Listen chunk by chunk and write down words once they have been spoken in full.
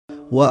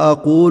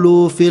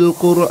وأقول في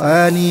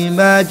القرآن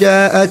ما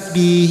جاءت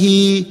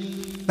به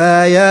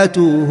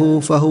آياته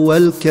فهو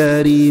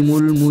الكريم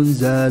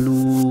المنزال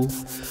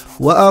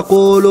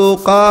وأقول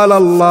قال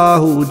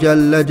الله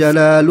جل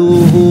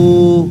جلاله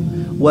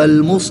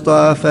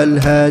والمصطفى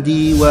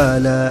الهادي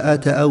ولا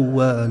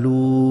أتأول.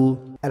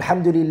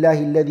 الحمد لله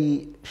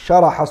الذي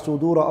شرح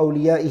صدور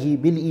أوليائه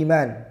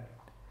بالإيمان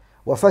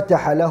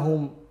وفتح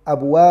لهم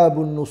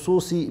أبواب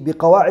النصوص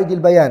بقواعد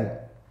البيان،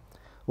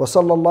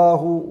 وصلى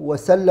الله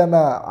وسلم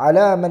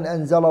على من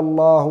أنزل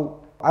الله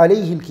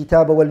عليه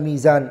الكتاب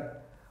والميزان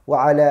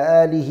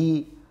وعلى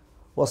آله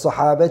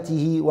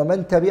وصحابته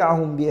ومن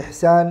تبعهم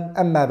بإحسان.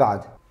 أما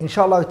بعد.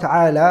 Inshallah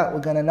ta'ala,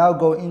 we're going to now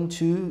go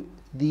into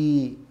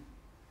the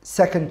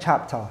second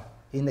chapter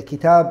in the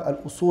kitab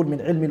Al-Usûl min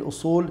ilm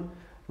al-Usûl,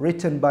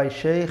 written by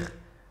Shaykh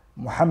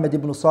Muhammad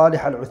ibn Salih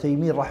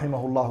al-Uthaymin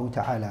rahimahullah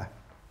ta'ala.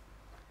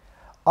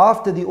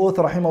 After the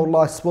author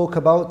rahimahullah spoke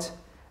about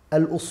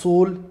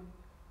Al-Usûl,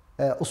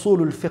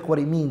 Usul al-Fiqh, what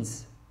it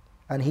means,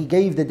 and he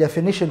gave the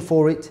definition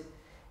for it,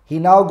 he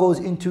now goes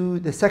into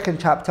the second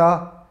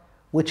chapter,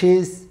 which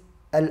is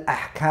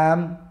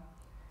Al-Ahkam,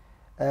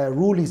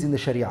 rulings in the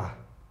Sharia.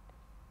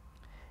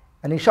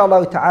 And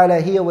inshallah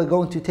ta'ala, here we're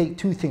going to take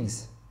two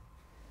things.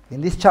 In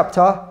this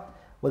chapter,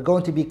 we're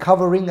going to be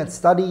covering and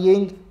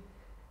studying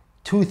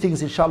two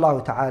things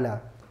inshallah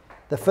ta'ala.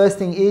 The first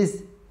thing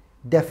is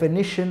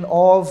definition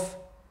of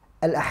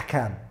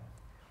Al-Ahkam.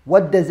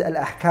 What does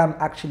Al-Ahkam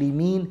actually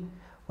mean?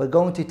 We're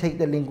going to take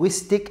the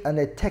linguistic and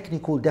the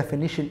technical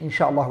definition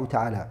inshallah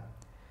ta'ala.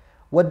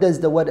 What does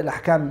the word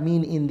Al-Ahkam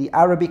mean in the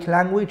Arabic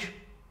language?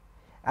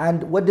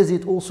 And what does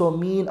it also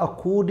mean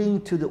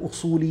according to the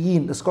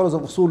Usuliyin, the scholars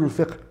of Usul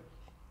al-Fiqh?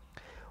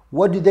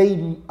 What do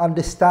they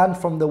understand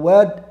from the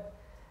word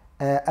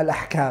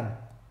Al-Ahkam?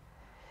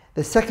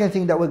 The second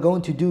thing that we're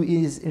going to do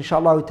is,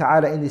 inshallah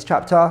ta'ala, in this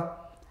chapter,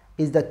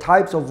 is the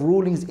types of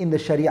rulings in the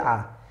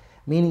Sharia,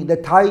 meaning the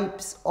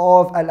types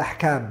of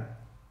Al-Ahkam.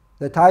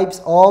 The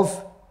types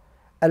of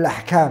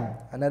Al-Ahkam.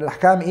 And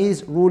Al-Ahkam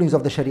is rulings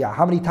of the Sharia.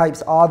 How many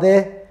types are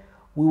there?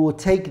 We will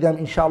take them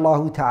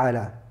inshallah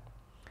ta'ala.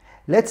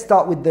 Let's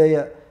start with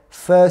the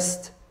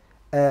first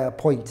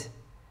point,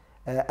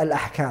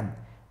 Al-Ahkam.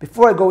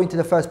 Before I go into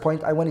the first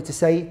point, I wanted to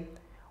say,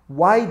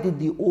 why did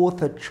the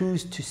author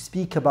choose to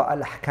speak about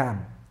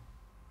Al-Ahkam?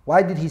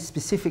 Why did he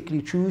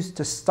specifically choose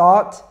to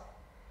start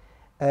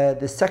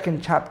the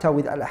second chapter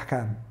with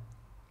Al-Ahkam?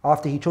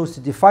 After he chose to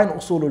define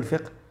Usul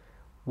al-Fiqh,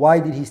 why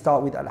did he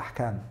start with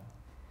Al-Ahkam?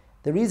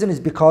 The reason is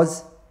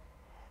because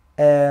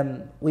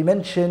we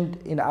mentioned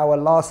in our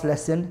last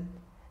lesson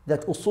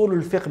that Usul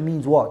al-Fiqh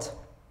means what?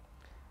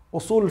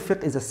 Usul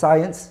al-Fiqh is a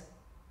science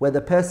where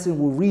the person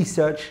will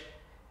research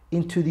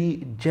into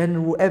the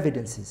general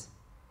evidences.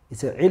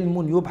 It's a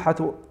علم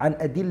يبحث عن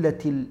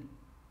أدلة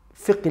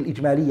الفقه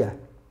الإجمالية.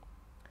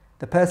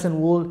 The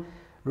person will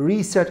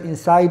research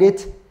inside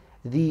it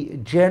the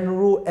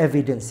general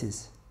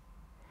evidences.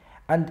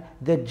 And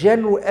the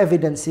general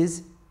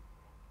evidences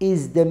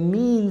is the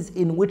means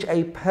in which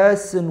a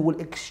person will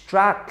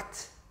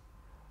extract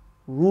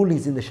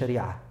rulings in the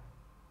Sharia.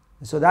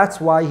 And so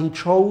that's why he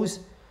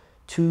chose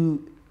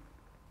to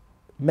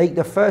make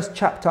the first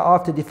chapter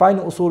after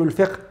defining Usul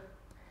al-Fiqh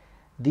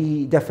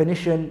the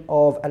definition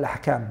of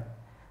Al-Ahkam.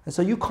 And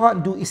so you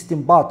can't do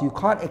istinbat, you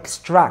can't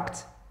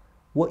extract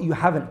what you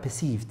haven't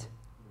perceived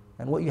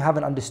and what you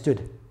haven't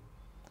understood.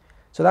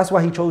 So that's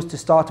why he chose to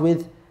start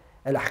with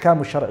Al-Ahkam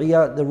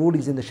al-Shar'iyya, the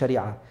rulings in the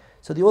Sharia.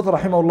 So the author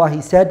rahimahullah,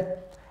 he said,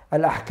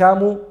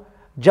 Al-Ahkamu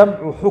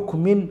jam'u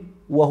hukmin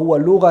wa huwa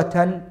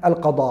lughatan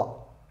al-qada.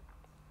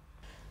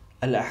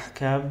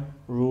 Al-Ahkam,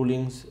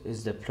 rulings,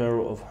 is the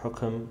plural of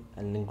hukm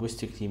and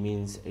linguistically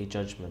means a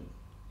judgment.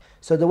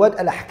 So the word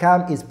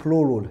Al-Ahkam is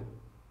plural.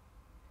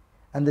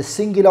 And the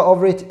singular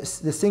of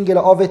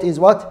it is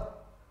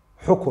what?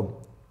 Hukum.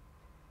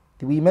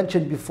 We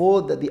mentioned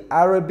before that the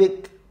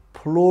Arabic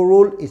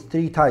plural is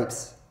three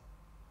types.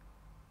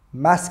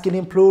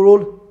 Masculine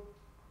plural,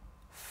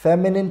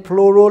 feminine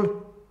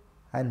plural,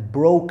 and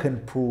broken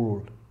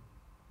plural.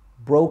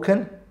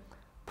 Broken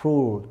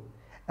plural.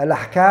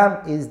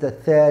 Al-Ahkam is the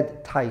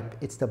third type.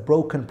 It's the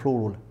broken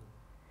plural.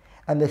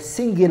 And the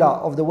singular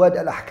of the word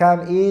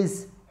Al-Ahkam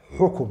is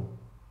Hukum.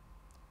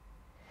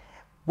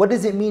 What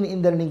does it mean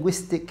in the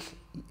linguistic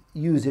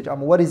usage?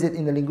 What is it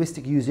in the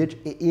linguistic usage?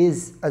 It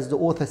is, as the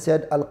author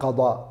said,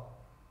 Al-Qada.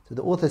 So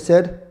the author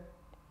said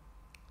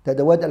that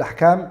the word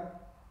Al-Ahkam,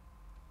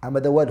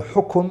 the word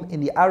Hukum in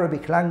the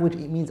Arabic language,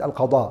 it means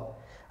Al-Qada.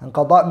 And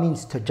Qada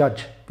means to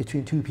judge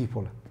between two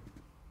people.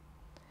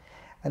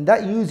 And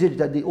that usage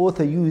that the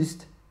author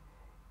used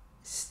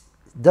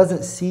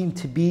doesn't seem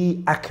to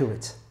be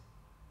accurate.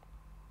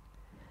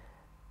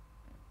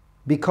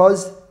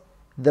 Because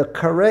the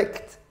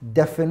correct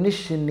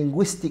definition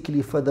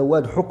linguistically for the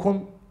word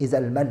hukum is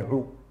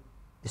al-man'u,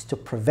 is to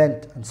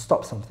prevent and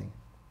stop something.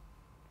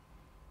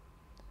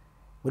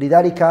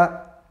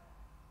 وَلِذَلِكَ,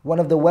 one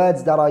of the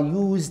words that are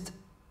used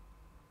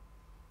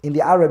in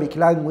the Arabic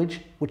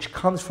language, which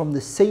comes from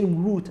the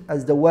same root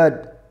as the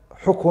word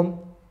hukum,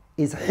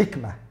 is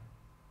hikmah.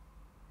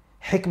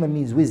 Hikmah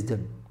means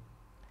wisdom.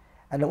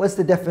 And what's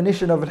the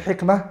definition of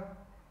al-hikmah?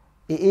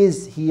 It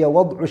is هي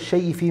وضع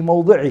الشيء في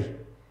موضعه.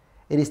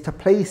 It is to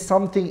place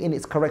something in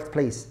its correct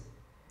place.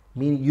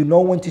 Meaning you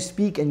know when to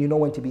speak and you know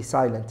when to be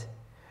silent.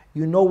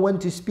 You know when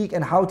to speak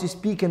and how to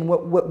speak and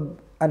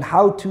and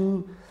how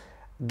to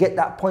get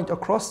that point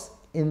across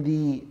in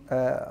the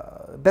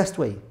best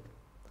way.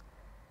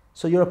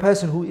 So you're a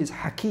person who is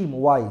hakim,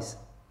 wise.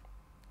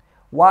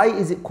 Why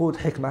is it called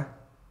hikmah?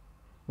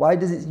 Why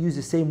does it use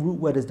the same root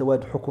word as the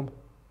word hukum?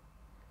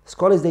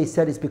 Scholars, they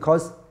said it's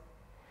because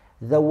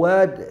the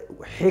word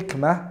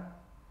hikmah,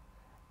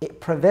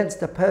 it prevents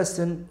the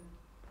person,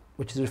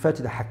 which is referred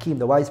to the hakim,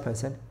 the wise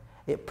person,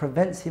 it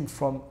prevents him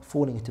from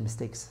falling into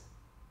mistakes.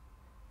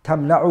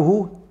 تمنع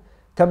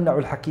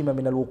الحكيم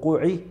من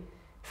الوقوع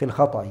في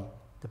الخطأ.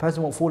 The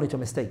person won't fall into a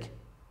mistake.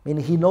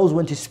 Meaning he knows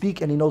when to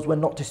speak and he knows when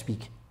not to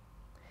speak.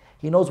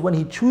 He knows when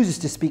he chooses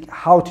to speak,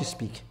 how to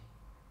speak.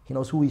 He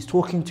knows who he's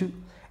talking to.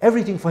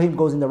 Everything for him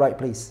goes in the right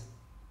place.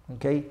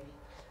 Okay?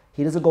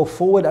 He doesn't go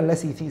forward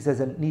unless he thinks there's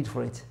a need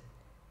for it.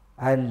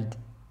 And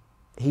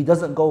he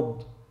doesn't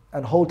go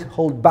and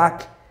hold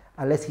back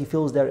unless he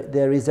feels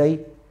there is a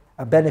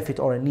benefit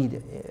or a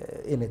need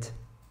in it.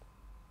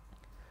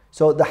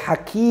 So the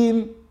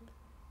hakim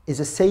is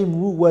the same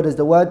root word as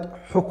the word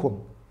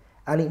hukum.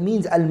 And it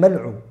means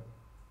al-man'u.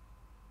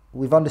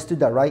 We've understood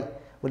that, right?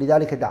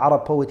 ولذلك the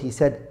Arab poet, he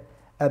said,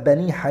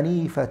 أبني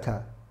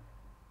حنيفة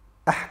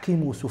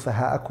أحكموا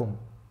سفهاءكم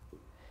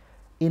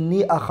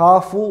إني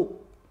أخاف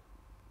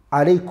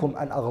عليكم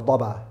أن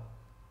أغضبا.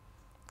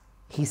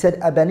 He said,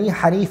 أبني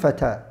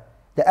حنيفة.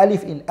 The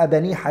alif in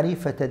أبني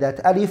حنيفة,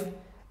 that alif,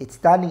 it's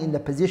standing in the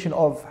position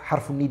of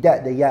حرف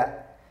النداء, the ya.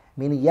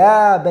 Meaning,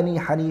 يا بني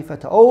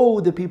حنيفة,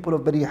 oh the people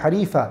of Bani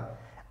Hanifa,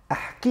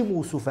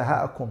 أحكموا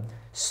سفهاءكم.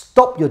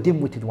 Stop your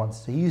dim-witted ones.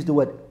 So he used the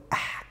word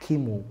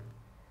أحكموا.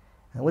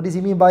 And what does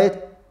he mean by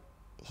it?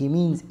 He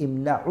means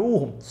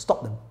imna'uhum,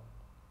 stop them.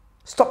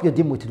 Stop your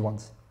dim-witted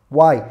ones.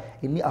 Why?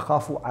 إني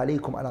أخاف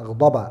عليكم أن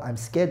أغضب. I'm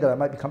scared that I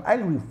might become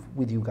angry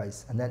with you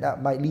guys, and then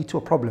that might lead to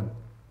a problem.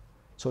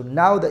 So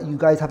now that you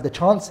guys have the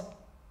chance,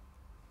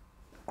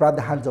 grab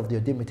the hands of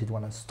your dim-witted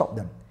one and stop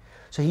them.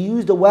 So he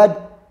used the word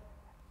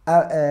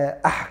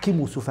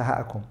أحكموا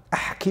سفهاءكم.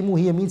 أحكموا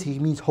here means, he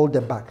means hold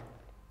them back.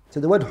 So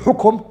the word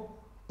hukum,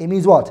 it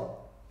means what?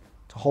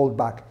 To hold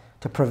back,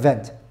 to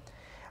prevent.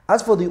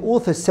 As for the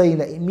author saying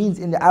that it means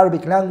in the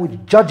Arabic language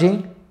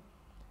judging,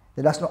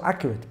 then that's not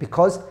accurate,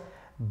 because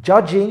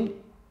judging,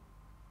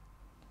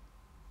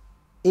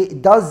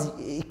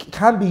 it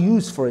can be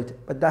used for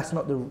it, but that's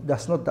not the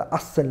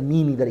asl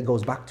meaning that it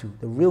goes back to.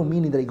 The real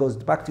meaning that it goes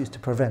back to is to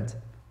prevent.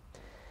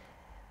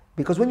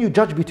 Because when you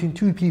judge between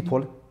two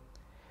people,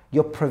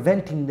 you're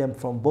preventing them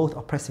from both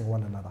oppressing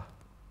one another.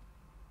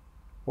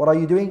 What are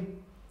you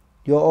doing?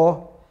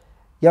 You're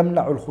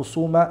يمنع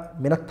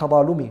الخصوم من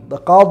التظالم. The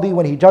qadi,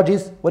 when he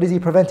judges, what is he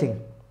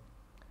preventing?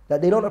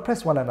 That they don't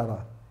oppress one another.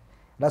 And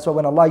that's why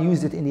when Allah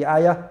used it in the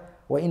ayah,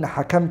 وَإِنَّ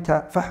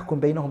حَكَمْتَ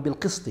فَحْكُمْ بَيْنَهُمْ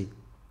بِالْقِسْطِ.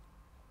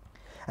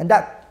 And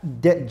that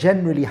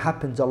generally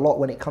happens a lot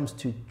when it comes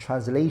to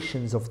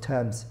translations of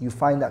terms. You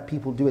find that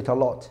people do it a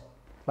lot.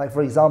 Like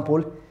for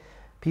example,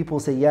 people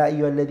say, يَا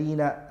أَيُّهَا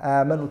الَّذِينَ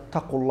آمَنُوا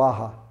اتَّقُوا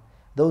اللَّهَ.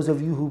 Those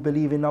of you who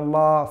believe in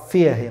Allah,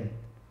 fear Him.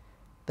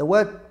 The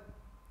word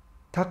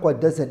taqwa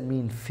doesn't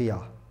mean fear.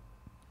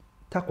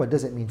 Taqwa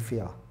doesn't mean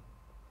fear.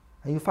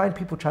 And you find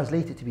people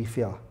translate it to be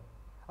fear.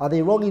 Are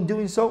they wrong in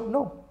doing so?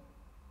 No.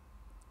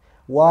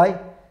 Why?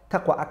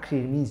 Taqwa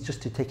actually means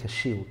just to take a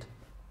shield.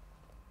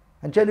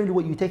 And generally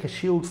what you take a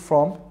shield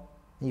from,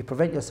 and you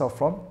prevent yourself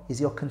from, is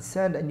you're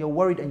concerned and you're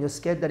worried and you're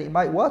scared that it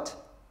might what?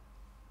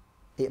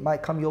 It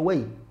might come your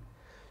way.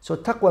 So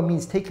taqwa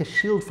means take a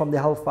shield from the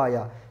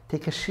hellfire.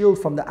 Take a shield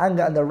from the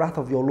anger and the wrath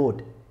of your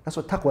Lord. That's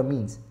what taqwa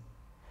means.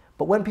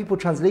 But when people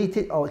translate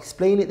it or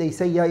explain it, they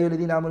say, يَا أَيُّهَا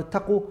الَّذِينَ آمَنُوا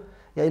اتَّقُوا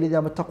يَا أَيُّهَا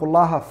الَّذِينَ آمَنُوا اتَّقُوا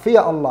اللَّهَ.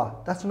 Fear Allah.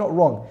 That's not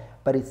wrong.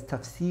 But it's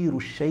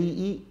tafsiru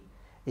shay'i.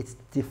 It's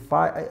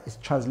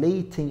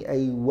translating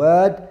a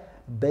word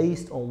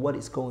based on what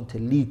it's going to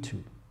lead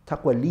to.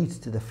 Taqwa leads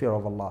to the fear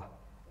of Allah.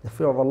 The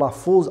fear of Allah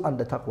falls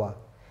under taqwa.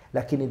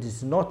 Lakin it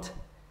is not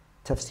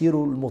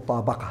tafsirul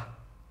mutabaqa.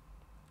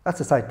 That's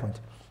a side point.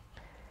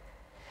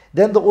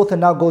 Then the author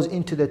now goes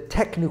into the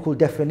technical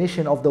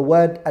definition of the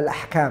word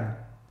al-ahkam.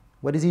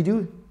 What does he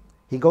do?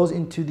 He goes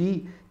into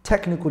the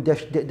technical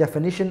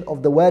definition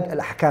of the word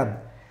al-ahkam.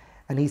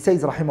 And he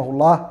says,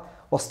 rahimahullah,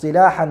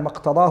 واصطلاحا ما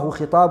اقتضاه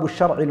خطاب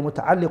الشرع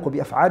المتعلق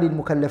بأفعال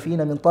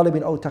المكلفين من طلب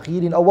أو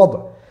تخيير أو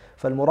وضع.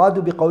 فالمراد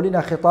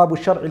بقولنا خطاب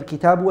الشرع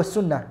الكتاب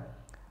والسنة.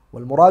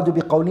 والمراد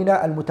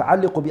بقولنا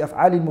المتعلق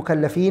بأفعال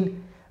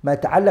المكلفين ما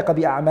تعلق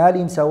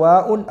بأعمالهم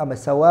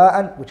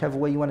سواء whichever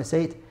way you want to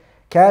say it,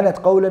 كانت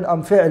قولا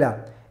أم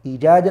فعلا،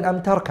 إيجادا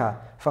أم تركا،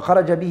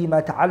 فخرج به ما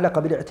تعلق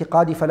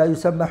بالاعتقاد فلا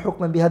يسمى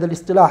حكما بهذا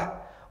الاصطلاح.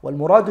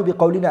 والمراد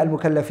بقولنا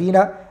المكلفين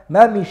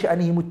ما من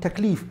شأنهم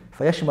التكليف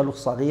فيشمل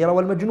الصغير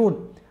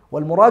والمجنون.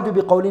 والمراد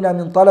بقولنا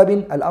من طلب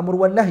الأمر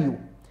والنهي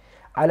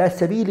على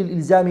سبيل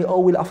الإلزام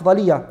أو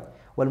الأفضلية.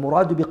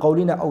 والمراد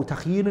بقولنا أو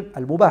تخيير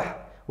المباح.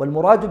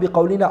 والمراد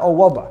بقولنا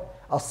أو وضع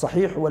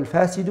الصحيح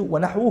والفاسد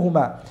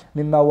ونحوهما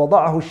مما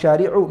وضعه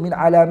الشارع من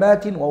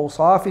علامات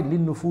وأوصاف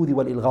للنفوذ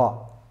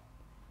والإلغاء.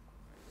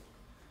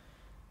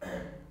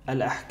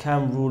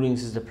 Al-Ahkam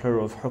rulings is the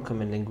plural of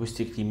hukm and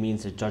linguistically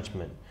means a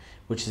judgment,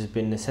 which has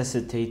been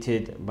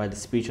necessitated by the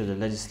speech of the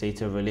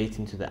legislator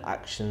relating to the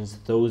actions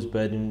those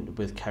burdened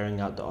with carrying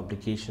out the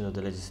obligation of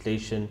the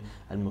legislation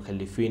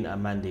al-mukallifin are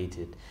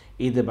mandated,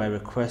 either by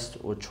request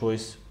or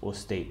choice or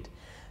state.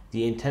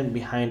 The intent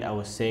behind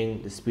our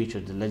saying the speech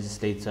of the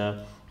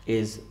legislator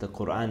is the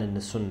Quran and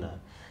the Sunnah.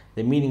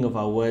 The meaning of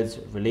our words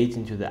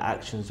relating to the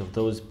actions of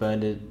those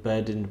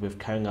burdened with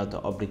carrying out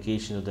the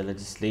obligation of the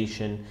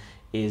legislation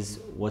is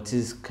what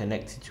is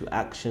connected to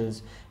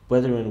actions,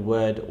 whether in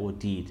word or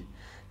deed,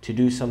 to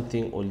do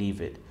something or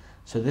leave it.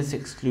 So this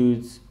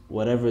excludes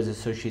whatever is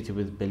associated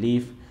with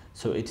belief,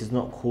 so it is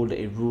not called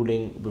a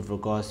ruling with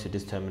regards to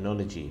this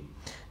terminology.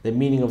 The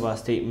meaning of our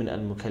statement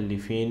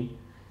al-mukallifin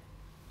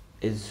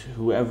is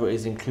whoever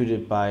is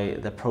included by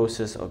the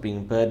process of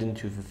being burdened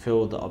to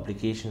fulfill the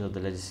obligations of the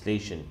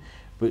legislation,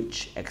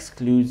 which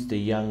excludes the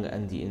young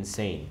and the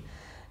insane.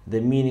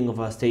 The meaning of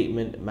our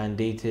statement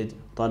mandated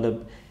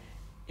talab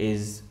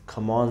is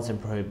commands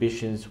and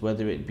prohibitions,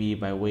 whether it be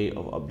by way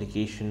of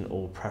obligation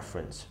or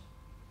preference.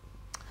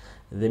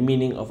 The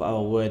meaning of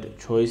our word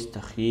choice,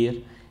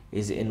 takhir,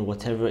 is in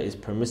whatever is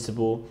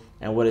permissible,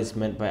 and what is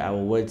meant by our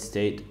word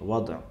state,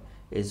 wad'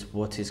 is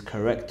what is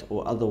correct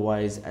or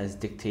otherwise as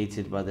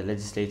dictated by the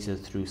legislator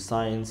through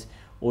signs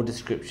or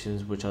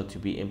descriptions which are to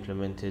be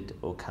implemented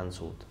or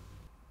cancelled.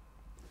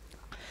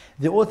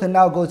 The author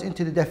now goes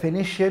into the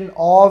definition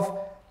of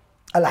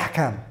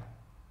al-ahkam,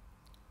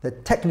 the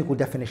technical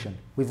definition.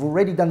 We've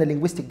already done the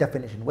linguistic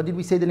definition. What did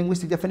we say the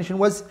linguistic definition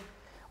was?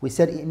 We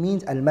said it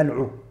means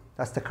al-man'u.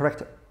 That's the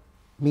correct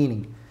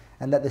meaning.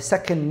 And that the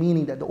second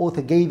meaning that the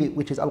author gave it,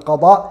 which is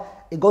al-qada,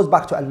 it goes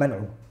back to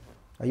al-man'u.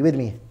 Are you with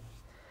me?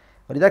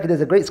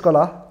 There's a great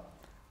scholar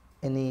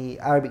in the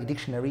Arabic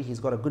dictionary. He's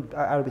got a good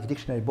Arabic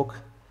dictionary book.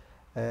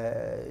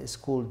 It's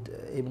called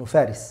Ibn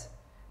Faris.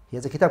 He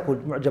has a kitab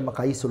called Mu'jam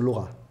Maqayis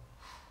al-Lugha.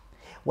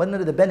 One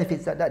of the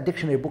benefits that that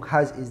dictionary book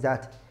has is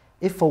that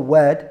if a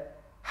word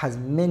has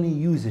many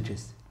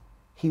usages,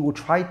 he will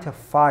try to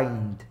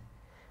find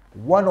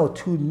one or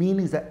two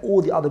meanings that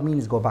all the other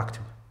meanings go back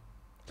to.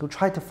 He'll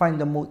try to find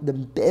the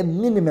bare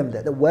minimum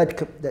that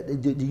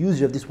the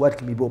usage of this word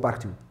can be brought back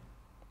to.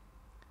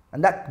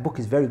 And that book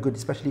is very good,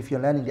 especially if you're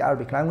learning the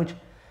Arabic language.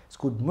 It's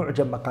called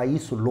Mu'jam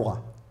Maqayis al-Lugha.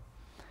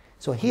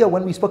 So here,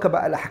 when we spoke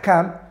about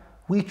al-ahkam,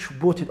 we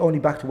brought it only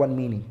back to one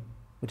meaning,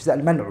 which is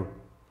al-man'u.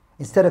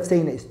 Instead of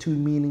saying it's two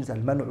meanings,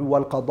 al-man'u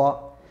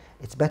wal-qada,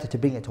 it's better to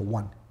bring it to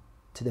one,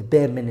 to the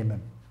bare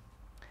minimum.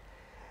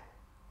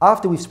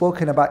 After we've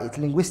spoken about its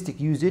linguistic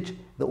usage,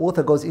 the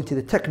author goes into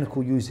the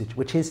technical usage,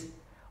 which is,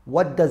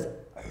 what does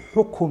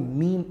hukum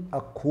mean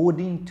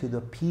according to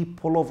the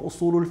people of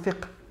Usûl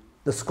al-Fiqh,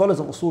 the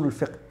scholars of Usûl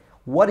al-Fiqh?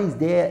 What is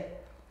their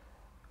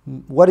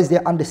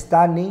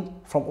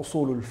understanding from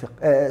Usûl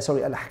al-Fiqh,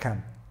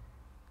 al-Ahkam?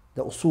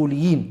 The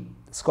Usuliyin,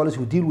 the scholars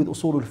who deal with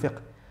Usûl al-Fiqh.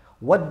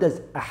 What does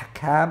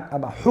Ahkam,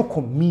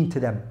 hukum mean to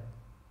them?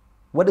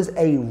 What does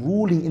a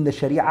ruling in the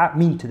Sharia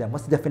mean to them?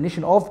 What's the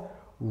definition of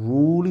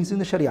rulings in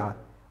the Sharia?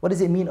 What does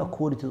it mean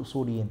according to the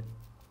Usuliyin?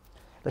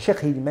 The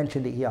Shaykh, he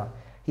mentioned it here.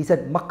 He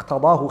said,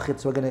 maqtadahu khid.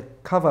 So we're going to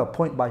cover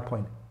point by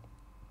point.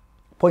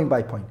 Point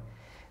by point.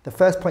 The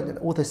first point that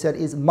the author said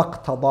is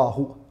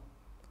maqtadahu.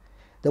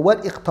 The word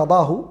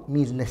iqtadahu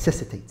means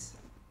necessitates.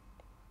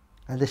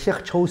 And the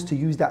Shaykh chose to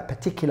use that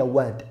particular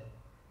word.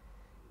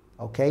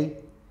 Okay?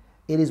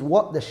 It is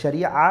what the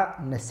Sharia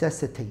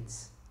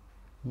necessitates.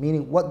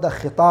 Meaning what the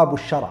khitab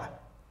al-shara',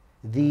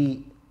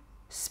 the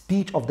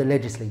speech of the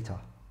legislator.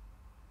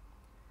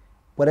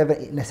 Whatever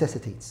it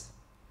necessitates.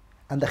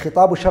 And the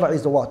khitab al-shara'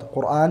 is the what?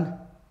 Quran,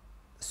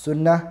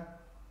 Sunnah,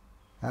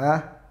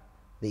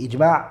 the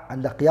ijma'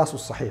 and the qiyas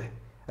al-sahih.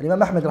 And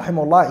Imam Ahmad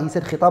rahimahullah, he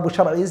said khitab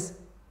al-shara' is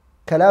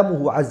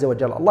kalamuhu azza wa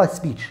jalla, Allah's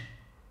speech.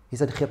 He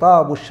said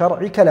khitab al-shara'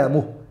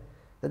 kalamuh.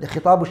 That the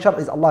khitab al-shara'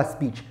 is Allah's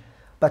speech.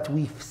 But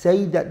we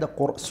say that the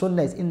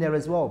Sunnah is in there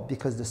as well,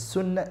 because the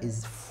Sunnah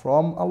is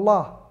from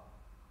Allah.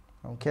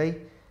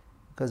 Okay?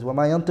 Because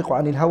وَمَا يَنْطِقُ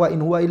عَنِ الْهَوَىٰ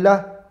إِنْ هُوَ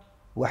إِلَّا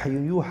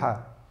وَحْيٌ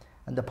يُوحَىٰ.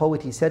 And the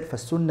poet, he said,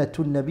 فَالسُنَّةُ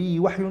النَّبِيِّ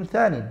وَحْيٌ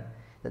ثَانٍ.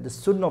 That the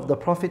Sunnah of the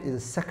Prophet is a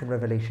second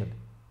revelation.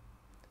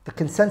 The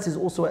consensus is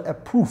also a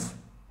proof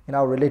in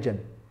our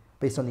religion,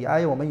 based on the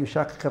ayah, وَمَنْ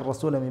يُشَاقِقِ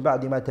الرَّسُولَ مِنْ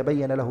بَعْدِ مَا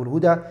تَبَيَّنَ لَهُ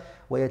الْهُدَى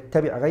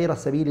وَيَتَّبِعْ غَيْرَ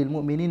سَبِيلِ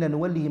الْمُؤْمِنِينَ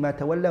نُوَلِّهِ مَا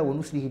تَوَلَّى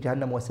وَنُسْلِهِ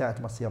جَهَنَّمَ وَسَاءَتْ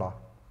مَصِيرًا.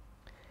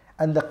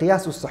 And the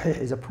qiyas al-sahih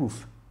is a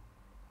proof.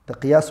 The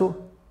qiyas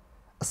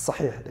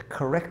al-sahih, the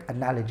correct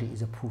analogy,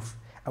 is a proof.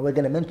 And we're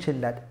going to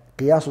mention that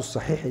qiyas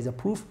al-sahih is a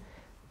proof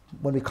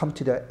when we come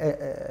to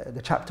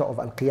the chapter of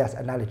al-qiyas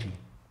analogy.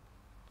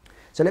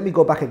 So let me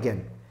go back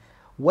again.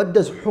 What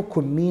does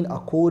hukum mean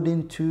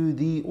according to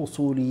the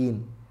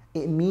usuliyin?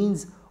 It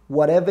means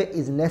whatever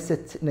is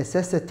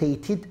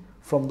necessitated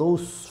from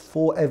those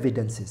four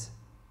evidences.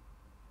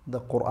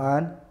 The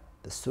Quran,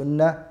 the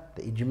Sunnah,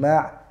 the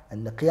ijma'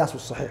 and the qiyas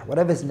al-sahih,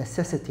 whatever is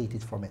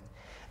necessitated from it.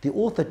 the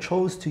author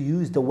chose to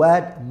use the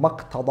word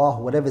maqtadah,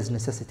 whatever is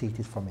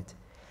necessitated from it.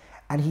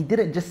 And he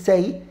didn't just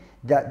say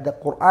that the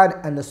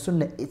Quran and the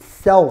Sunnah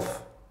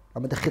itself,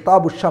 the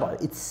khitab al-shar'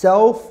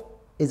 itself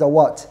is a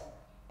what?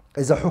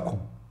 Is a hukum.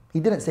 He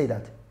didn't say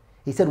that.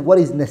 He said what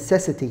is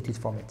necessitated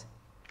from it.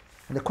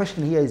 And the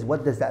question here is,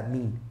 what does that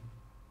mean?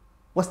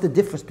 What's the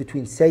difference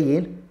between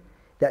saying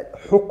that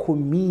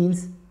hukum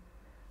means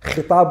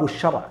khitab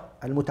al-shar'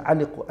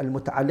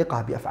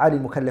 المتعلقة بأفعال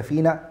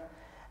المكلفين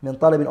من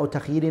طلب أو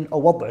تخيير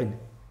أو وضع,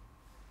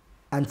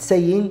 and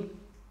saying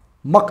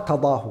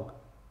مقتضاه?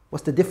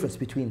 What's the difference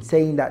between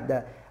saying that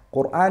the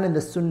Quran and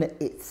the Sunnah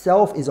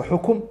itself is a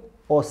hukum,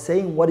 or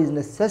saying what is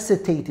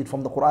necessitated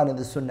from the Quran and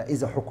the Sunnah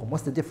is a hukum?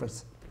 What's the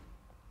difference?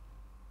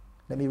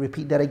 Let me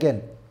repeat that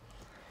again.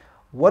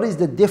 What is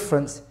the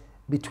difference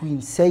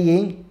between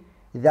saying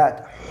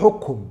that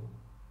hukum,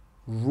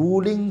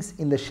 rulings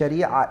in the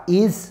Sharia,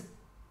 is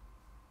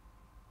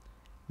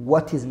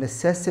what is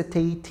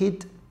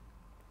necessitated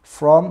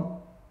from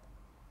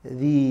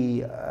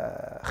the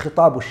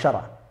khitab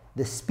al-shara',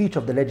 the speech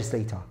of the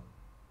legislator?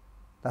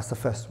 That's the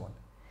first one.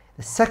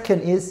 The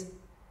second is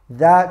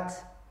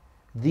that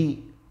the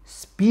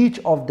speech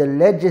of the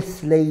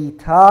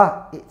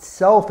legislator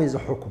itself is a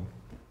hukum.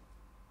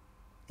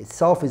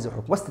 Itself is a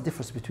hukum. What's the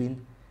difference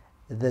between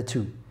the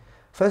two?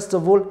 First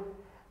of all,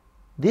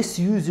 this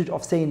usage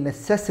of saying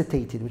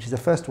necessitated, which is the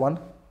first one,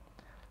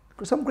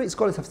 some great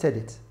scholars have said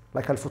it.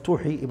 Like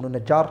Al-Futuhi, Ibn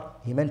Najjar,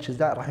 he mentions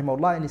that,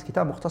 rahimahullah, in his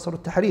kitab Mukhtasar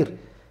al-Tahrir,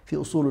 fi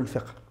Usûl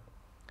al-Fiqh.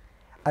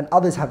 And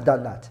others have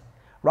done that.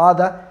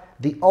 Rather,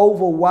 the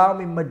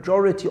overwhelming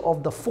majority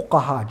of the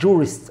fuqaha,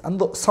 jurists,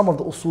 and some of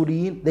the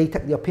usuliyin, they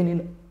take the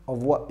opinion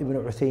of what Ibn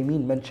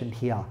Uthaymeen mentioned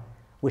here,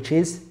 which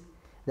is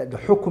that the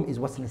hukum is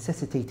what's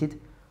necessitated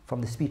from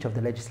the speech of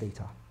the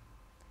legislator.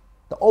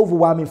 The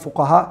overwhelming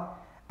fuqaha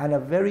and a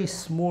very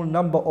small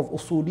number of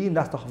usuliyin,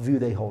 that's the view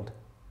they hold.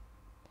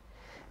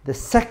 The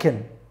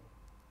second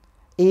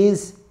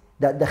is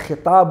that the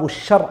khitab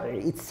al-shar'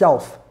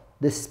 itself,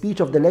 the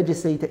speech of the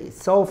legislator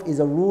itself, is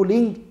a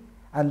ruling,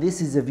 and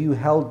this is a view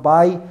held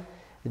by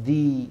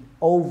the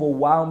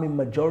overwhelming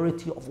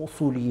majority of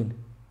usuliyin.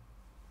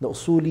 The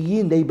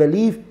usuliyin, they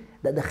believe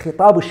that the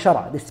khitab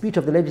al-shar', the speech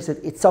of the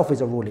legislator itself,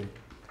 is a ruling.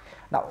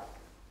 Now,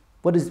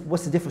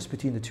 what's the difference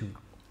between the two?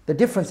 The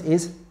difference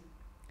is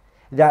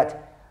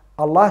that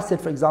Allah said,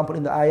 for example,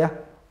 in the ayah,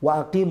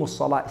 وَأَقِيمُوا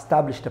الصَّلَاةِ,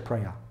 establish the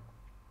prayer.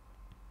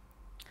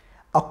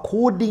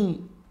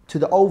 According to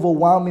the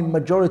overwhelming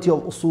majority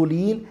of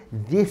usuliyin,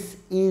 this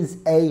is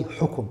a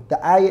hukum.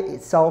 The ayah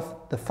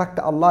itself, the fact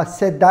that Allah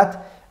said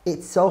that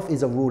itself,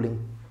 is a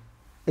ruling.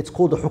 It's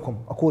called a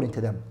hukum, according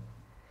to them.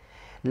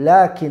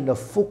 Lakin the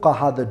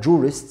fuqaha, the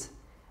jurists,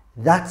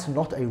 that's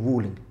not a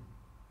ruling.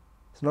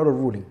 It's not a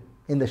ruling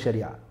in the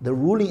Sharia. The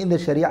ruling in the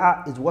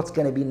Sharia is what's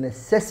going to be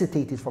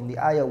necessitated from the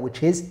ayah,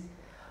 which is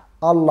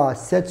Allah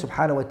said,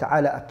 subhanahu wa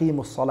ta'ala,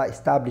 aqimu salah,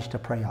 establish the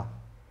prayer.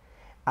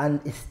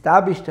 And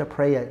establish the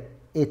prayer,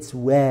 it's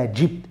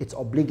wajib, it's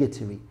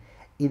obligatory.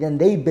 And then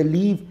they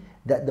believe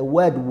that the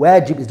word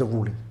wajib is the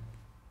ruling.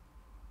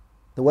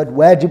 The word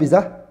wajib is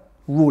a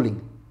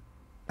ruling,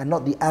 and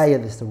not the ayah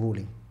that's the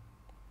ruling.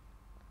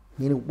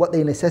 Meaning what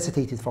they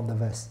necessitated from the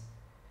verse.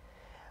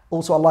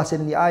 Also Allah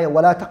said in the ayah,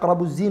 وَلَا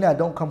تَقْرَبُوا الزِّنَا,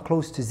 don't come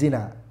close to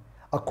zina.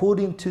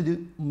 According to the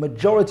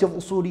majority of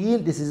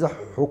usuliyin, this is a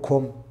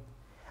hukum.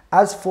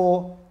 As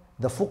for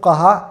the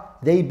fuqaha,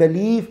 they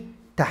believe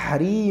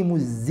tahrimu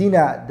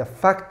zina, the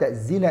fact that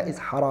zina is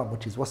haram,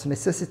 which is what's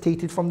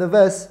necessitated from the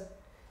verse,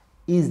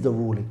 is the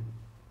ruling.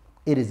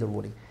 It is the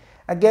ruling.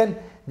 Again,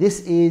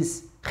 this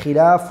is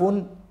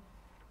khilafun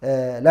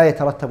لا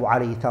يترتب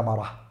عليه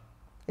ثمرة.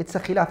 It's a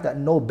khilaf that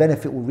no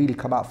benefit will really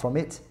come out from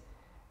it.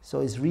 So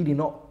it's really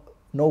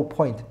no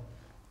point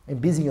in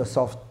busying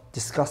yourself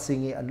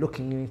discussing it and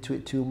looking into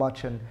it too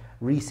much and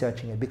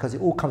researching it, because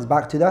it all comes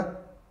back to the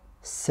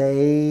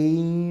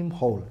same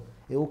whole.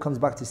 It all comes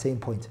back to the same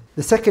point.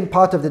 The second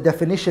part of the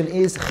definition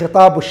is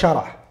khitab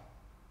al-shara'.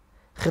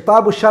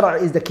 Khitab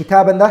al-shara' is the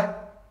kitab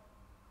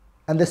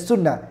and the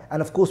sunnah.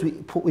 And of course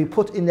we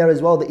put in there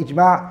as well the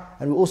ijma',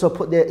 and we also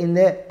put there in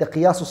there the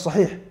qiyas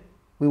al-sahih.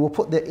 We will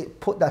put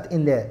that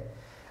in there.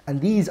 And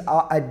these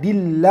are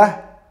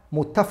adillah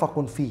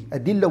muttafaqun fi.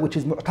 Adillah which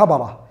is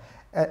mu'tabara.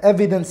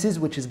 Evidences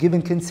which is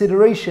given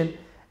consideration.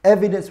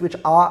 Evidence which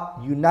are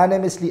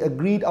unanimously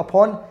agreed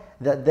upon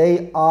that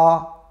they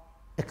are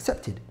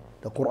accepted.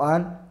 The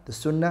Quran, the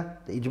Sunnah,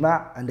 the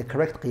Ijma' and the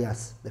correct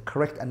qiyas, the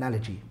correct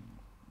analogy.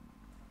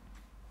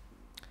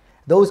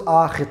 Those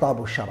are khitab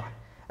al-shara'.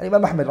 And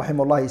Imam Ahmad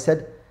rahimahullah, he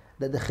said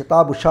that the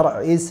khitab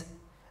al-shara' is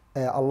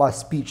Allah's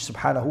speech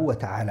subhanahu wa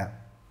ta'ala.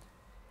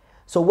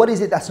 So what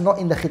is it that's not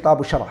in the khitab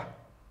al-shara'?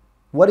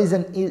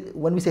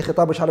 When we say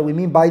khitab al-shara', we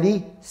mean by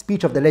the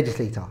speech of the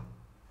legislator.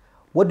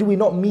 What do we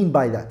not mean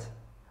by that?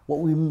 What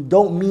we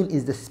don't mean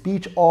is the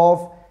speech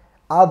of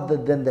other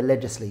than the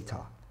legislator.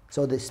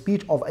 So the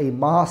speech of a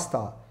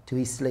master to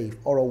his slave,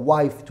 or a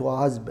wife to her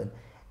husband,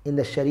 in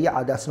the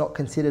Sharia, that's not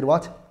considered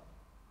what?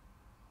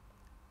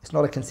 It's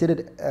not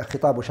considered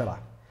khitab al-shara'.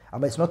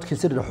 It's not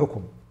considered a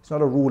hukum. It's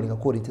not a ruling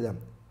according to them.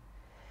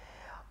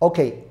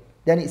 Okay,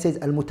 then it says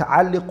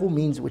al-muta'alliqu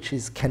means which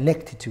is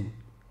connected to.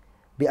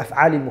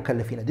 بِأَفْعَالِ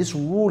الْمُكَلَّفِينَ. This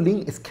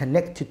ruling is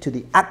connected to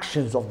the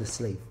actions of the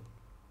slave.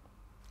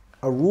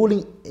 A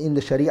ruling in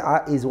the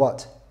Sharia is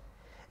what?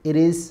 It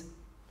is,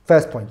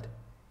 first point,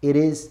 it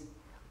is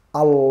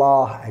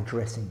Allah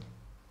addressing.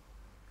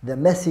 The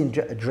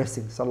messenger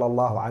addressing,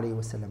 sallallahu alayhi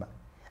wasallam.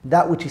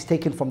 That which is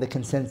taken from the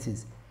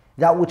consensus.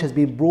 That which has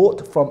been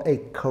brought from a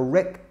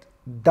correct,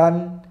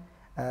 done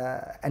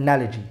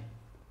analogy.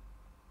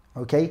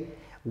 Okay?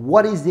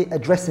 What is the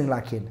addressing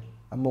like in?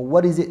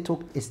 What is it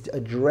took? It's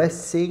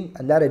addressing,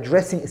 and that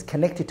addressing is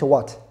connected to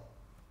what?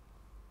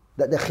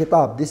 That the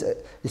khitab,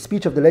 the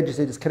speech of the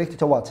legislator is connected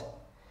to what?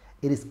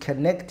 It is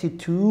connected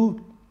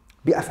to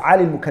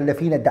بِأَفْعَالِ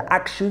الْمُكَلَّفِينَ, the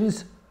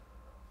actions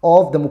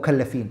of the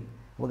mukallafin.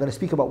 We're going to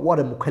speak about what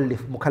a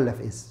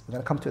mukallaf is. We're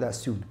going to come to that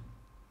soon.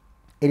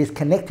 It is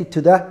connected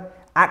to the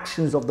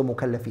actions of the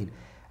mukallafin.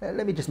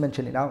 Let me just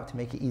mention it now to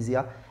make it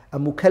easier. A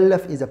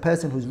mukallaf is a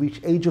person who's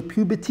reached age of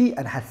puberty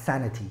and has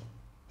sanity.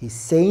 He's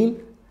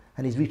sane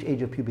and he's reached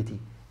age of puberty.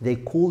 They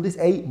call this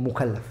a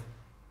mukallaf.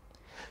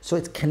 So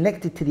it's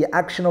connected to the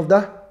action of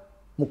the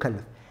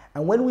mukallaf.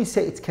 And when we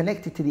say it's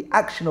connected to the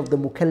action of the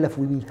mukallaf,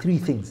 we mean three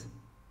things.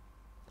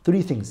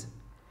 Three things.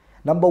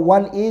 Number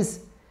one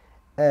is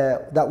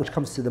that which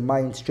comes to the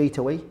mind straight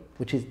away,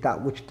 which is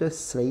that which the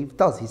slave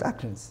does, his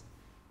actions.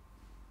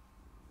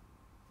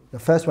 The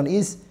first one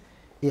is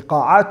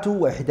إِقَاعَاتُ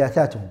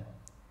وَإِحْدَاثَاتُهُمْ.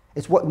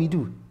 It's what we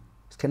do.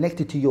 It's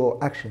connected to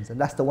your actions, and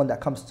that's the one that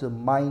comes to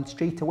mind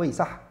straight away.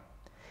 Sah.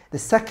 The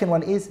second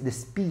one is the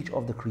speech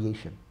of the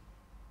creation.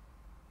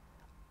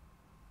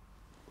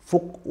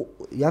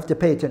 You have to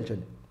pay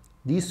attention.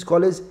 These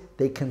scholars,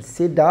 they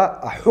consider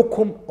a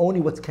hukum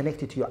only what's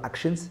connected to your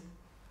actions,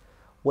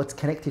 what's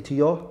connected to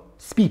your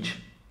speech.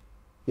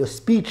 Your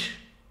speech,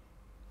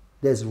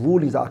 there's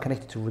rulings that are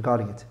connected to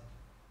regarding it.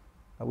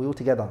 Are we all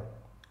together?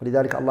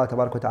 ولذلك الله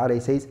تبارك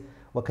وتعالى says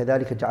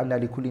وكذلك جعلنا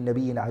لكل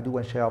نبي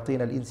عدوا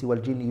شياطين الإنس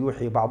والجن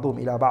يوحي بعضهم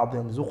إلى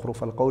بعض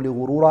زخرف القول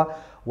غرورا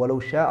ولو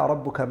شاء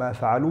ربك ما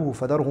فعلوه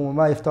فذرهم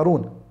وما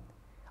يفترون.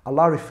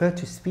 Allah referred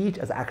to speech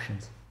as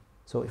actions.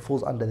 So it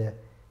falls under there.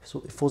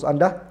 So it falls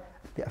under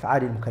the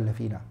أفعال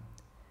المكلفين.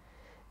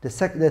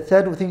 The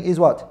third thing is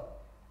what?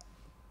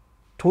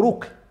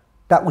 Turuk,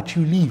 that which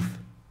you leave.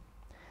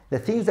 The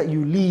things that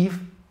you leave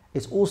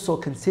is also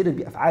considered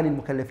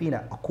بأفعال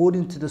المكلفين.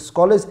 According to the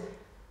scholars,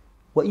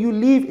 what you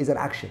leave is an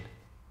action.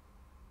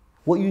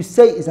 What you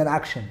say is an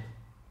action.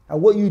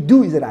 And what you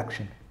do is an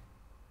action.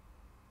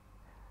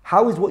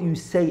 How is what you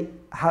say,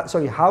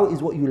 how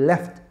is what you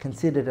left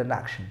considered an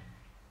action?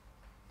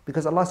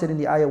 Because Allah said in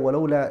the ayah,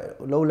 وَلَوْلَا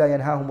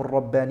يَنْهَاهُمُ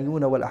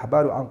الرَّبَّانِيُّونَ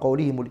وَالْأَحْبَارُ عَنْ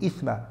قَوْلِهِمُ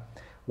الْإِثْمَ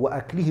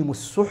وَأَكْلِهِمُ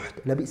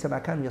السُّحْتَ لَبِئْسَ مَا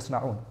كَانُوا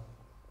يَصْنَعُونَ.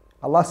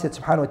 Allah said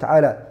subhanahu wa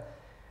ta'ala,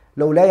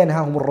 لَوْلَا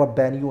يَنْهَاهُمُ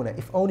الرَّبَّانِيُّونَ.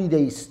 If only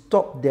they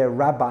stopped their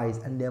rabbis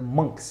and their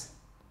monks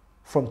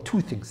from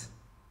two things.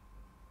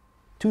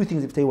 Two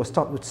things if they were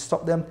stopped, would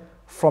stop them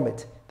from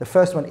it. The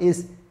first one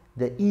is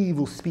the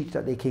evil speech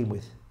that they came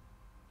with.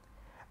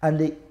 And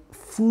the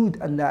food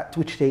and that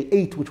which they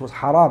ate, which was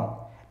haram,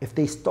 if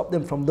they stopped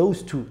them from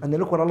those two. And then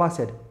look what Allah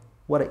said.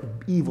 What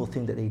an evil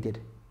thing that they did.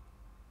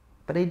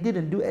 But they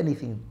didn't do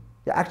anything.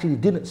 They actually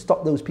didn't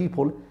stop those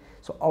people.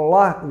 So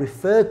Allah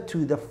referred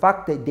to the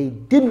fact that they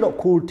did not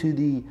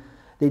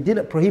they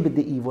didn't prohibit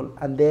the evil,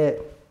 and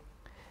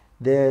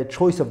their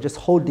choice of just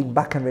holding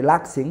back and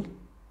relaxing,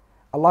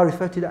 Allah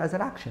referred to that as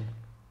an action.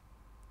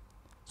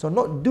 So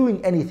not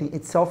doing anything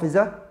itself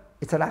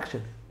it's an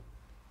action.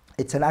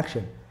 It's an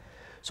action.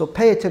 So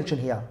pay attention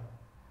here.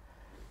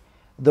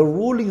 The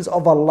rulings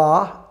of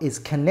Allah is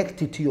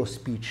connected to your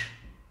speech.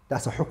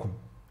 That's a hukum.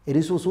 It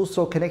is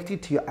also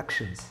connected to your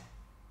actions.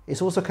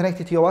 It's also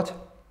connected to your what?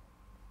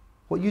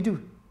 What you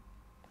do.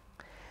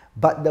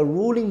 But the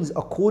rulings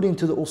according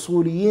to the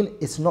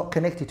Usûliyin is not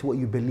connected to what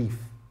you believe.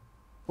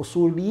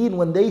 Usûliyin,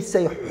 when they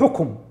say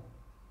hukum,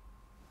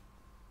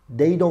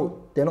 they're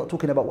not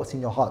talking about what's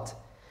in your heart.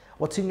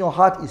 What's in your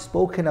heart is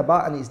spoken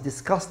about and is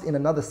discussed in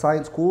another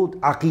science called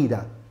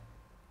Aqeedah.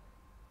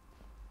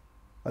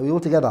 Are we all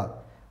together?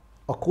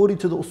 According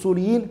to the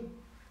Usûliyin,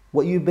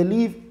 what you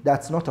believe,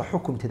 that's not a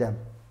hukum to them.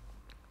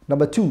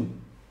 Number two,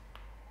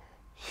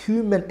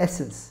 human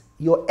essence.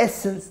 Your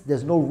essence,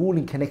 there's no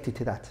ruling connected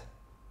to that.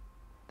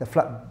 The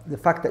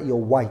fact that you're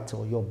white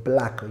or you're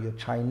black or you're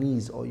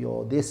Chinese or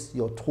you're this,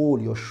 you're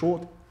tall, you're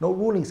short, no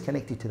ruling is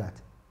connected to that.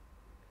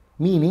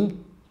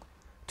 Meaning,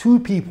 two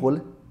people,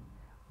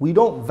 we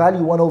don't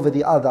value one over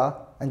the other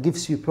and give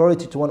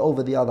superiority to one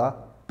over the other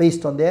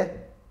based on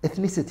their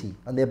ethnicity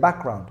and their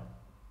background.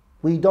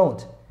 We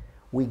don't.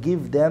 We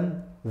give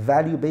them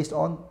value based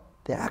on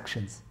their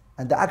actions.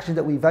 And the action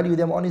that we value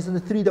them on is in the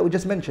three that we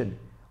just mentioned.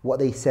 What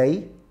they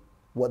say,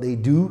 what they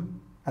do,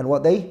 and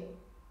what they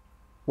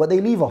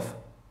leave off.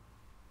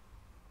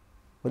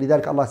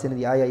 ولذلك الله said in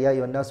the ayah, يا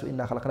أيها الناس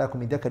إنا خلقناكم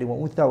من ذكر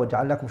وأنثى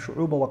وجعلناكم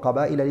شعوبا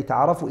وقبائل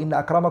لتعارفوا إن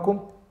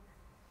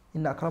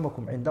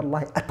أكرمكم عند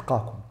الله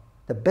أتقاكم.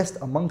 The best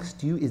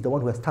amongst you is the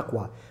one who has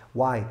taqwa.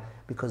 Why?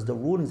 Because the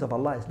rulings of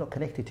Allah is not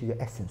connected to your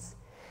essence.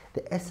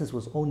 The essence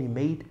was only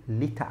made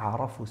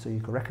لِتَعَارَفُوا, so you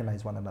can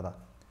recognize one another.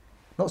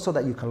 Not so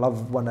that you can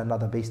love one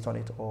another based on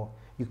it, or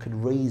you could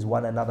raise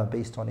one another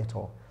based on it,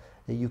 or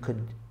that you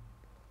could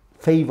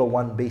favor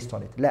one based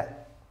on it. La.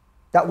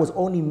 That was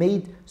only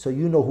made so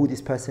you know who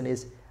this person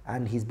is,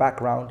 and his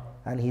background,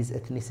 and his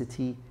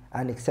ethnicity,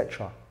 and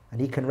etc.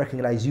 And he can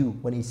recognize you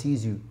when he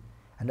sees you.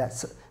 And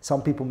that's,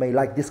 some people may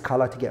like this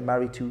color to get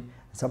married to, and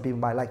some people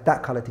might like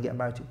that color to get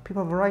married to.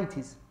 People have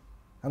varieties.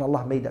 And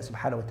Allah made that,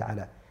 subhanahu wa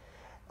ta'ala.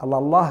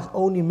 Allah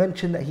only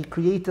mentioned that He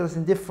created us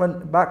in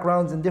different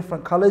backgrounds and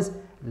different colors,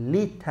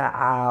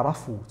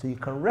 لِتَعَارَفُوا, so you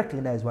can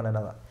recognize one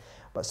another.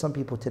 But some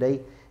people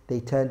today, they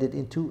turned it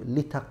into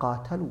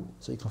لِتَقَاتَلُوا,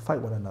 so you can fight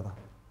one another,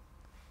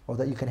 or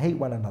that you can hate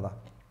one another.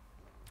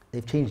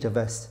 They've changed the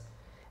verse,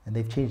 and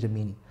they've changed the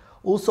meaning.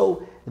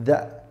 Also,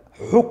 the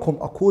hukum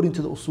according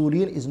to the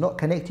Usuliyin is not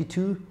connected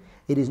to,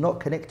 it is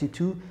not connected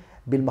to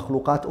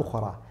بِالْمَخْلُوقَاتِ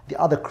أُخْرَى,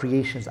 the other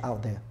creations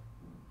out there.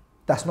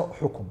 That's not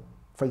hukum.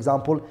 For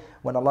example,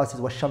 when Allah says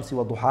وَالشَّمْسِ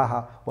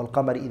وَضُحَاهَا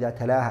وَالْقَمَرِ إِذَا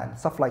تَلَاهَا, and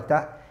stuff like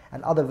that,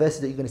 and other verses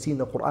that you're going to see in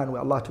the Quran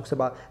where Allah talks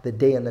about the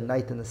day and the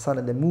night and the sun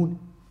and the moon,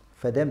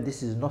 for them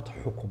this is not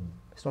hukum,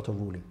 it's not a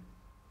ruling.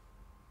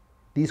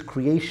 These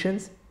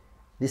creations,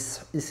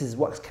 this is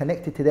what's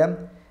connected to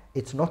them,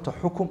 it's not a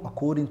hukum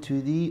according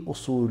to the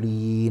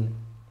Usuliyin.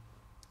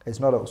 It's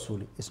not a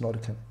Usuli, it's not a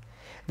canon.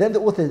 Then the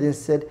author then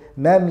said,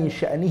 مَا مِن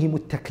شَأْنِهِمُ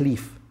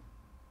التَّكْلِيفِ,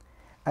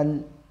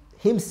 and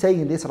him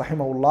saying this,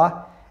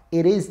 rahimahullah,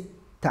 it is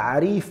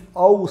ta'arif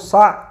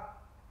awsa'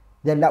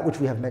 than that which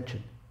we have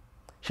mentioned.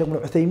 Shaykh ibn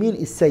Uthaymeen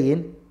is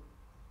saying,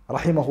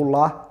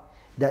 rahimahullah,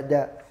 that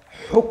the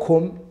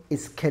hukum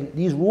is,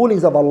 these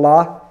rulings of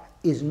Allah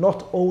is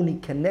not only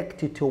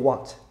connected to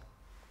what?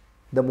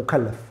 The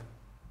mukallaf.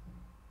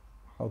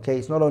 Okay,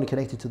 it's not only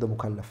connected to the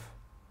mukallaf.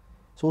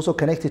 It's also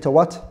connected to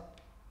what?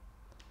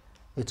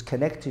 It's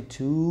connected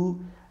to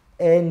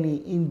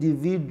any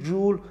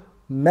individual,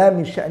 ma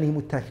min sha'nihim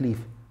at-taklif,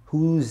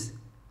 whose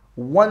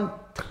one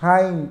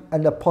time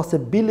and the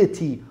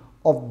possibility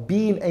of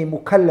being a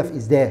mukallaf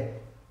is there.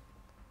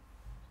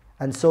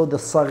 And so the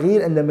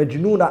saghir and the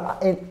majnoon,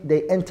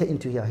 they enter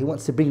into here. He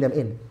wants to bring them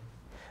in.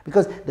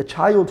 Because the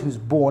child who's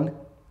born,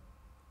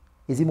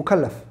 is he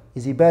mukallaf?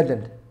 Is he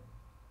burdened?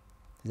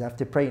 Does he have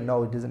to pray?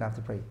 No, he doesn't have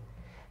to pray.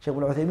 Shaykh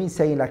ibn Uthaymeen is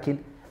saying, like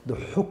in the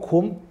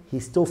hukum, he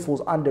still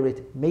falls under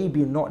it.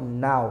 Maybe not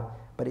now,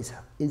 but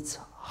it's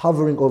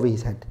hovering over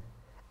his head.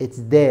 It's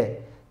there.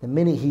 The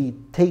minute he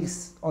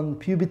takes on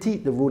puberty,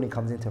 the ruling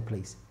comes into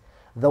place.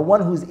 The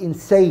one who's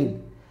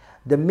insane,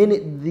 the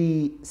minute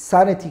the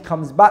sanity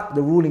comes back,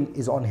 the ruling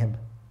is on him.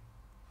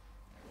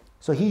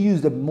 So he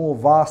used a more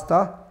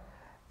vaster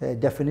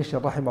definition,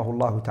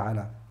 rahimahullah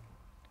ta'ala.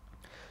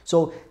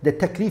 So the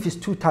taklif is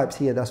two types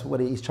here, that's what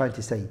he's trying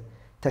to say.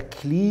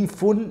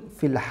 Taklifun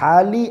fil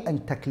hali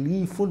and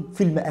taklifun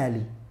fil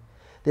ma'ali.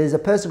 There's a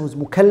person who's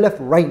mukallaf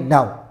right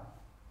now.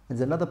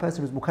 There's another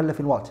person who's mukallaf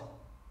in what?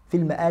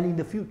 Fil ma'ali, in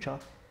the future.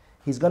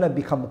 He's going to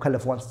become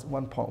mukallaf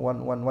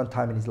one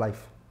time in his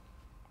life.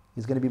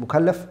 He's going to be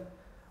mukallaf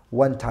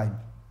one time.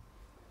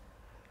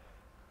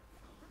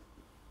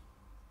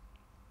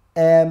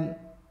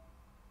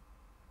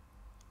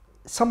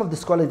 Some of the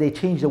scholars, they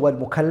change the word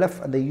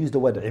mukallaf and they use the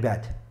word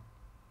ibad.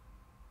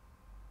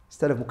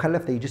 Instead of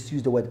mukallaf, they just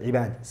use the word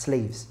ibad,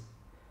 slaves.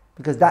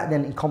 Because that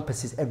then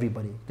encompasses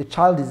everybody. The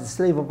child is the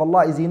slave of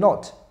Allah, is he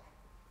not?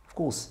 Of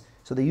course.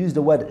 So they use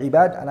the word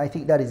ibad, and I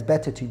think that is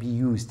better to be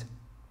used.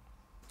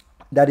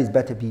 That is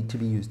better to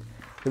be used.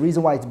 The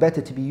reason why it's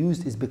better to be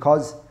used is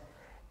because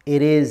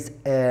it is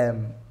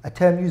a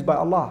term used by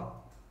Allah.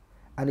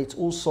 And it's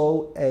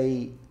also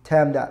a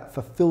term that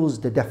fulfills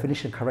the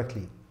definition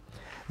correctly.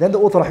 Then the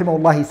author,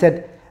 rahimahullah, he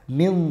said,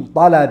 min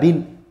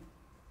talabin.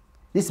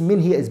 This min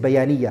here is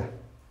bayaniyah.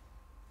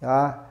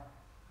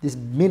 This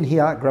min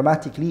here,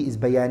 grammatically, is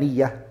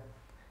bayaniyah.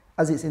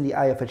 As it's in the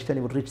ayah,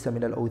 فَاجْتَنِبُوا الرِّجْسَ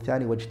مِنَ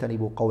الْأَوْثَانِ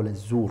وَاجْتَنِبُوا قَوْلَ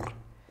الزُّورِ.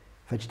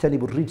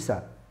 فَاجْتَنِبُوا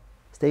الرِّجْسَ.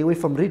 Stay away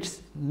from rijs,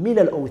 min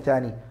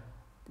al-awthani.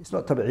 It's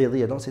not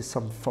tab'idiyah, don't say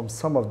from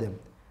some of them.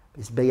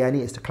 It's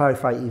bayani, it's to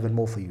clarify even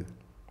more for you.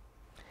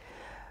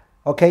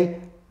 Okay,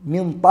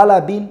 min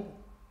talabin.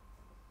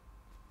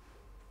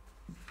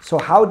 So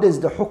how does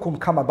the hukum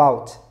come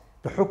about?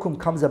 The hukum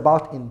comes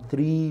about in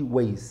three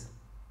ways.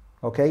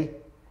 Okay,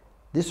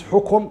 this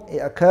hukum, it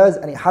occurs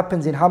and it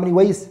happens in how many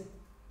ways?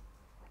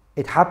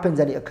 It happens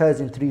and it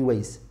occurs in three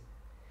ways.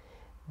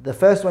 The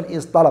first one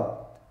is talab.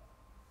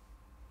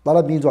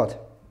 Talab means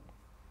what?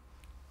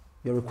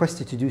 You're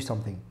requested to do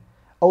something.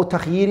 Or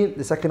takhyirin,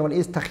 the second one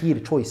is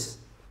takhyir, choice.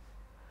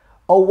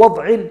 Or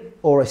wad'in,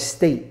 or a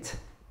state.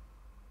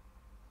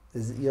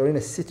 You're in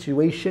a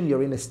situation,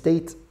 you're in a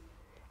state,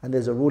 and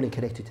there's a ruling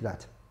connected to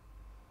that.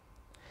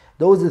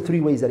 Those are the three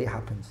ways that it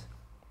happens.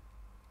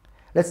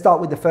 Let's start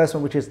with the first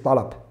one, which is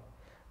talab.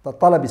 The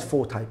talab is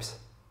four types.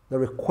 The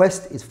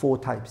request is four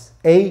types.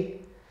 A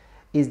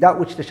is that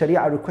which the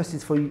Sharia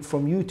requests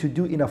from you to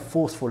do in a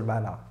forceful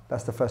manner.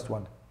 That's the first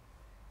one.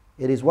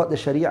 It is what the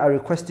Sharia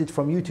requested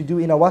from you to do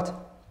in a what?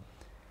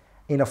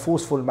 In a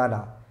forceful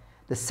manner.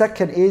 The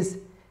second is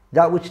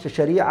that which the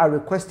Sharia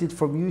requested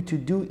from you to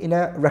do in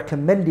a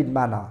recommended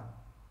manner.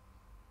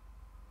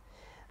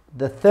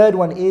 The third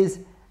one is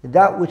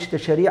that which the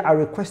Sharia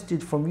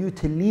requested from you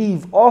to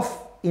leave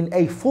off in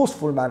a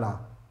forceful manner.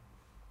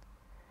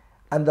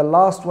 And the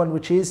last one,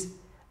 which is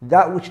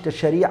that which the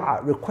Sharia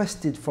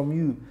requested from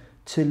you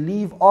to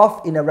leave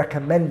off in a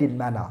recommended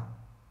manner.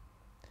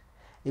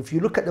 If you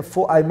look at the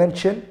four I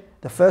mentioned,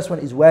 the first one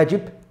is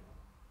wajib,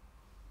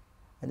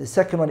 and the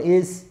second one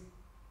is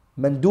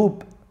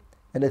mandub,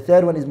 and the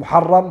third one is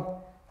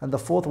muharram, and the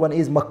fourth one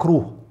is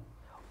makruh.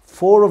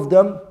 Four of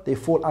them, they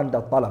fall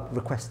under talab,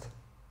 request.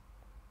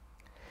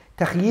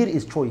 Takhyir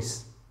is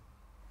choice.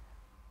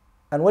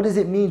 And what does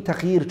it mean,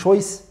 takhyir,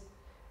 choice?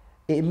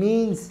 It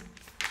means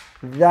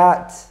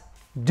that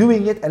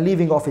doing it and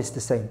leaving off is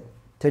the same.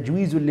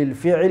 تجويز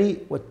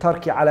للفعل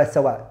والترك على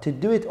سواء. To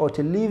do it or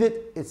to leave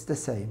it, it's the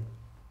same.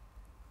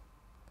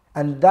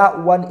 And that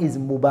one is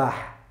mubah.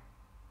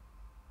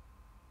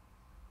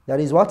 That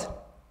is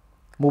what?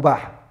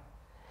 Mubah.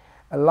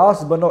 And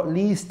last but not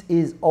least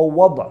is a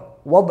wad'.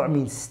 Wad'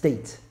 means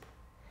state.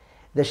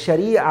 The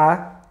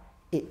Sharia,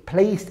 it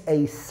placed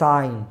a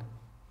sign.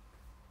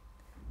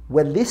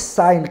 When this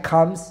sign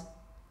comes,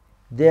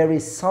 there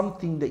is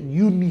something that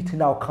you need to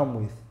now come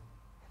with.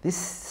 This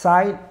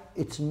sign,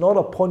 it's not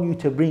upon you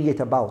to bring it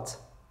about.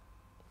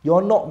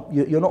 You're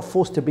not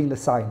forced to bring the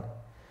sign.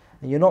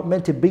 And you're not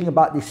meant to bring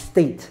about this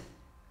state.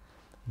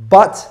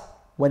 But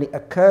when it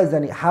occurs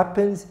and it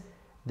happens,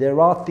 there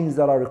are things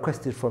that are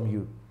requested from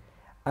you.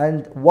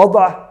 And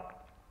wada',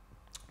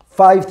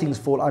 5 things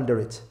fall under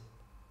it.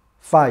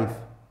 5.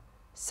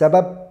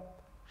 Sabab,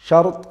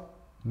 shart,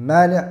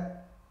 mani',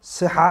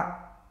 siha,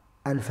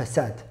 and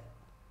fasad.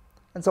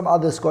 And some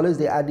other scholars,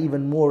 they add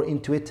even more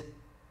into it.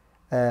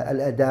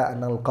 Al-ada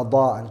and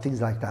al-qada and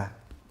things like that.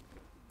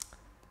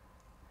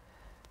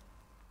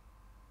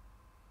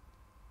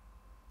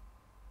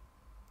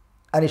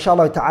 And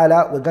inshallah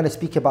ta'ala, we're going to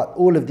speak about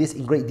all of this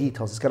in great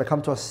details. It's going to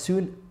come to us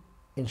soon,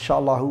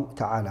 inshallah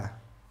ta'ala.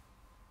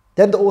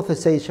 Then the author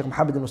says, Shaykh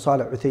Muhammad ibn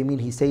Salih al-Uthaymeen,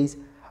 he says,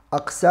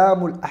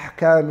 أقسام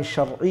الأحكام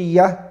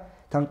الشرعية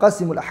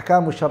تنقسم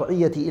الأحكام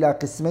الشرعية إلى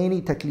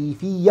قسمين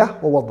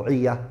تكليفية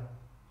ووضعية.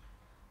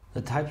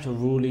 The types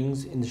of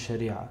rulings in the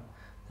Sharia.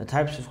 The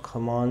types of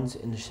commands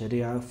in the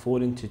Sharia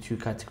fall into 2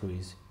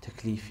 categories,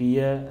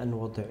 taklifiyya and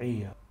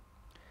wad'iyya.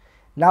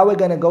 Now we're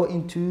going to go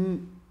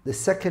into the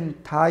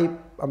second type,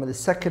 the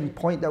second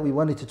point that we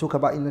wanted to talk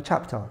about in the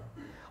chapter.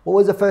 What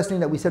was the first thing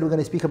that we said we're going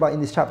to speak about in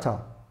this chapter?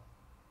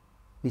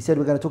 We said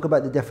we're going to talk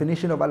about the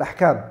definition of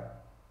al-ahkam.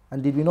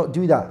 And did we not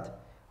do that?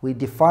 We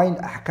defined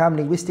ahkam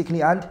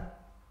linguistically and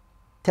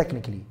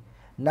technically.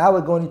 Now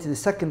we're going into the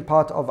second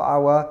part of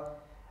our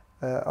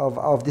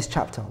of this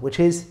chapter, which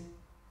is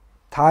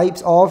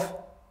types of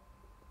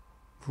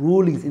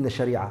rulings in the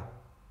Sharia.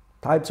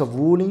 Types of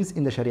rulings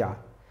in the Sharia.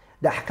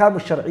 The ahkam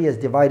al-shar'iyya is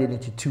divided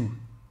into 2.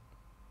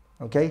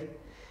 Okay?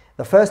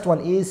 The first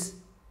one is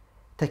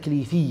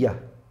taklifiyya.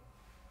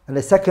 And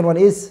the second one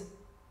is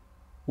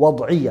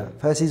wad'iyya.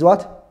 First is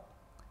what?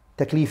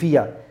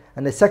 Taklifiyya.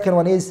 And the second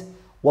one is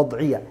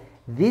wad'iyya.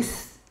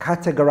 This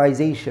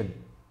categorization,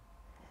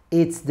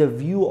 it's the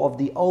view of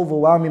the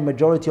overwhelming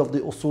majority of the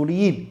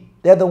usuliyin.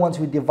 They're the ones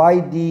who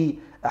divide the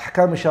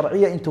ahkam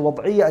al-shar'iyya into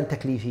wad'iyya and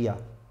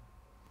taklifiyya.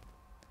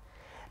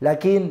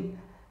 Lakin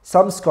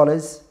some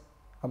scholars,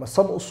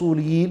 some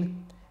usuliyin,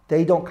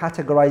 they don't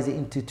categorize it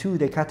into 2,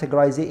 they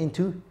categorize it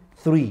into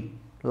 3.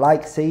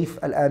 Like Saif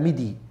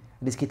al-Amidi,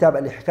 in his kitab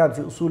al-Ihkam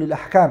fi Usûl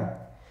al-Ahkam,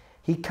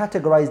 he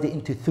categorized it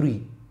into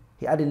 3.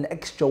 He added an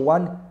extra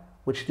one,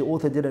 which the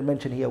author didn't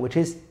mention here, which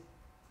is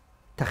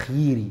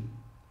takhyiri.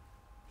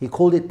 He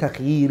called it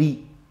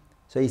takhyiri.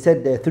 So he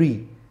said there are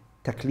 3.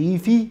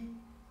 Taklifi,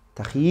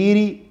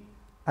 takhyiri,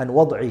 and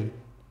wad'i.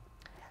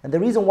 And the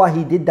reason why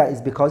he did that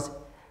is because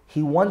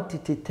he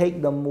wanted to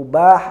take the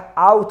mubah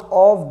out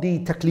of the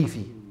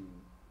taklifi.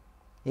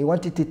 He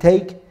wanted to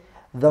take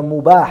the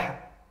mubah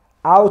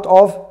out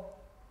of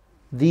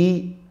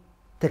the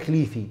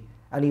taklifi.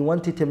 And he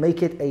wanted to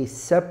make it a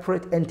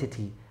separate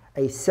entity,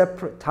 a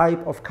separate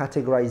type of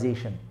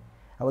categorization.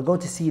 And we're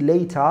going to see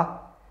later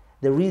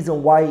the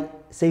reason why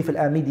Saif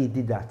al-Amidi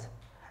did that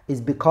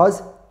is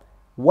because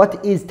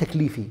what is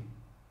taklifi?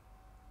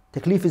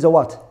 Taklif is a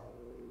what?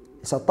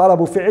 It's a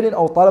talabu fi'lin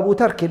or talabu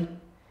tarkin.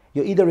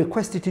 You're either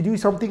requested to do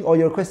something or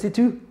you're requested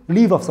to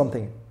leave off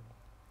something.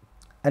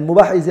 And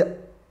mubah,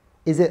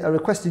 is it a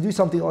request to do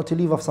something or to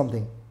leave off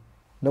something?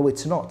 No,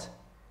 it's not.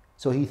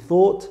 So he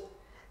thought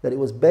that it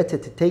was better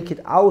to take it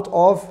out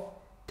of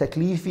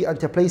taklifi and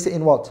to place it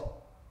in what?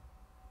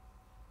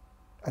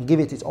 And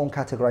give it its own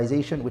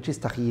categorization, which is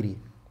takhiri.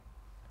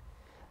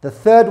 The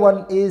third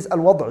one is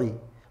al-wad'i.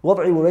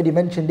 Wad'i, we already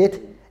mentioned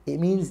it. It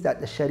means that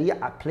the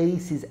Sharia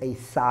places a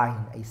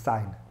sign,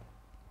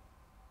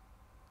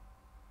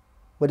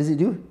 What does it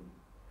do?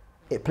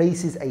 It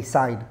places a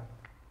sign.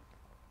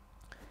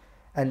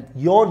 And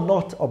you're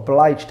not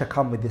obliged to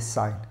come with this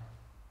sign.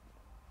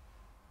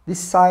 This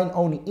sign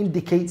only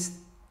indicates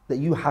that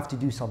you have to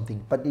do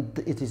something, but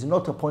it is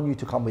not upon you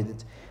to come with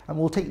it. And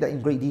we'll take that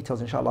in great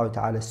details, inshallah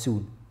ta'ala,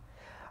 soon.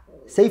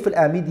 Sayf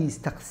al-Amidi's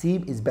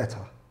taqseem is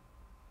better.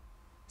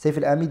 Sayf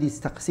al-Amidi's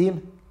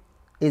taqseem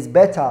is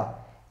better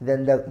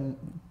than the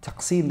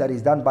taqseem that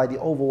is done by the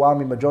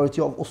overwhelming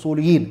majority of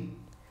usuliyin.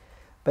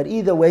 But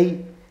either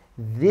way,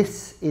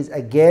 this is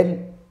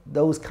again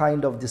those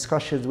kind of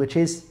discussions which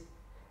is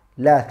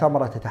لا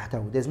ثمرة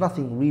تحته. There's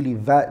nothing really,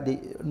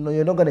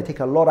 you're not going to take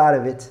a lot out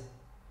of it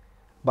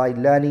by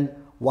learning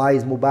why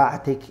is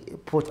mubah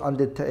put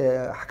under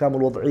ahkam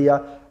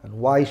al-wad'iyah and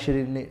why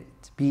shouldn't it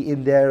be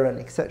in there and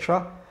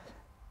etc.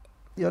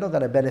 You're not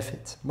going to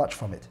benefit much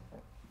from it.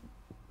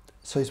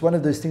 So it's one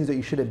of those things that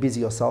you shouldn't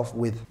busy yourself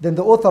with. Then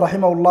the author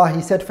rahimahullah,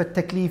 he said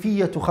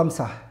فالتكليفية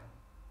خمسة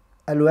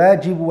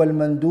الواجب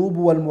والمندوب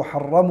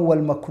والمحرم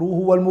والمكروه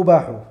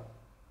والمباح.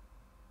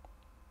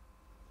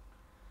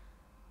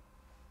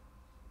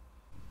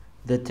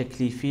 The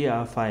taklifiyya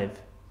are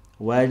 5.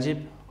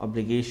 Wajib,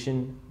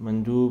 obligation;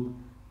 mandub,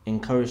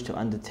 encouraged to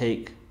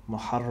undertake;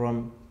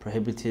 muharram,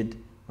 prohibited;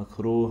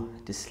 makruh,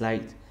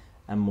 disliked;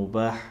 and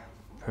mubah,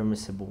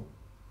 permissible.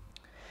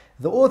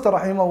 The author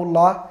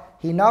rahimahullah,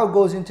 he now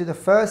goes into the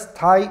first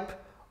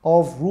type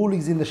of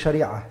rulings in the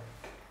Sharia.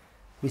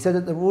 We said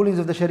that the rulings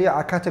of the Sharia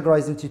are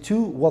categorized into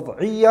two,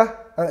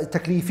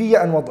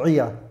 taklifiyya and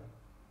wad'iyya.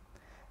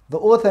 The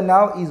author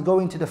now is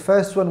going to the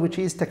first one, which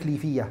is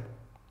taklifiyya.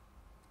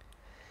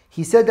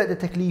 He said that the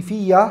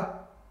taklifiyya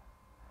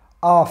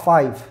are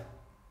 5.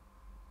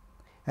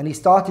 And he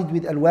started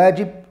with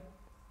al-wajib,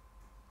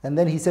 and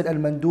then he said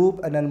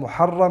al-mandub, and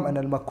al-muharram, and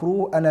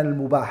al-makruh, and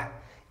al-mubah.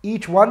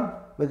 Each one,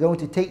 we're going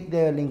to take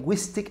their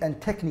linguistic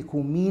and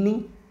technical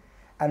meaning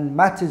and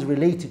matters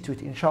related to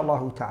it,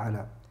 inshallah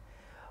ta'ala.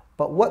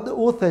 But what the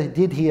author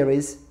did here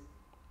is,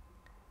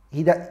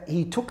 he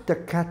took the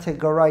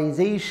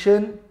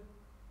categorization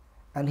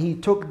and he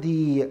took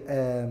the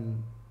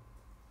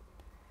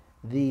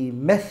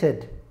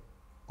method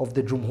of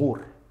the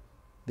jumhur,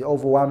 the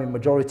overwhelming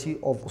majority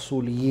of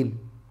usuliyin,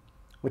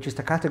 which is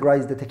to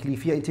categorize the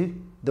taklifiyya into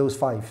those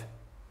 5.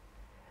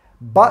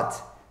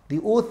 But the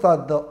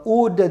author, the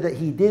order that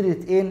he did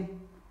it in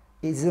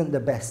isn't the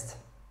best.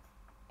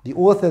 The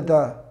author,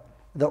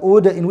 the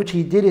order in which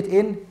he did it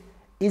in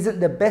isn't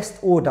the best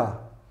order.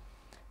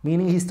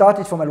 Meaning he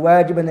started from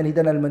al-wajib and then he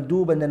done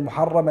al-mandub and then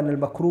muharram and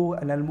al-makruh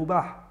and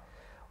al-mubah.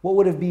 What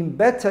would have been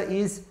better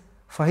is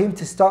for him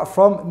to start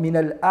from min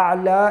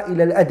al-a'la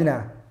ila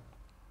al-adna.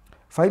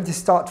 For him to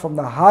start from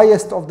the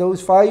highest of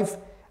those 5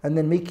 and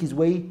then make his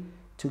way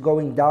to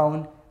going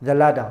down the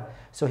ladder.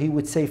 So he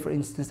would say, for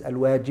instance,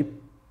 al-wajib,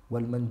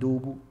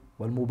 wal-mandub,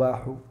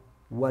 wal-mubah,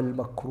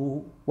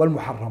 wal-makruh,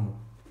 wal-muharram.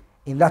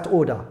 In that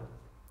order.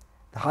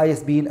 The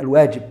highest being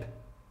al-wajib.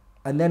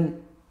 And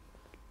then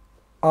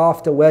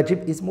after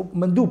wajib is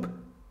mandub.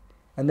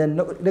 And then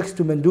next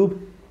to mandub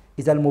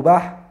is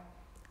al-mubah.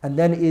 And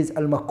then is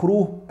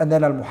al-makruh, and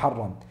then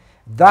al-muharram.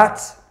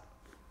 That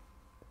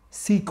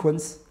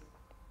sequence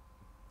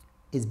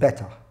is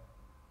better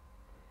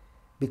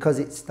because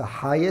it's the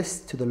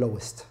highest to the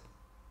lowest.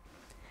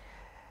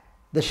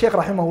 The Shaykh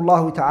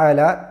rahimahullah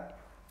ta'ala,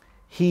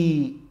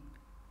 he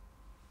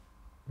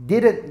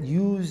didn't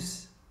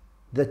use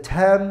the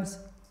terms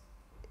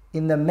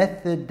in the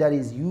method that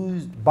is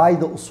used by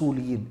the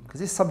usuliyin, because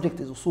this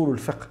subject is usul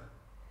al-fiqh.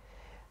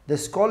 The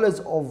scholars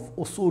of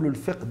usul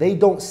al-fiqh, they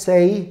don't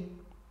say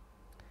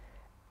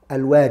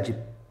al-wajib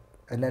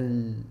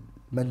and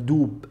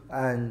al-mandub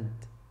and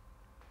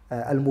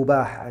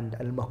al-mubah and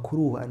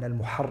al-makruh and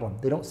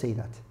al-muharram. They don't say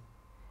that.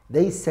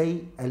 They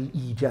say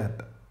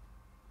al-ijab,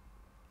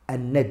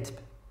 al-nadb,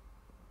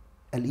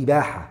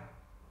 al-ibaha,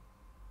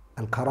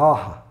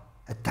 al-karaha,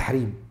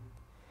 al-tahrim.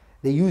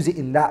 They use it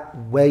in that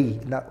way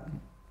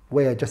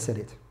I just said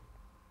it.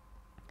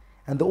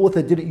 And the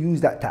author didn't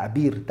use that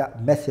ta'bir,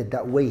 that method,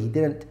 that way. He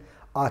didn't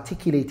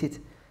articulate it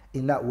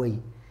in that way.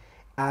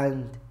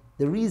 And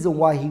the reason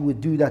why he would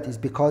do that is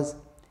because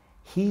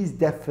his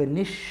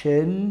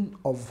definition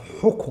of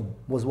hukum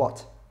was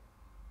what?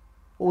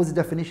 What was the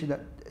definition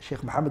that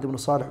Shaykh Muhammad ibn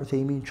Salih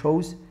Uthaymeen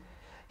chose?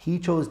 He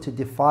chose to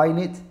define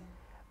it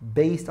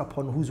based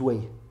upon whose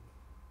way?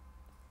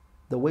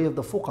 The way of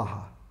the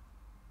fuqaha.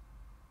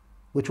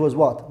 Which was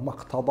what?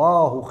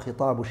 مَقْتَضَاهُ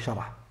خِطَابُ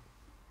الشَّرْعِ.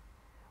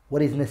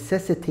 What is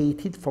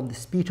necessitated from the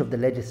speech of the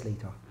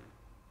legislator.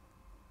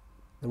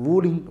 The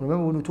ruling,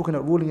 remember when we were talking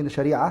about ruling in the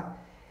Sharia,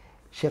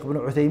 Shaykh ibn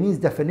Uthaymeen's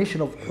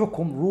definition of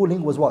hukum,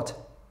 ruling, was what?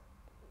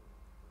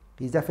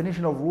 His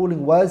definition of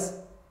ruling was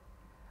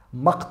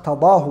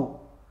مَقْتَضَاهُ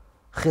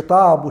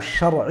خِطَابُ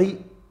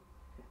الشَّرْعِ.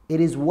 It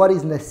is what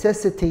is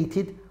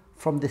necessitated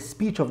from the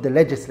speech of the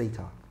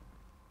legislator.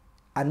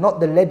 And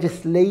not the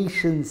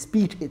legislation.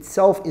 Speech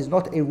itself is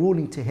not a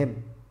ruling to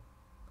him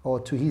or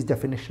to his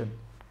definition.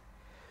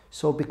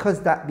 So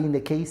because that being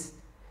the case,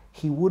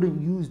 he wouldn't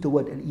use the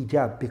word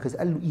al-ijab, because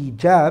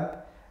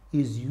al-ijab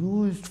is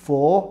used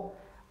for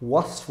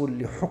wasful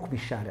li hukm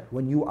al-shari',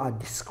 when you are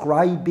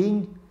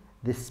describing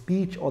the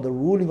speech or the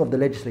ruling of the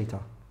legislator.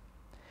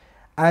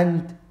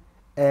 And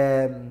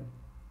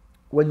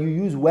when you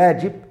use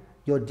wajib,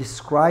 you're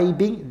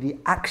describing the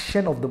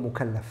action of the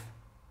mukallaf.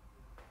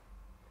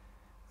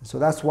 So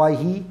that's why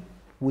he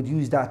would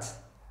use that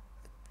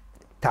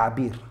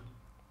ta'bir.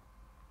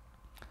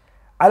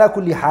 Ala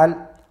kulli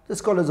hal, the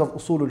scholars of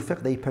Usul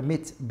al-Fiqh, they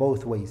permit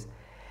both ways.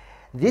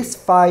 This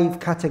 5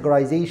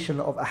 categorization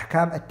of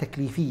ahkam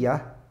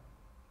al-taklifiyah,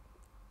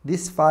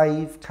 these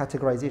 5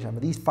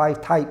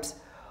 types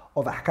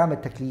of ahkam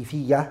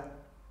al-taklifiyah,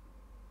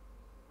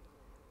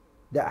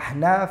 the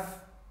Ahnaf,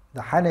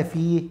 the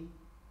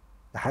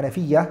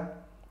Hanafiyah,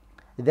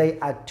 they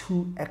add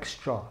 2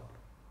 extra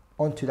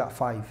onto that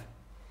 5.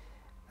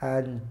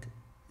 And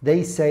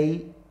they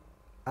say,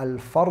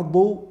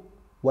 al-fardu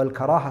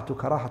wal-karahatu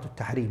karahatu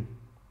tahrim.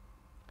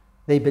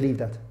 They believe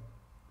that.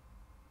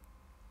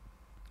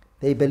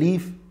 They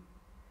believe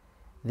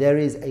there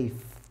is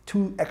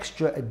 2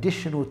 extra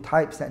additional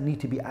types that need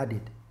to be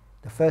added.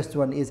 The first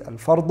one is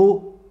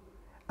al-fardu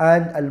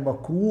and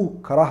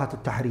al-makruh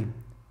karahatu tahrim.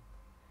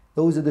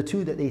 Those are the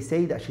 2 that they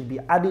say that should be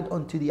added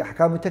onto the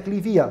ahkam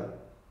al-taklifiyah,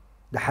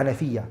 the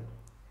Hanafiyah.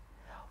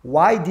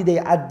 Why did they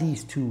add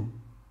these 2?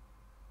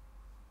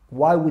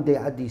 Why would they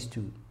add these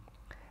 2?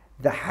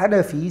 The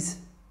Hanafis,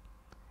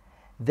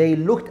 they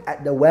looked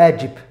at the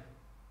wajib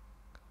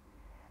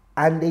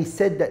and they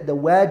said that the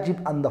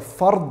wajib and the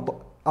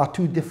fard are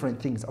 2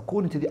 different things.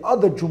 According to the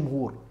other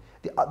jumhur,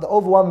 the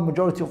overwhelming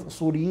majority of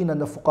usuliyin and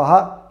the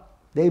fuqaha,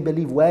 they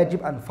believe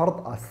wajib and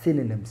fard are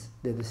synonyms,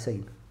 they're the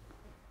same.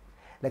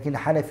 Like in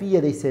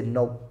Hanafiya, they said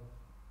no.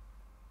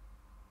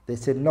 They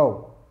said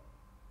no.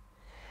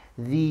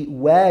 The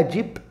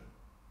wajib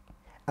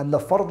and the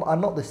fard are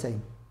not the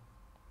same.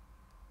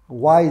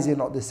 Why is it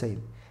not the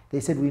same? They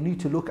said we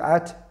need to look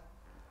at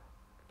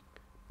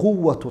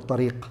quwwatu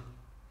tariq,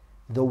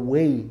 the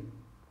way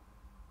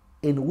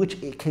in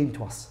which it came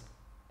to us.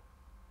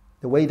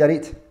 The way that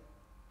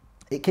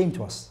it came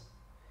to us.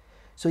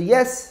 So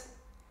yes,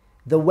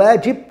 the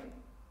wajib,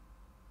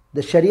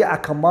 the Sharia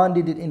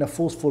commanded it in a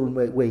forceful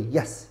way,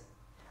 yes.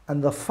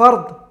 And the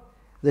fard,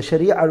 the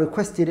Sharia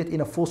requested it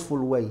in a forceful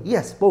way.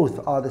 Yes,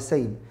 both are the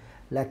same.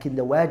 Like in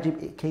the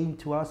wajib, it came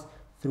to us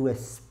through a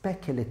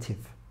speculative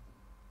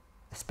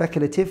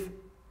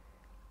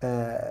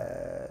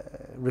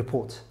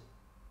report.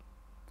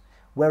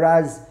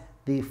 Whereas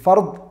the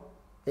fard,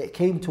 it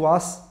came to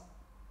us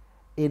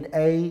in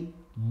a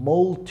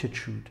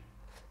multitude,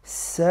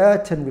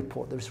 certain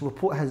report. This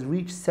report has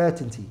reached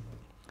certainty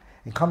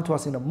and come to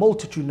us in a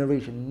multitude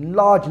narration, in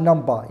large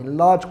number, in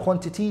large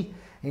quantity,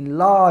 in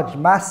large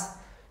mass.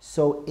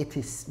 So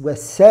we're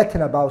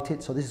certain about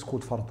it. So this is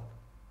called fard.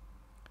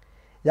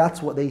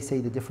 That's what they say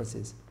the difference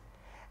is.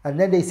 And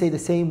then they say the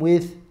same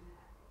with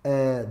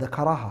the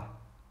karaha.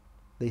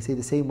 They say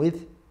the same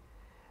with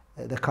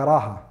the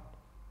karaha.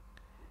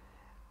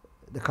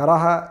 The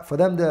karaha, for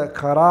them the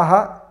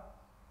karaha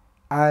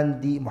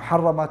and the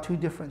muharram are 2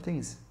 different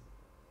things.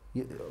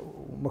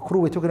 Makruh,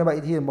 we're talking about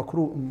it here,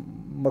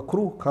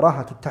 makruh,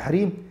 karahatu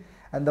tahrim,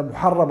 and the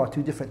muharram are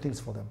 2 different things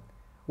for them.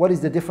 What is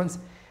the difference?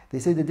 They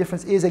say the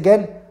difference is,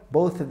 again,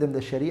 both of them,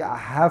 the Sharia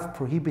have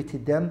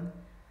prohibited them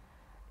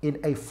in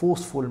a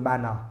forceful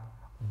manner.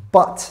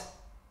 But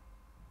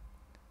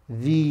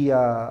the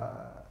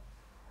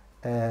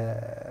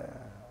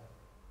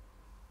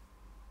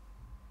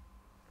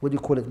what do you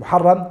call it?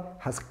 Muharram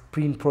has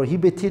been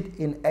prohibited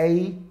in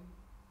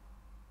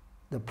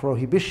the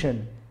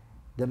prohibition,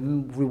 the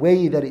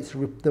way that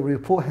the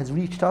report has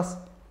reached us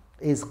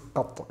is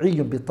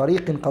قطعي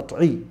بطريق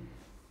قطعي,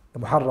 the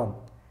Muharram,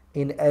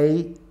 in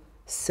a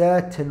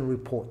certain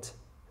report.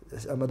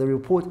 The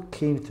report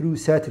came through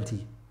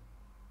certainty.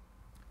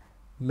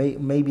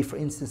 Maybe, for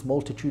instance,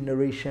 multitude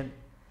narration,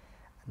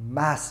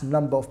 mass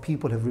number of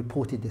people have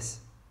reported this.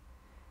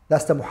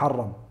 That's the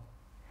Muharram.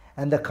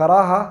 And the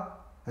karaha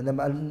and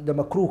the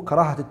makruh,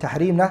 karahat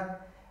al-tahrim,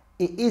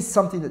 it is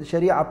something that the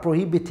Sharia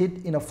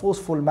prohibited in a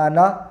forceful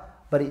manner,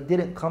 but it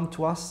didn't come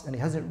to us and it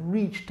hasn't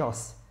reached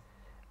us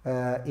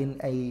in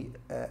a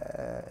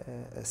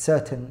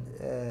certain,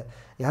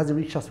 it hasn't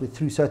reached us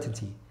through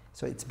certainty.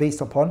 So it's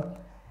based upon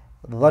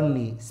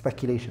dhanni,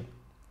 speculation.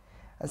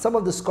 And some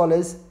of the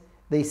scholars,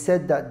 they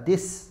said that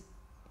this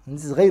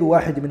is غير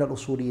واحد من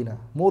الأصوليين.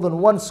 More than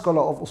one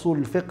scholar of Usul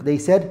al-Fiqh, they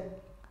said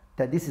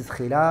that this is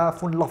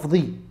خلاف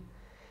لفظي.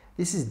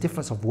 This is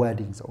difference of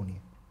wordings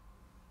only.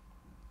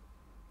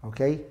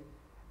 Okay?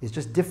 It's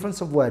just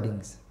difference of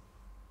wordings.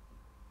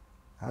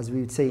 As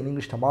we would say in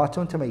English, tomato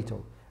and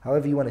tomato.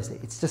 However you want to say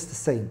it. It's just the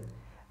same.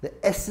 The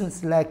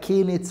essence,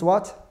 lakin, it's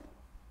what?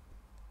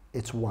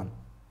 It's one.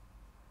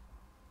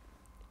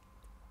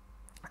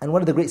 And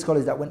one of the great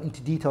scholars that went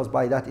into details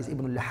by that is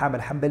Ibn al-Laham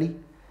al-Hanbali.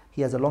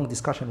 He has a long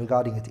discussion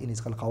regarding it in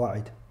his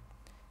Al-Qawa'id.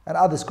 And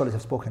other scholars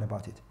have spoken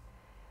about it.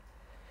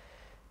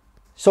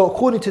 So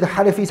according to the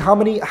Hanafis, how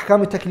many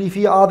ahkam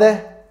al-taklifiyya are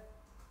there?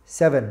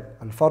 7.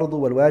 Al-fardu,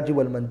 wal-wajib,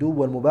 wal-mandub,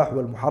 wal-mubah,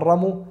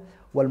 wal-muharramu,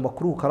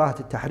 wal-makruh,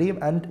 karahat al-tahrim,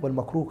 and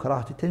wal-makruh,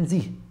 karahat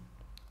al-tanzih.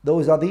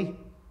 Those are the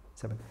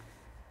 7.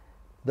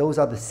 Those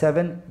are the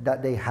 7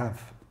 that they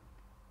have.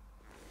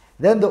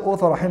 Then the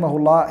author,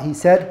 rahimahullah, he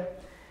said,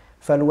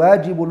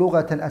 فالواجب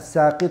لغة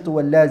الساقط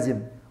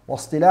واللازم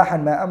واصطلاحا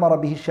ما أمر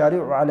به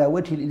الشارع على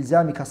وجه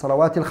الإلزام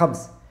كصلوات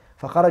الخمس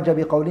فخرج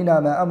بقولنا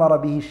ما أمر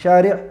به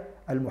الشارع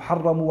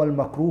المحرم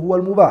والمكروه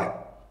والمباح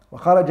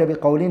وخرج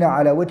بقولنا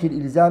على وجه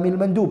الإلزام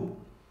المندوب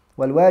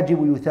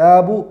والواجب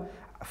يثاب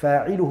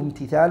فاعله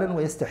امتثالا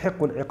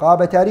ويستحق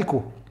العقاب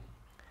تاركه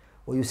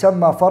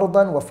ويسمى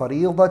فرضا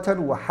وفريضة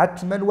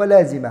وحتما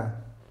ولازما.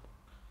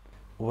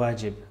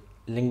 Wajib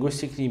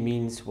linguistically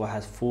means what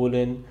has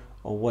fallen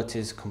or what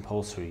is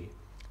compulsory.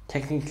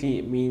 Technically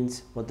it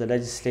means what the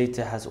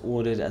legislator has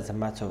ordered as a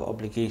matter of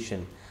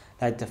obligation,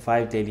 like the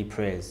 5 daily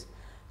prayers.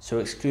 So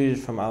excluded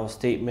from our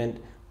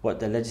statement, what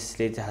the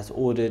legislator has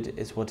ordered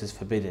is what is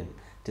forbidden,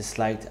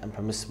 disliked and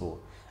permissible.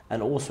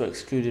 And also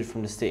excluded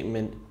from the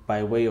statement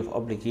by way of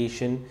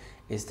obligation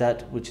is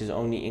that which is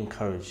only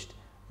encouraged,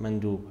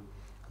 mandub.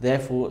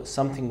 Therefore,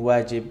 something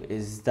wajib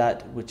is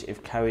that which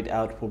if carried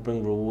out will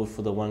bring reward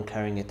for the one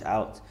carrying it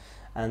out,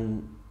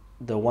 and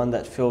the one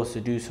that fails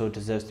to do so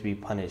deserves to be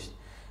punished.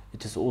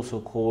 It is also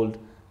called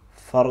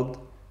fard,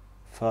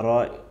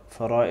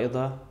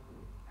 fara'ida,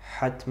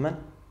 hatman,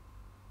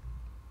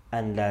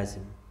 and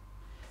lazim.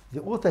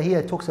 The author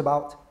here talks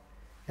about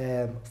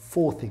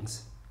 4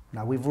 things.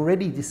 Now we've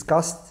already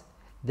discussed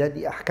that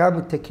the ahkam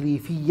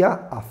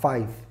al-taklifiyya are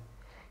 5.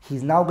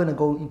 He's now going to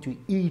go into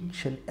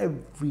each and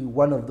every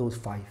one of those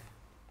 5.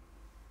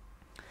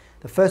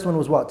 The first one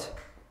was what?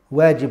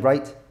 Wajib,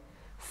 right?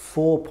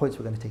 4 points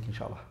we're going to take,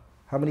 inshallah.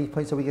 How many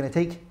points are we going to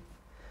take?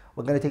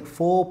 We're going to take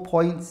 4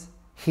 points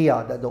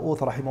here that the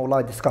author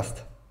rahimahullah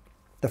discussed.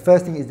 The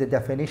first thing is the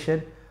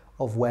definition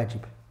of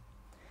wajib.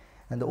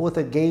 And the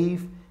author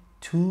gave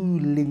 2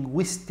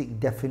 linguistic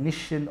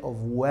definitions of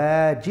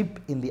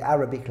wajib in the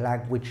Arabic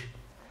language.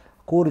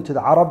 According to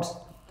the Arabs,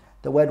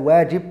 the word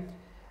wajib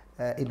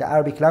in the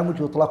Arabic language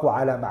يطلق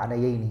على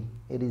معنيين.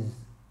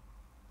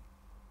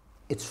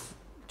 It's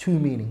 2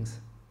 meanings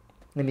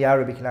in the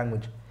Arabic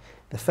language.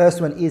 The first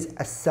one is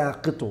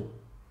as-saqitu,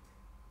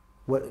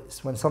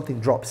 when something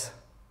drops.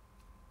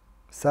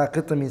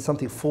 Saqita means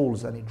something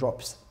falls and it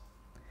drops.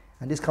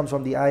 And this comes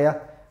from the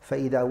ayah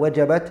فَإِذَا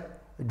وَجَبَتْ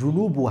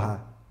جُنُوبُهَا.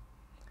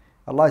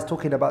 Allah is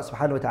talking about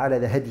subhanahu wa ta'ala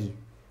the hadi,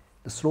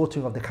 the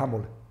slaughtering of the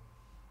camel.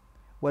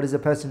 What does a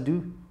person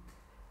do?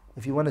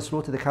 If you want to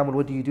slaughter the camel,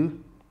 what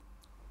do?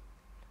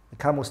 The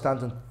camel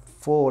stands on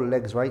 4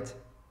 legs, right?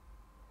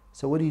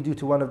 So what do you do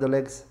to one of the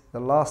legs? The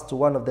last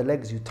one of the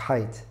legs, you tie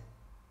it.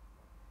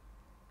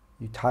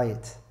 You tie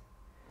it.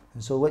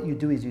 And so what you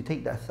do is you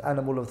take that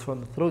animal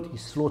from the throat, you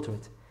slaughter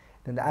it.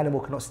 Then the animal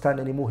cannot stand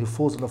anymore, he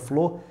falls on the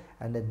floor,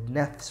 and the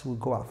nafs will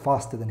go out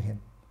faster than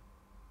him.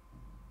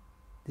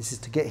 This is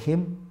to get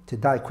him to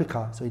die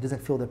quicker so he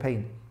doesn't feel the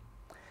pain.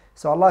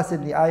 So Allah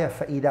said in the ayah,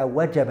 فَإِذَا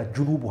وَجَبَتْ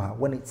جُنُوبُهَا,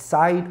 when its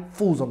side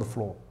falls on the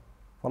floor.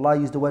 Allah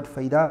used the word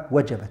فَإِذَا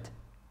وَجَبَتْ.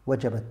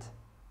 وَجَبَتْ,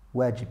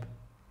 wajib,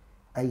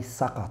 أي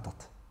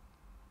سَقَطَتْ.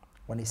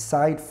 When its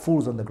side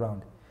falls on the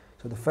ground.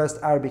 So the first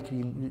Arabic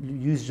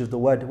usage of the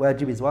word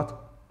wajib is what?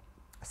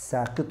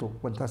 Saqitu,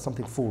 when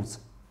something falls.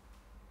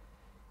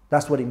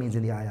 That's what it means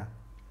in the ayah.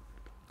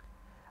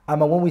 And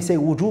when we say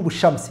wujub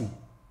al-shamsi,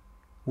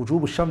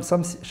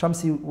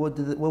 shamsi,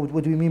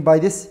 what do we mean by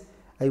this?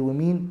 We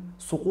mean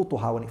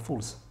suqutuha, when it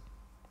falls.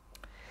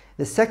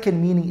 The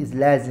second meaning is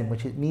lazim,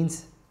 which it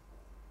means,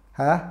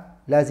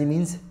 lazim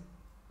means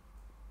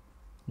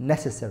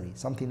necessary,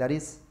 something that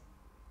is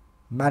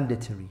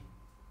mandatory.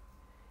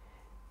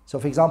 So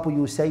for example,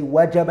 you say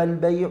wajab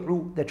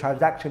al-bay'u, the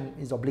transaction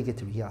is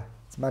obligatory here,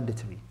 it's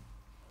mandatory.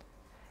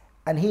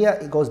 And here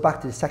it goes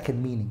back to the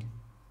second meaning.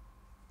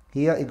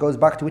 Here it goes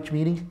back to which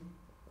meaning?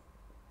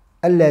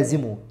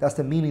 Al-lazimu, that's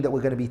the meaning that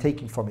we're going to be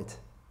taking from it.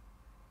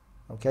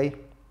 Okay?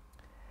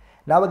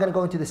 Now we're going to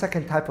go into the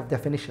second type of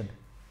definition.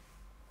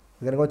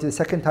 We're going to go into the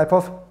second type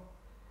of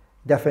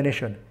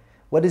definition.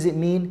 What does it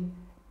mean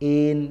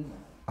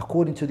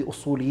according to the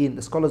Usûliyin,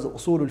 the scholars of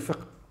Usûl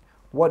al-Fiqh?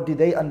 What do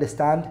they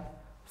understand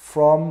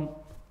from,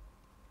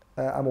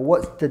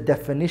 what's the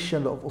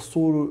definition of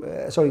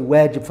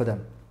wajib for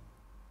them?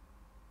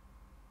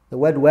 The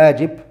word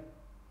wajib,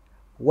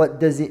 what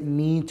does it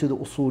mean to the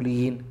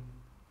Usûliyin?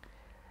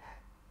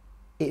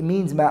 It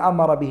means ما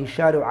أمر به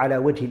الشارع على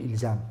وجه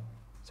الإلزام.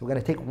 So we're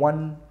going to take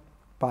one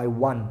by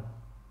one.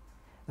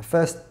 The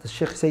first, the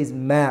Shaykh says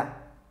ma.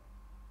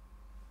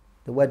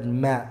 The word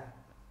ma.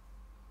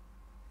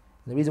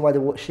 The reason why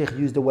the Shaykh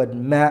used the word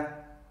ma,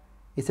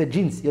 it's a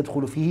jins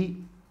يدخل فيه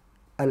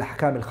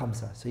الأحكام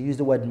الخمسة. So he used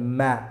the word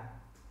ma.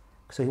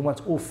 So he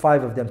wants all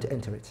 5 of them to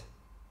enter it.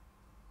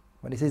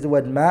 When he says the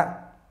word ma,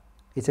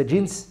 it's a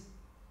jins,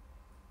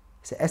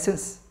 it's an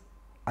essence,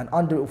 and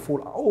under it will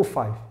fall all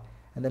 5.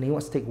 And then he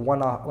wants to take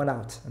one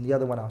out and the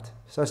other one out.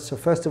 So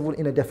first of all,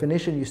 in a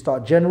definition, you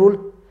start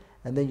general,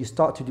 and then you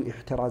start to do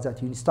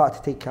ihtirazat. You start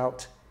to take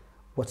out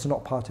what's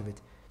not part of it.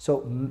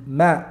 So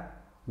ma,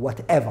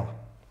 whatever.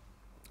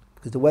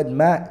 Because the word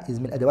ma is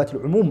min adawat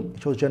al-umum,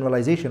 it shows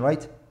generalization,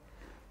 right?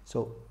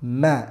 So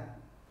ma,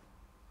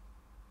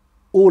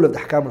 all of the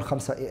ahkam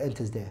al-khamsa, it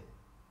enters there.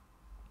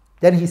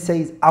 Then he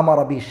says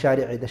amara bi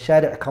shari'i, the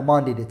shari'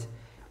 commanded it.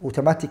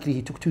 Automatically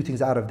he took 2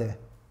 things out of there.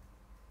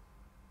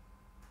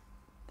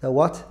 The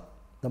what?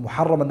 The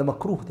muharram and the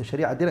makruh. The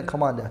sharia didn't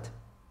command that.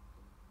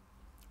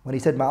 When he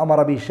said ma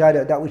amara bi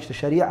shari', that which the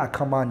sharia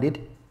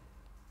commanded,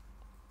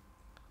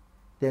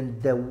 then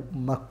the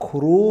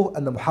makruh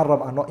and the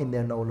muharram are not in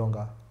there no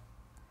longer.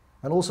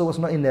 And also what's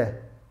not in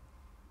there?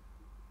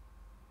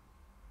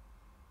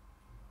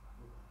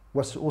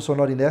 What's also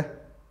not in there?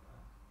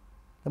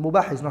 The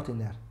mubah is not in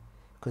there.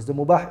 Because the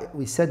mubah,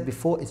 we said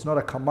before, it's not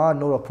a command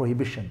nor a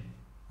prohibition.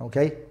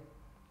 Okay?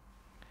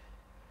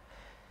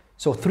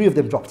 So 3 of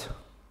them dropped.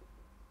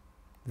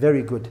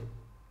 Very good.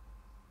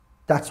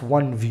 That's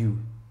one view.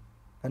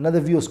 Another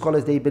view of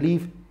scholars, they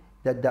believe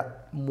that the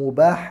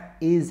mubah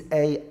is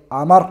a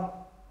amar.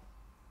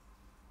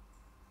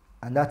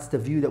 And that's the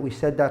view that we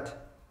said that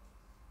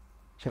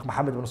Shaykh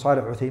Muhammad bin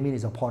Salih Al-Uthaymeen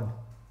is upon.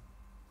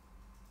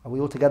 Are we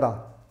all together?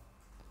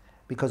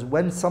 Because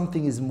when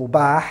something is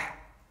mubah,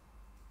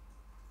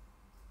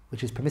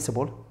 which is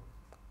permissible,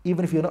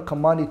 even if you're not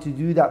commanded to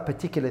do that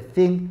particular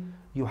thing,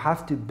 you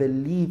have to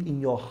believe in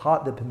your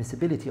heart the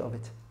permissibility of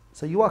it.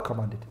 So you are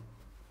commanded.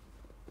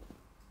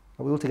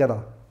 Are we all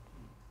together?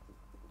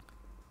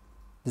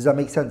 Does that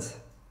make sense?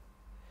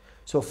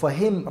 So for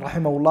him,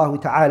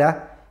 rahimahullah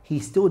ta'ala, he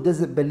still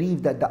doesn't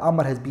believe that the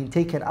amr has been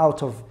taken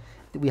out of,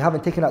 we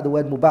haven't taken out the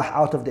word mubah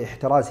out of the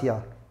ihtiraz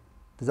here.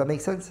 Does that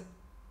make sense?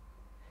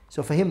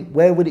 So for him,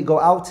 where would it go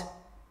out?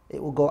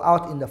 It will go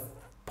out in the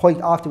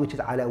point after, which is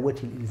ala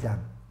wajhi al-ilzam.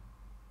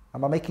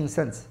 Am I making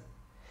sense?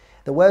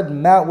 The word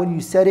ma, when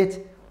you said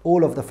it,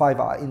 all of the 5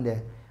 are in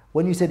there.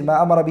 When you said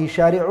ma amara bihi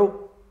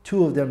shari'u,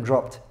 2 of them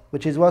dropped,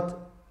 which is what?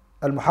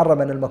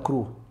 Al-muharram and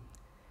al-makruh.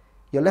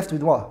 You're left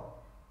with what?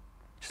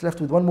 Just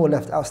left with one more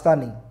left,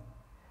 outstanding.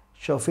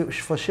 So for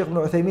Shaykh ibn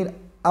Uthaymeen,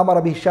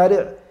 amara bihi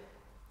shari',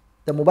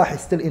 the mubah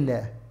is still in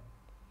there.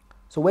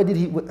 So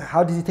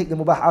how does he take the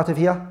mubah out of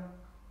here?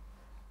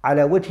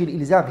 Ala wajhi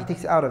al-ilzam, he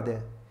takes it out of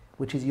there,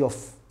 which is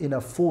in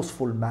a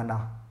forceful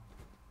manner.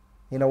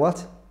 You know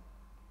what?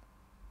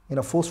 In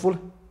a forceful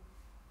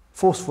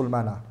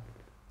manner.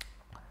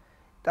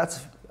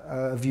 That's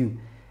a view.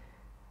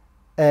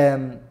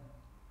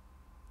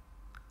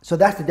 So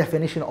that's the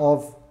definition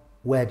of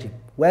wajib.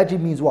 Wajib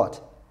means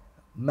what?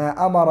 ما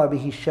أمر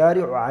به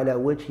الشارع على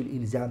وجه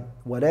الإلزام.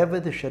 Whatever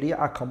the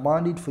Sharia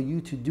commanded for you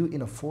to do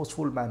in a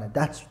forceful manner.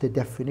 That's the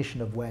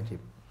definition of wajib.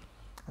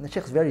 And the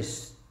Shaykh's very,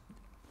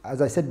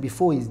 as I said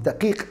before, he's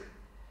daqiq.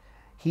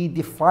 He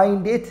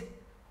defined it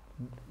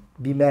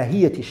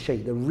بماهية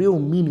الشيء, the real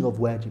meaning of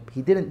wajib.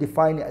 He didn't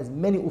define it as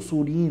many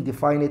usuliyin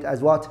define it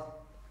as what?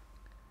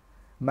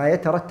 ما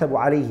يترتب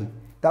عليه,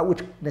 that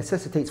which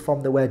necessitates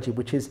from the wajib,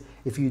 which is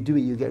if you do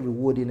it you get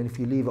rewarded and if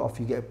you leave it off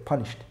you get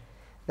punished.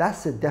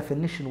 That's a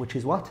definition which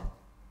is what?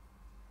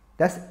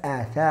 That's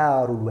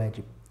atharul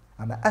wajib.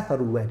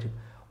 Atharul wajib,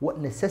 what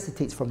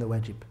necessitates from the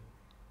wajib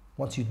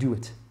once you do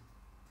it.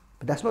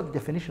 But that's not the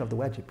definition of the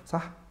wajib.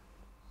 Sah?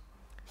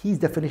 His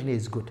definition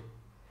is good.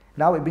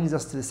 Now it brings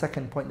us to the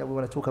second point that we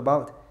want to talk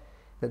about,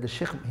 that the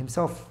Shaykh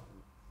himself,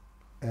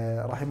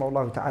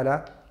 rahimahullah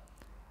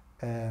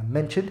ta'ala,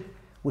 mentioned,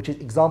 which is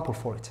example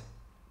for it.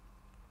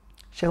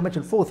 Shaykh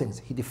mentioned 4 things.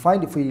 He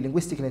defined it for you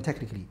linguistically and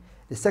technically.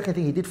 The second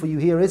thing he did for you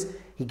here is,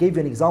 he gave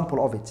you an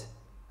example of it.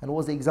 And what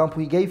was the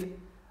example he gave?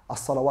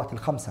 As-salawat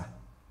al-khamsa,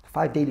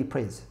 5 daily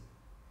prayers.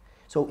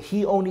 So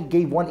he only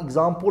gave one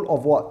example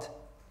of what?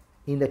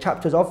 In the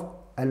chapters of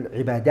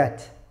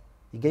al-ibadat.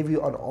 He gave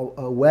you a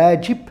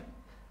wajib,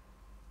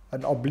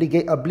 an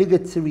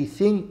obligatory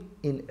thing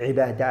in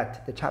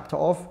ibadat, the chapter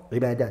of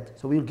ibadat.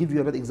 So we'll give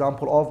you another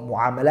example of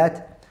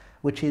mu'amalat,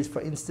 which is,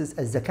 for instance,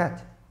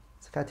 az-zakat.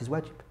 Zakat is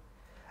wajib.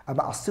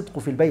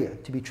 As-sidqu fil bay',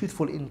 to be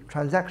truthful in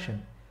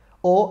transaction.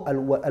 Or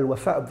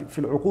al-wafa'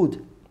 fil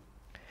uqud,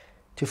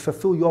 to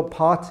fulfill your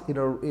part in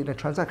a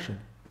transaction.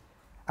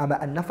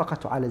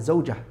 An-nafaqatu ala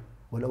zawjah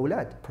wal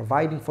awlad,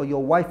 providing for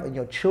your wife and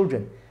your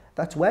children.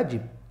 That's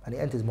wajib, and it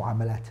enters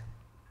mu'amalat.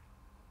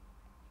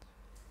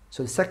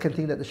 So the second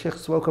thing that the Shaykh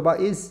spoke about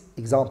is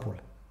example.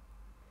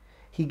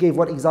 He gave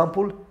one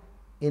example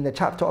in the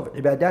chapter of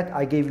ibadat.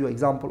 I gave you an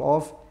example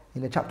of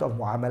in the chapter of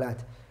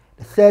mu'amalat.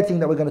 The third thing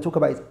that we're going to talk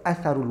about is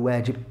atharul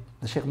wajib.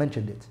 The Shaykh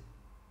mentioned it.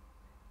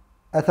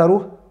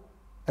 Atharu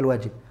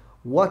al-wajib.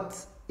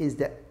 What is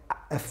the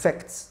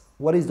effects?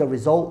 What is the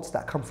results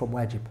that come from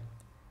wajib?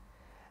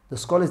 The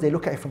scholars, they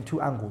look at it from 2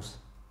 angles.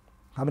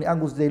 How many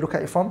angles do they look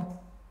at it from?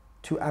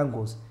 2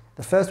 angles.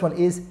 The first one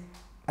is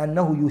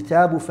أنه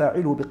يثاب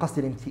فاعله بقصد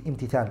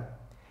الامتثال.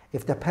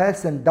 If the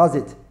person does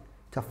it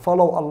to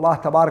follow Allah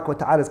Tabarak wa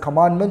Ta'ala's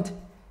commandment,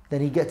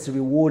 then he gets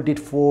rewarded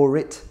for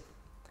it.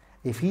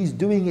 If he's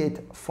doing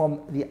it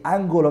from the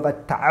angle of a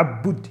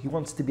ta'abbud, he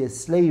wants to be a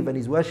slave and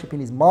he's worshipping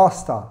his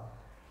master,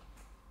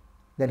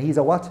 then he's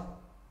a what?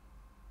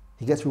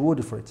 He gets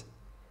rewarded for it.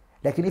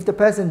 Like if the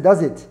person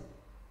does it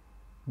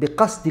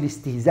بقصد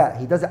الاستهزاء,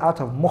 he does it out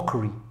of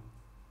mockery,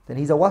 then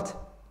he's a what?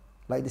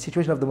 Like the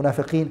situation of the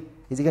munafiqeen,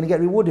 is he going to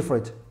get rewarded for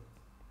it?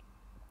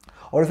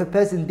 Or if a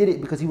person did it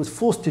because he was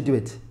forced to do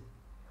it,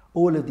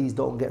 all of these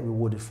don't get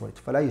rewarded for it.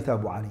 فَلَا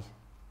يُثَابُ عَلَيْهِ.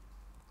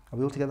 Are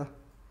we all together?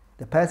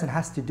 The person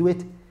has to do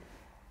it,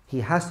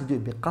 he has to do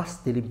it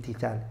بِقَصْدِ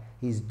الْإِمْتِثَالِ.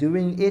 He's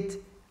doing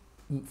it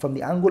from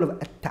the angle of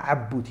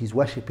at-ta'abbud, he's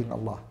worshipping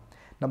Allah.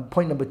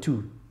 Point number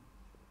 2,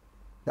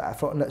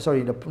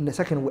 the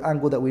second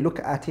angle that we look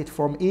at it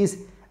from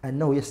is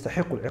أنه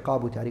يستحق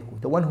العقاب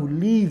تاركه. The one who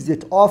leaves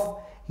it off,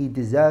 he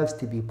deserves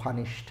to be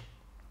punished.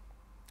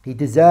 He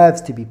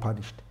deserves to be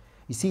punished.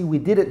 You see, we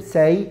didn't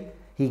say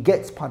he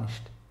gets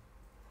punished,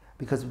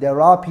 because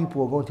there are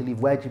people who are going to leave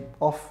wajib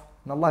off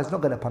and Allah is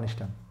not going to punish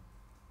them.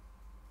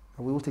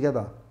 Are we all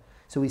together?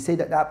 So we say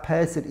that that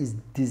person is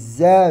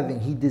deserving,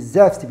 he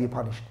deserves to be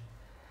punished.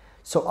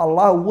 So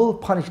Allah will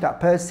punish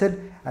that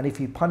person, and if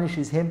He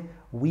punishes him,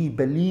 we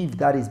believe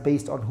that is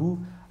based on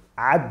who?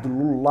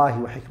 Adlullahi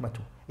wa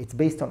hikmatuh. It's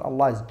based on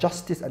Allah's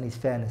justice and His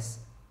fairness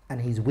and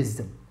His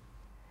wisdom.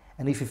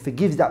 And if He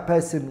forgives that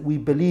person, we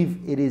believe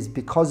it is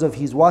because of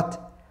His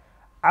what?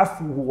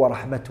 Afwuhu wa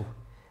rahmatuh.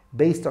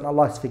 Based on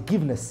Allah's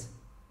forgiveness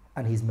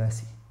and His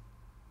mercy.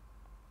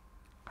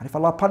 And if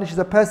Allah punishes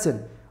a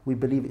person, we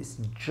believe it's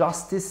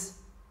justice,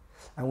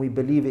 and we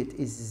believe it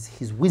is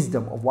His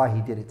wisdom of why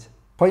He did it.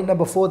 Point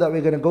number 4 that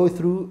we're going to go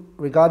through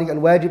regarding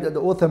al-wajib that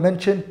the author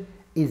mentioned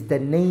is the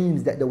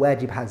names that the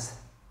wajib has.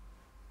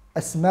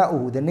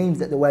 Asma'uhu, the names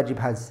that the wajib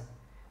has.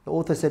 The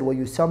author said,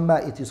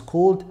 وَيُسَمَّى, it is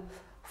called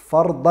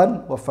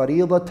fardan wa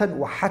faridatan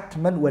wa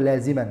hatman wa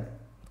laziman.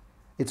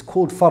 It's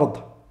called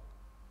fard.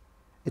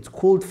 It's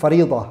called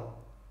farida.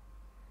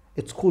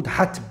 It's called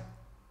hatm.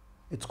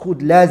 It's called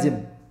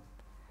lazim.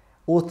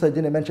 Author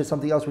didn't mention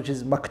something else, which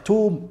is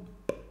maktub.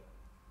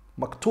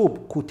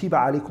 Maktub, kutiba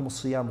alaykum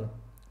as-siyamu.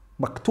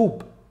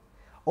 Maktub.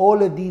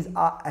 All of these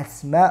are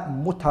asma'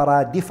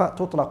 mutaradifa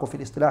tutlaqu fi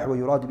al-istilah wa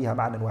yurad biha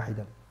ma'nan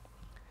wahidan.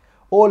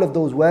 All of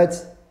those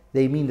words,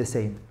 they mean the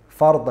same.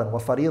 Fardan wa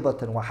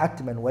faridatan wa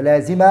hatman wa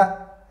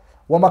lazima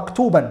wa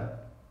maktuban.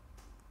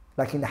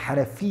 Like in the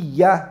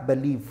Hanafiyyah,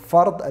 believe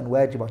fard and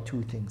wajib are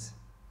two things.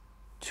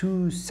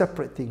 Two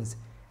separate things.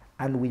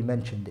 And we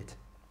mentioned it.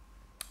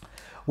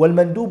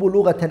 والمندوب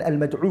لغة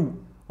المدعو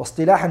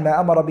واصطلاحا ما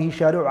أمر به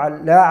الشارع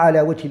لا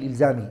على وجه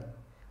الإلزام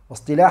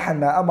واصطلاحا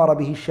ما أمر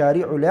به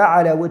الشارع لا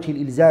على وجه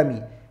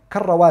الإلزام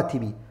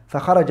كالرواتب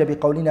فخرج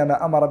بقولنا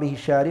ما أمر به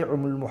الشارع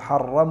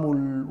المحرم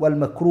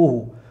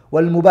والمكروه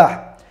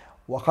والمباح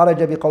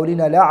وخرج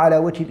بقولنا لا على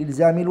وجه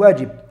الإلزام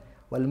الواجب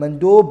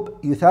والمندوب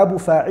يثاب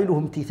فاعله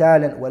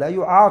امتثالا ولا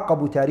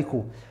يعاقب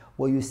تاركه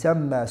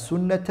ويسمى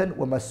سنة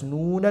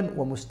ومسنونا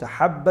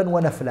ومستحبا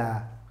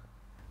ونفلا.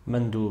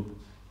 Mandub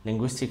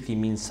linguistically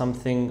means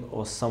something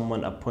or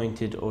someone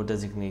appointed or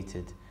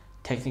designated.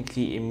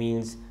 Technically, it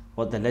means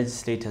what the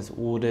legislator has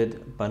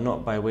ordered, but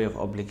not by way of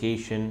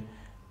obligation,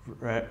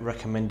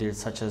 recommended,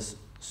 such as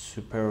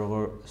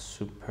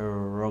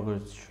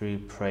supererogatory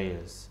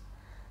prayers.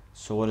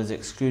 So what is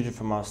excluded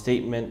from our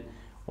statement,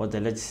 what the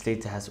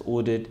legislator has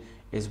ordered,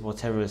 is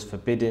whatever is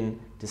forbidden,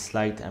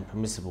 disliked and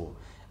permissible.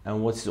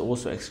 And what is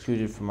also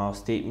excluded from our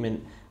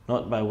statement,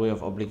 not by way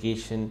of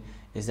obligation,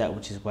 is that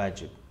which is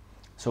wajib.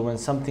 So when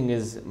something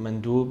is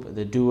mandub,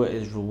 the doer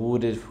is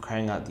rewarded for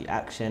carrying out the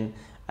action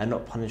and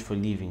not punished for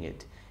leaving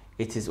it.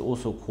 It is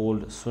also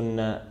called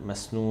sunnah,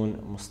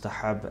 masnoon,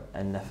 mustahab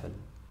and nafil.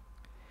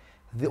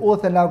 The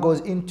author now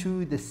goes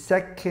into the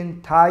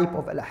second type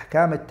of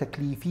al-ahkam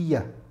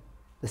al-taklifiyah.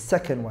 The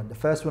second one. The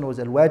first one was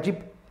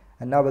al-wajib,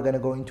 and now we're going to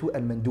go into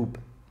al-mandub.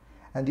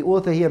 And the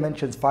author here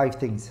mentions 5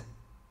 things.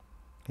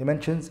 He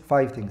mentions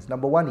 5 things.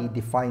 Number 1, he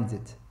defines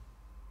it.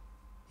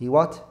 He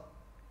what?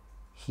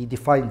 He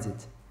defines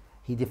it.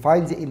 He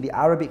defines it in the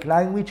Arabic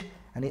language,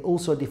 and he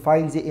also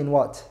defines it in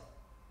what?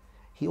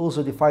 He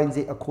also defines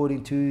it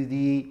according to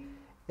the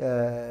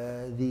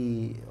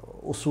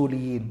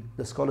Usuliyin,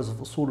 the scholars of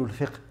Usul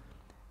al-Fiqh,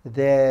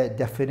 their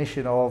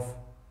definition of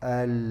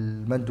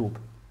al-mandub.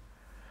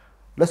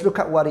 Let's look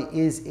at what it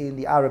is in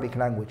the Arabic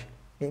language.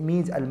 It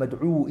means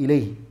al-mad'u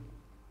ilayh.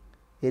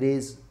 It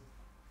is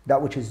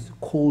that which is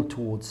called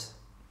towards.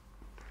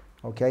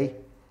 Okay?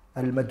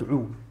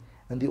 Al-mad'u.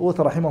 And the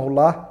author,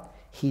 rahimahullah,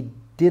 he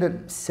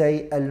didn't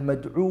say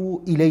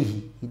al-mad'u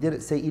ilayhi. He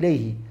didn't say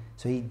ilayhi.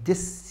 So he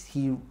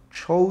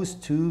chose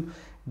to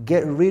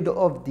get rid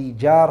of the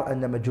jar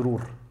and the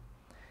majroor.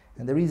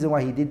 And the reason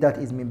why he did that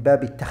is min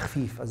bab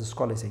al-takhfif, as the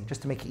scholars say,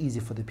 just to make it easy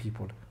for the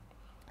people.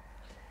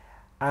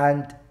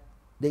 And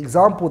the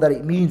example that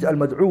it means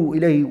al-mad'u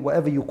ilayhi,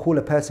 whatever you call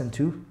a person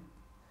to,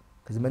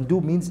 because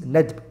mandub means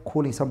nadb,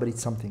 calling somebody to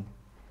something.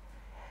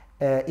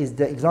 Is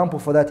the example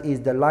for that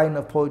is the line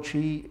of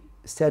poetry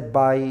said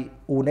by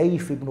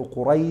Unayf ibn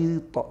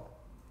Qurayt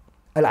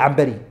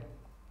al-Ambari.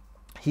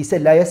 He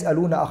said, لا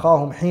يسألون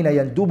أخاهم حين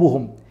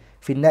يندبهم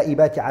في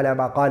النائبات على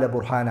ما قال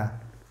برهانا.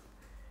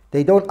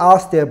 They don't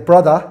ask their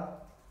brother,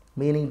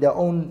 meaning their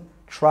own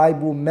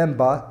tribal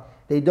member,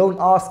 they don't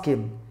ask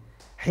him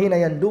حين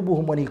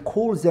يندبهم, when he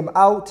calls them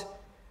out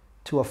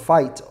to a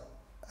fight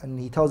and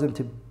he tells them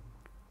to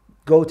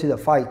go to the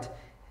fight,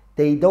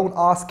 they don't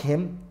ask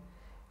him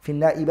في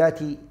النائبات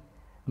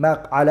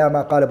على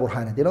ما قال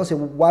برهانا. They don't say,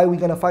 why are we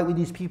going to fight with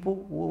these people?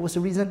 What's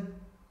the reason?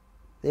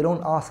 They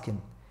don't ask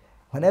him.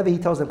 Whenever he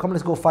tells them, come,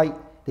 let's go fight,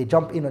 they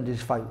jump in and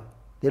just fight.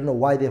 They don't know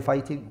why they're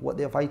fighting, what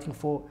they're fighting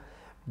for.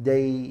 Are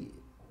we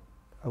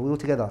all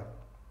together?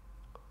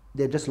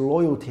 They're just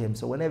loyal to him.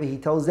 So whenever he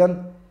tells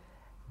them,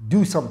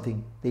 do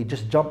something, they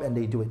just jump and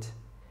they do it.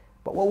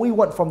 But what we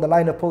want from the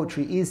line of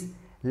poetry is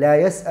لا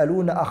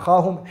يسألون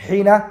أخاهم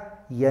حين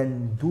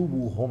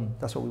يندبهم.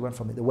 That's what we went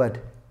from it, the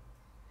word.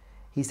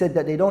 He said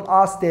that they don't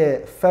ask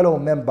their fellow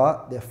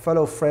member, their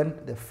fellow friend,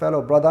 their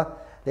fellow brother,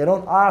 they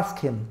don't ask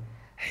him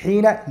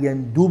حين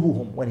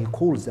يندبهم, when he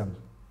calls them.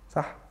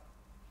 صح?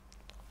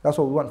 That's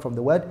what we want from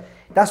the word.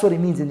 That's what it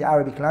means in the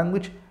Arabic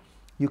language.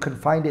 You can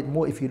find it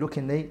more if you look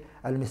in the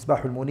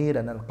Al-Misbah Al-Munir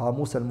and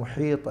Al-Qamus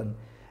Al-Muhit, and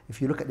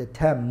if you look at the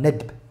term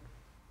nadb.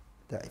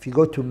 If you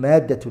go to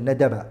Madrasatu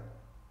Nadaba,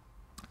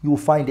 you will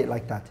find it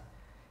like that.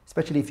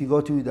 Especially if you go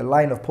to the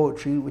line of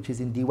poetry which is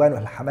in Diwan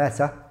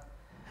Al-Hamasa,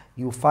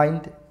 you will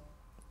find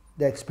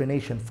the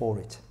explanation for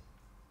it.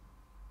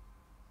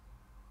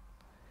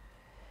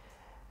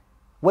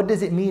 What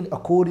does it mean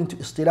according to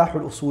Istilah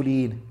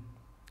Al-Usuliyin,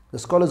 the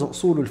scholars of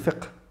Usul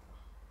Al-Fiqh?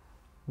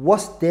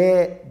 What's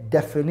their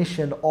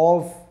definition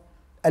of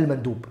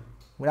Al-Mandub?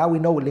 Now we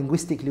know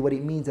linguistically what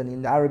it means, and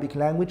in the Arabic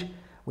language,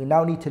 we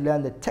now need to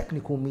learn the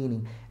technical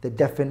meaning, the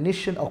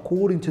definition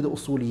according to the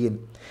Usuliyin.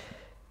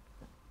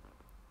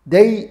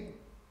 They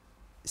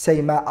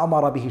say ما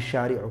أمر به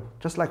الشارع,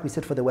 just like we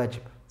said for the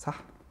wajib. صح?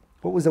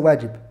 What was the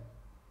wajib?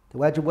 The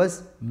wajib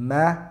was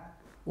ما,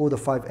 all the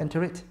five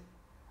enter it.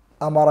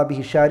 أمر به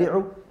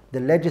الشارع, the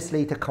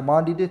legislator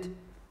commanded it.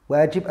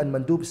 Wajib and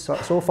mandub,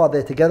 so far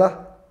they're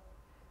together.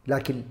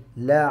 لكن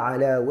لا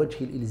على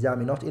وجه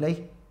الإلزام,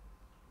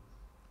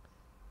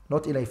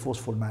 not in a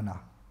forceful manner.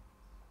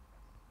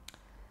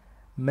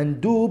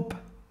 Mandub,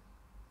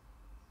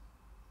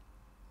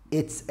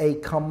 it's a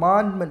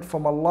commandment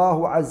from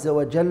Allah Azza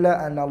wa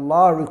Jalla, and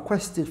Allah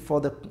requested for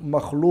the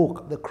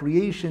makhluk, the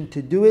creation,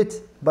 to do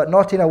it, but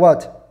not in a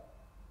what?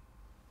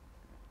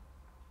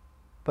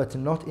 But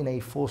not in a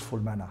forceful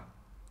manner.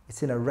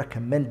 It's in a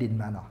recommended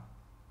manner.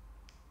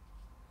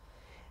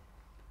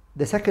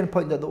 The second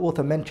point that the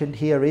author mentioned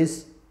here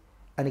is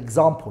an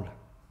example.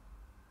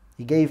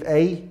 He gave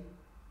a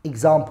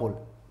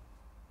example.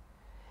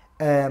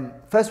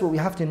 First, what we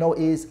have to know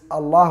is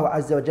Allah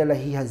Azza wa Jalla,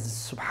 He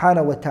has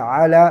subhanahu wa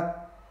ta'ala,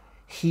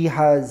 He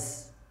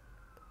has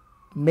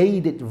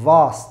made it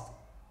vast,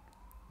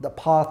 the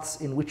paths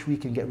in which we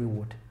can get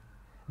reward.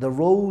 The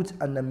roads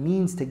and the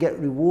means to get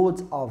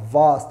rewards are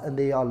vast, and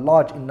they are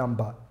large in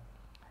number.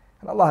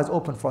 And Allah has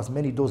opened for us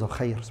many doors of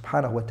khair,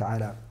 subhanahu wa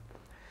ta'ala.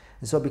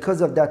 And so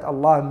because of that,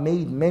 Allah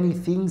made many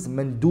things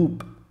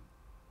mandub.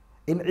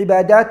 In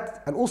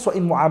ibadat and also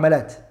in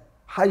mu'amalat,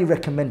 highly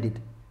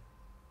recommended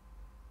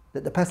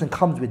that the person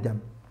comes with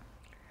them.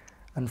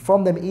 And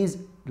from them is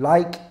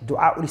like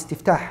dua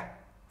ul-istiftah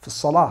for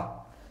salah.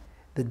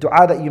 The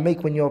dua that you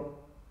make when you're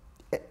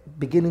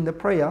beginning the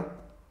prayer,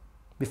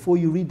 before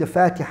you read the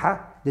Fatiha,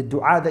 the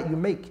dua that you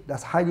make,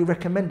 that's highly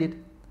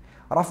recommended.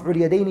 Raf'ul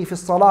yadayni fi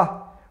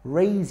salah,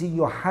 raising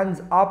your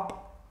hands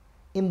up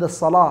in the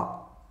salah,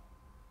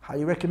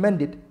 highly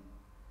recommended.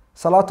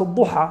 Salatul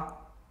duha,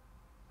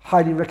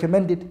 highly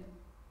recommended.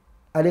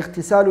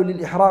 Al-ightisalu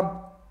lil-ihram,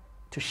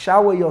 to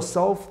shower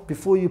yourself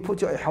before you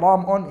put your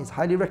ihram on, is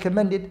highly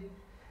recommended.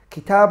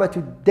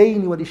 Kitabatu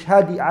dayni wal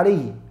ishhadi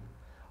alayhi,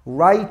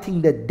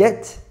 writing the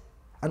debt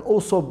and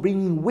also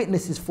bringing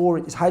witnesses for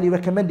it is highly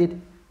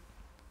recommended.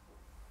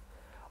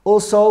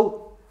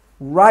 Also,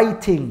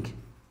 writing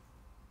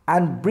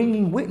and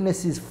bringing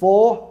witnesses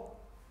for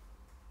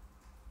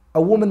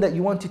a woman that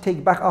you want to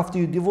take back after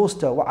you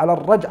divorced her.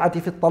 وَعَلَى الرَّجْعَةِ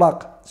فِي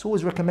الطَّلَاقِ, it's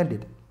always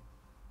recommended.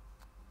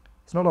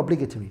 It's not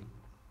obligatory.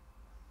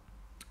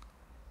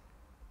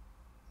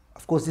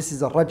 Of course, this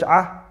is a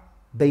raj'ah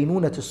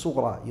baynunat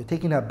al-sughra. You're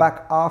taking her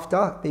back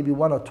after maybe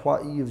one or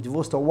twice. You've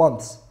divorced her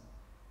once.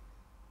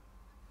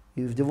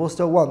 You've divorced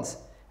her once,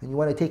 and you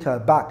want to take her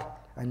back,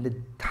 and the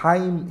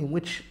time in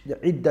which the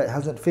iddah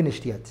hasn't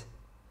finished yet,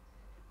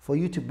 for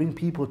you to bring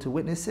people to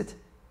witness it,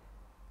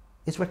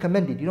 it's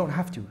recommended. You don't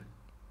have to,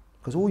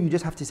 because all you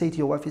just have to say to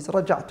your wife is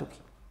raja'tuk,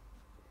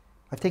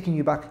 I've taken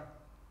you back.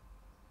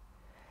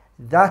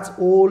 That's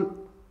all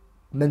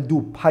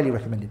mandub, highly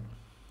recommended.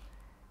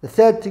 The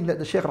third thing that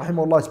the Shaykh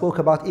rahimahullah spoke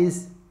about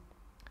is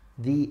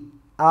the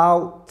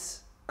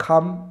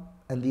outcome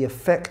and the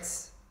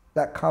effects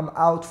that come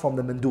out from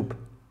the mandub.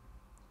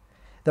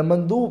 The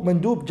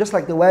mandub, just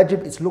like the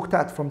wajib, is looked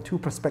at from two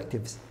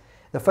perspectives.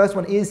 The first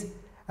one is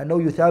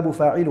أَنَّهُ يُثَابُ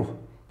فَاعِلُهُ,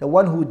 the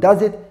one who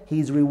does it, he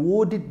is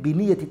rewarded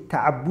بِنِيَّةِ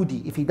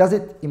التَّعَبُّدِ, if he does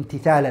it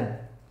imtithalan,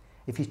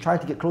 if he's trying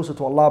to get closer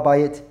to Allah by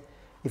it,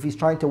 if he's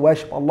trying to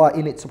worship Allah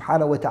in it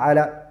subhanahu wa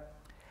ta'ala.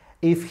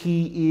 If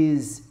he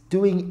is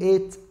doing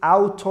it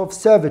out of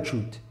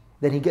servitude,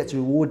 then he gets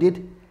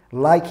rewarded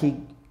like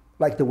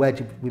the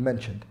wajib we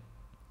mentioned.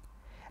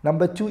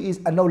 Number two is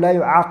أَنَّهُ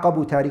لَا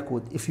يُعَاقَبُ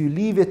تَارِكُهُ, if you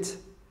leave it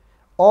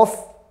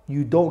off,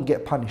 you don't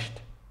get punished.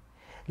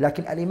 Like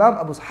Al-Imam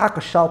Abu Ishaq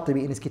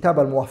al-Shatibi in his Kitab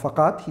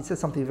al-Muwafaqat, he said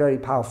something very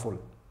powerful.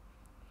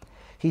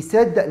 He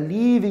said that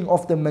leaving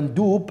of the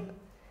mandub,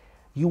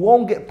 you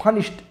won't get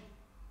punished,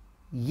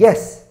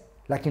 yes,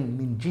 like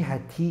min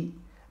jihati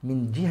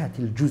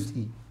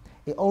al-juz'i.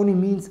 It only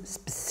means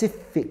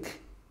specific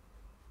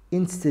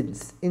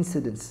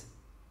incidents.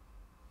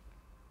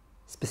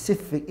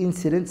 Specific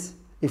incidents.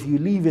 If you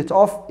leave it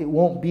off, it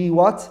won't be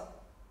what?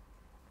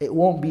 it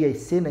won't be a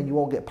sin and you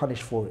won't get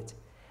punished for it.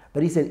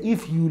 But he said,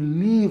 if you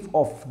leave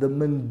off the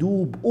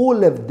mandub,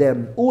 all of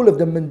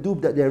the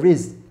mandub that there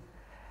is,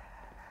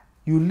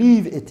 you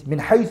leave it min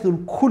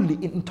haythul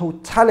kulli, in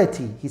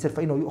totality, he said,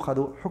 فَإِنَّهُ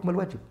يُؤْخَذُ حُكْمَ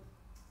الْوَاجِبِ.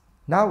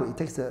 Now it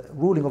takes the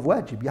ruling of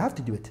wajib, you have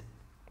to do it.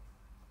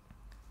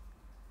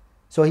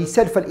 So he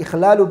said,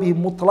 فَالْإِخْلَالُ بِهِ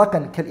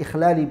مُطْلَقًا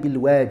كَالْإِخْلَالِ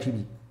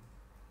بِالْوَاجِبِ.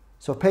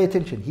 So pay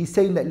attention, he's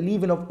saying that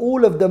leaving of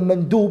all of the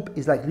mandub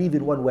is like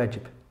leaving one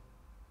wajib.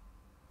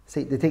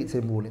 They take the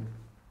same ruling.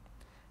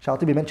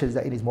 Shatibi mentions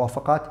that in his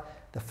Muwafaqat,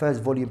 the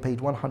first volume, page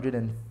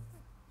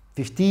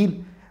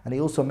 115, and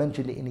he also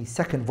mentioned it in his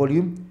second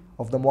volume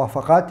of the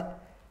Muwafaqat,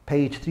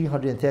 page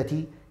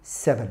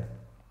 337.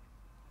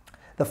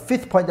 The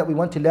fifth point that we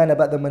want to learn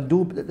about the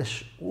mandub that the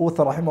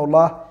author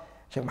rahimahullah,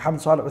 Shaykh Muhammad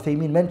Salih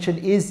Al-Uthaymin, mentioned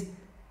is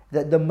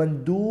that the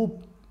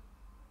mandub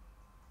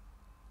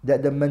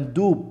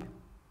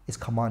is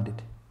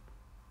commanded.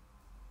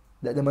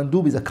 That the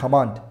mandub is a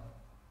command.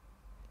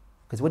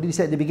 Because what did he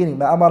say at the beginning?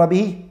 مَا أَمَرَ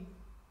بِهِ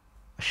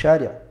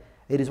الشَّارِعُ.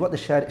 It is what the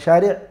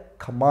Shari'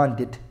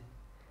 commanded.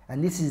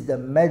 And this is the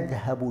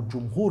madhabu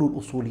jumhur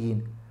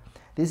al-usuliyin.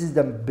 This is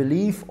the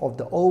belief of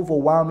the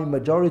overwhelming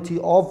majority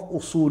of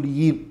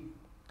usuliyin.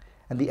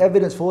 And the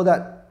evidence for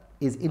that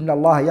is إِنَّ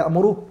اللَّهَ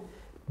يَأْمُرُ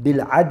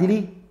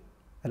بِالْعَدْلِ.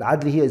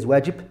 Al-adl here is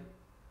wajib.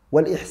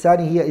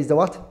 Wal-ihsani here is the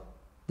what?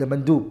 The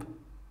mandub.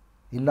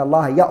 إِنَّ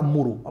اللَّهَ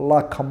يَأْمُرُ.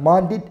 Allah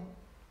commanded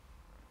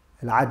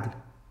al-adl,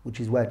 which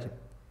is wajib.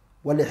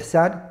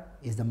 Wal-ihsan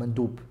is the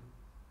mandub.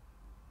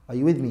 Are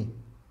you with me?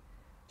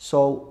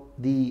 So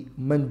the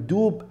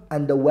mandub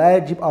and the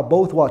wajib are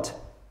both what?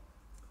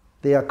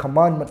 They are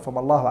commandment from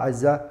Allah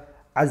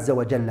Azza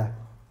wa Jalla.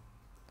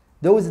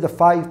 Those are the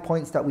 5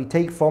 points that we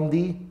take from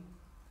the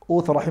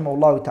author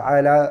rahimahullah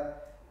ta'ala,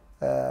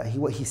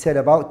 what he said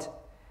about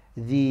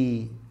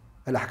the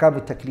al-ahkam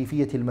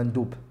al-taklifiyyah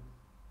al-mandub.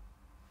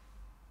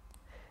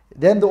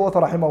 Then the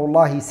author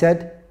rahimahullah, he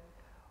said,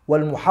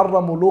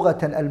 وَالْمُحَرَّمُ لُغَةً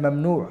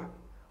الْمَمْنُوعُ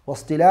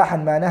واصطلاحا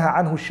ما نهى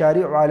عنه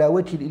الشارع على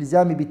وجه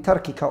الإلزام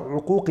بالترك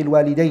كعقوق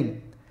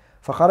الوالدين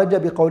فخرج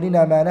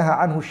بقولنا ما نهى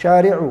عنه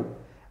الشارع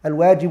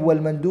الواجب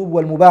والمندوب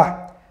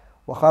والمباح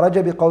وخرج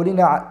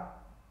بقولنا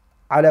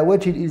على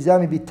وجه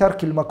الإلزام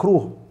بالترك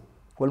المكروه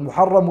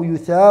والمحرم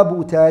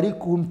يثاب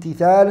تاركه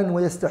امتثالا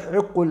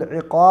ويستحق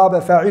العقاب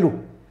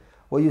فاعله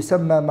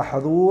ويسمى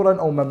محظورا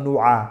أو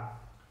ممنوعا.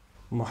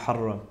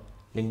 Muharram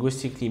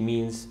linguistically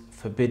means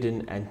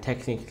forbidden, and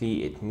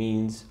technically it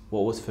means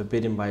what was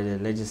forbidden by the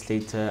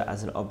legislator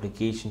as an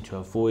obligation to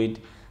avoid,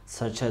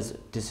 such as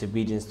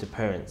disobedience to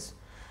parents.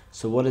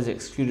 So what is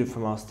excluded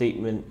from our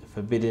statement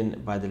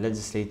forbidden by the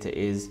legislator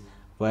is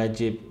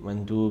wajib,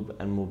 mandub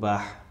and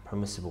mubah,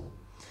 permissible.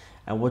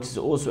 And what is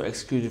also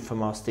excluded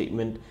from our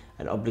statement,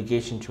 an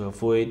obligation to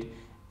avoid,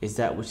 is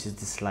that which is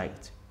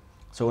disliked.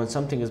 So when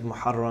something is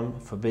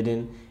muharram,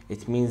 forbidden,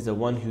 it means the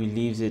one who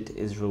leaves it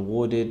is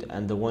rewarded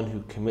and the one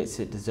who commits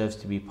it deserves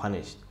to be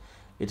punished.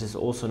 It is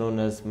also known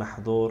as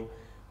mahdur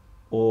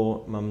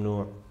or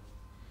mamnu'.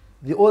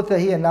 The author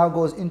here now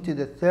goes into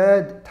the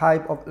third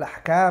type of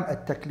al-ahkam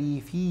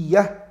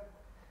al-taklifiyyah,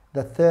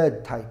 the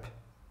third type.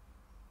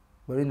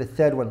 We're in the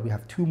third one. We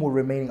have 2 more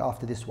remaining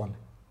after this one.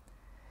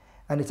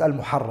 And it's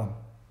al-muharram.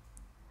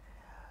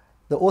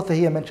 The author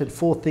here mentioned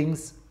 4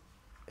 things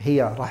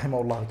here,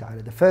 rahimahullah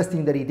ta'ala. The first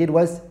thing that he did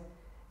was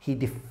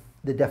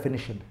the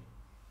definition.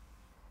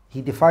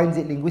 He defines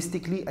it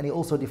linguistically and he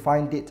also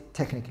defined it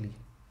technically.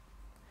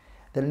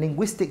 The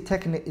linguistic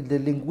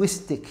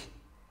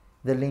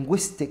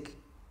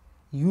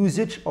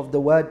usage of the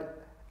word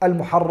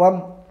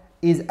al-muharram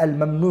is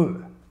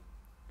al-mamnu'.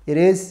 It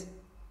is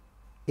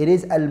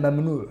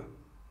al-mamnu',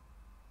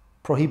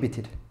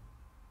 prohibited.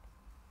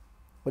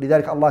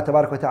 ولذلك الله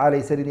تبارك وتعالى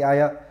يسأل in the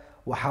ayah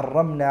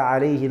وحرمنا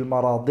عليه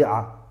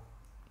المراضع.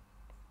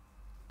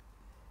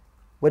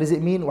 What does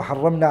it mean?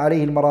 وحرمنا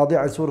عليه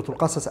المراضع in Surah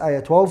Al-Qasas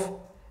ayah 12.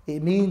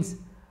 It means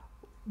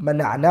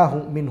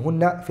منعناه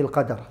منهن في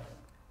القدر.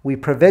 We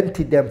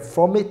prevented them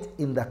from it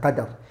in the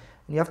qadr.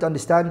 And you have to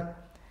understand,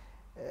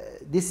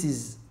 this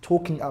is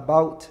talking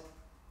about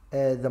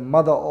the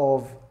mother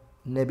of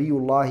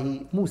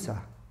Nabiullah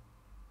Musa.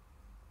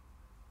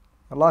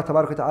 Allah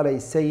Tabarak wa Ta'ala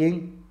is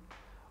saying,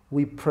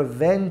 we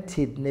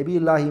prevented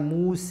Nabiullah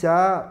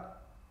Musa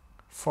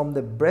from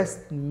the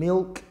breast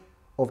milk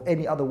of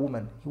any other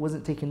woman. He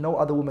wasn't taking no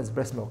other woman's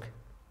breast milk.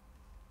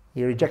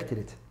 He rejected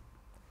it.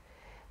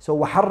 So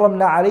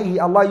وَحَرَّمْنَا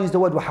عَلَيْهِ, Allah used the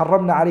word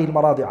وَحَرَّمْنَا عَلَيْهِ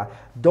الْمَرَاضِعَ.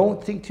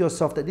 Don't think to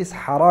yourself that this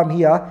haram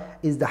here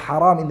is the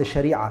haram in the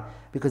Sharia,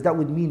 because that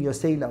would mean you're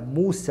saying that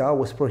Musa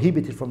was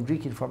prohibited from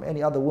drinking from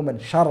any other woman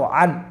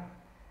shar'an.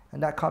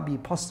 And that can't be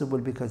possible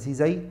because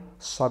he's a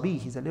sabi,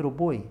 he's a little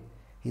boy.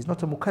 He's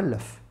not a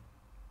mukallaf.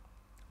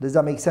 Does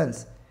that make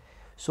sense?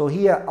 So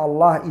here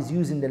Allah is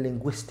using the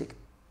linguistic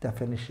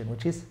definition,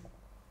 which is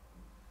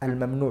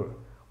al-mamnu'.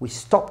 We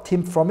stopped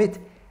him from it,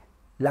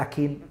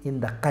 lakin in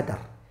the qadr.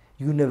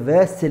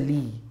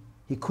 Universally,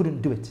 he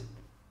couldn't do it.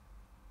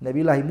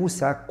 Nabiullah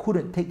Musa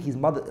couldn't take his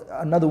mother,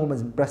 another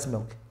woman's breast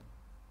milk.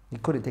 He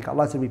couldn't take it.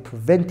 Allah said we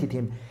prevented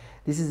him.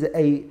 This is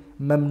a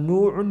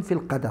mamnu'un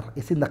fil qadar.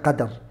 It's in the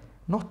qadar,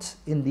 not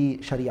in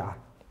the sharia.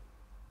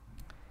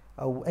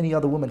 Any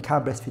other woman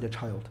can breastfeed a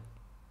child.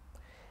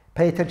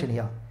 Pay attention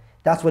here.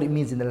 That's what it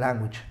means in the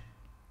language.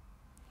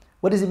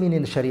 What does it mean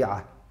in the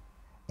sharia?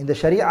 In the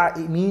sharia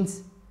it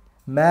means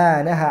ma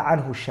naha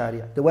anhu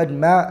sharia. The word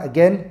ma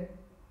again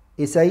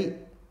is a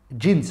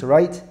jins,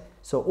 right?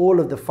 So all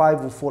of the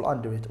 5 will fall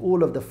under it.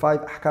 All of the 5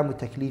 ahkam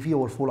taklifiyya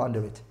will fall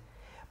under it.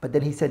 But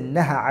then he said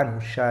naha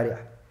anhu sharia.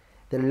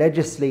 The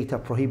legislator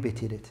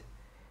prohibited it.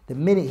 The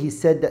minute he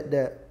said that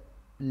the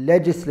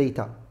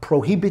legislator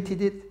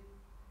prohibited it,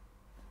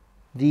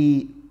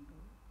 the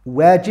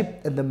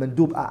wajib and the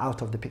mandub are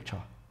out of the picture,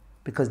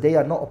 because they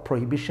are not a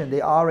prohibition, they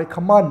are a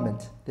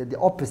commandment. They're the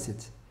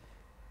opposite.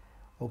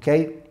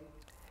 Okay?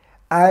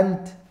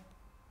 And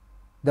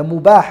the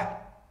mubah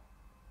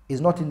is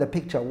not in the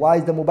picture. Why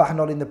is the mubah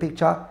not in the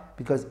picture?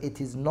 Because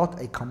it is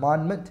not a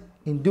commandment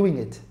in doing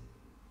it.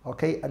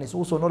 Okay? And it's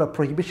also not a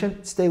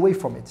prohibition. Stay away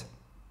from it.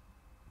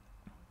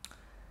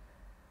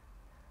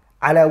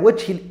 على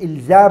وجه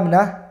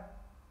الإلزام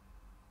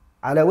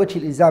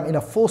in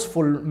a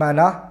forceful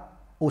manner,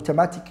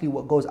 automatically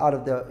what goes out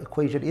of the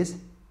equation is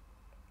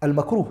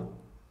al-makruh.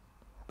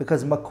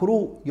 Because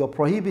makruh, you're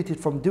prohibited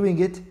from doing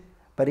it,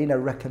 but in a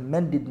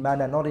recommended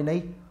manner, not in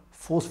a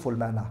forceful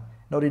manner.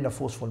 Not in a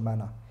forceful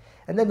manner.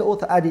 And then the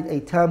author added a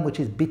term which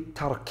is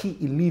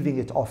bit-tarki, leaving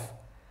it off.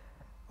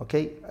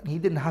 Okay? And he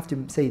didn't have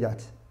to say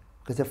that.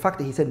 Because the fact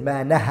that he said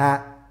ma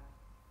naha,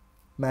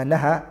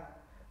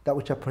 that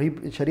which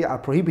Sharia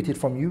prohibited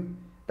from you,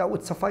 that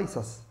would suffice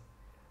us.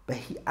 But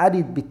he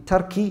added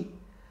bit-tarki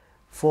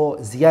for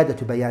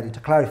ziyadatu bayani, to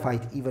clarify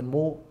it even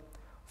more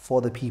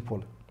for the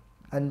people.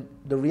 And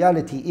the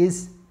reality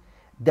is,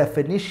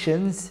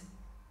 definitions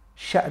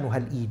شأنها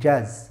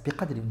الإيجاز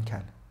بقدر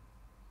الإمكان.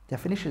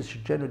 Definitions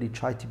should generally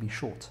try to be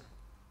short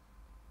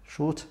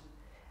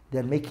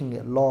than making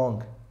it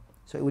long.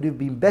 So it would have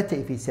been better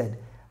if he said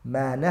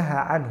ما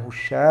نهى عنه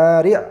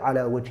الشارع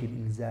على وجه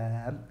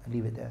الإلزام, and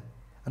leave it there,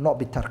 and not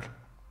بالترك.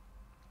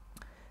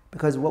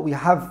 Because what we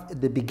have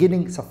at the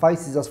beginning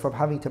suffices us from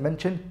having to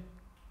mention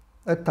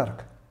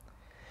الترك.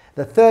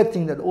 The third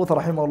thing that the author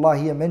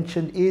rahimahullah here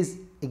mentioned is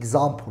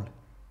example.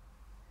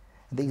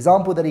 The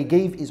example that he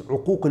gave is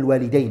عقوق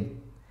الوالدين,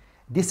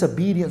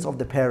 disobedience of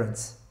the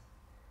parents,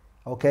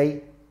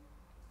 okay,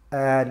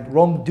 and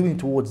wrongdoing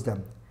towards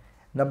them.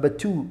 Number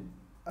 2,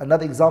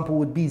 another example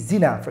would be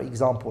zina, for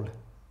example.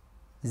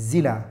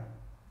 Zina,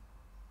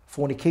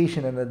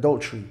 fornication and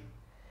adultery.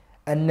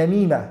 And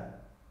namima,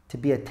 to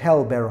be a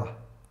talebearer.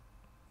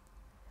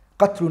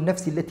 قتل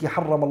النفس التي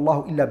حرم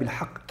الله إلا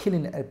بالحق,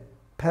 killing a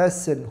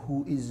person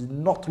who is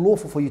not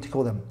lawful for you to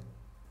kill them.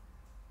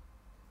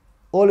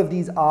 All of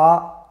these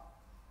are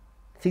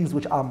things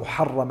which are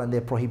muharram and they're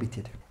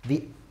prohibited.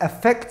 The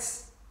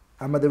effects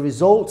and the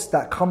results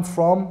that come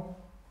from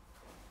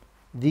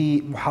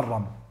the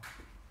muharram.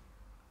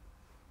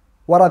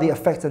 What are the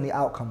effects and the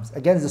outcomes?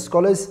 Again, the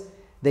scholars,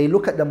 they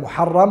look at the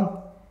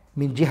muharram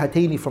min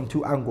jihataini, from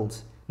 2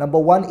 angles. Number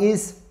 1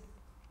 is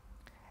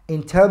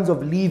in terms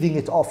of leaving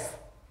it off.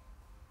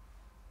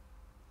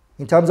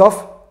 In terms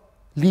of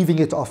leaving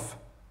it off.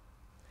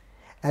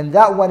 And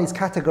that one is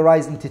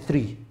categorized into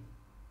 3.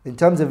 In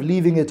terms of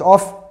leaving it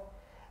off,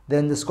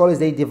 then the scholars,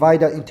 they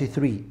divide it into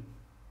 3.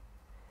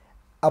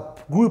 A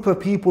group of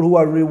people who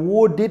are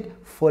rewarded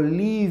for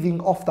leaving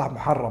off the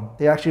muharram.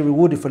 They are actually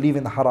rewarded for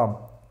leaving the haram.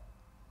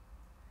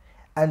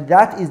 And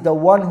that is the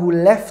one who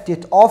left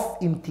it off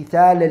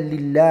imtithalan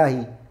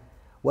lillahi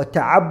wa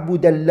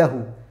ta'abbudan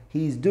lahu.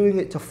 He is doing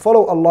it to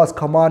follow Allah's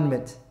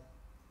commandment,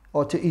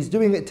 or he's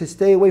doing it to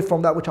stay away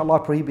from that which Allah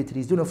prohibited.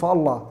 He's doing it for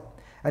Allah,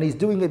 and he's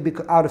doing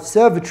it out of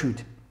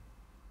servitude.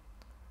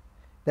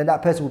 Then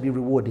that person will be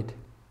rewarded.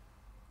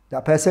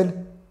 That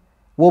person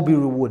will be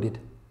rewarded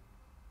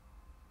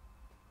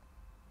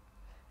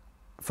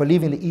for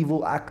leaving the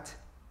evil act,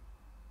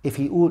 if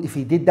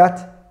he did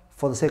that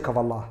for the sake of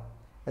Allah.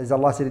 As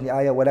Allah said in the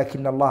ayah, وَلَكِنَّ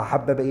اللَّهَ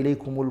حَبَّبَ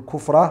إِلَيْكُمُ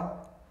الْكُفْرَ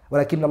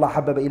ولكن الله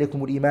حبب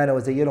إليكم الإيمان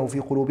وزينه في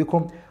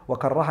قلوبكم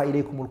وكره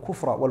إليكم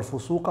الكفر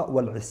والفسوق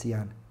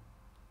والعصيان.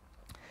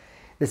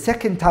 The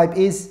second type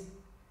is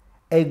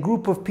a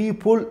group of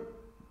people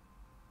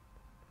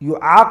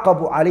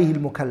يعاقب عليه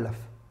المكلف.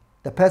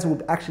 The person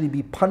would actually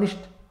be punished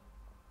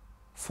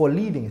for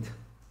leaving it.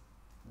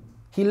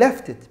 He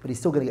left it, but he's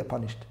still going to get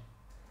punished.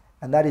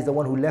 And that is the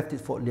one who left it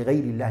for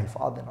لغير الله,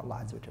 for other than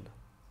Allah Azza wa Jalla.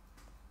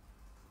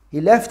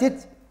 He left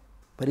it,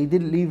 but he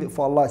didn't leave it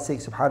for Allah's sake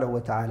subhanahu wa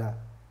ta'ala.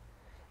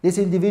 This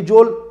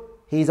individual,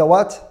 he's a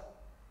what?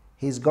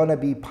 He's going to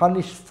be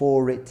punished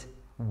for it.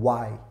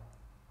 Why?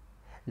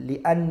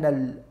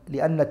 لأن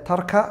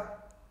الترك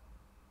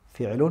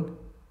فعل.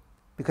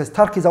 Because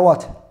tark is a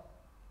what?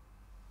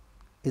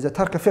 Is a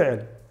tark a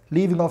fi'l.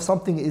 Leaving of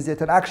something, is it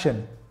an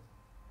action?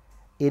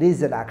 It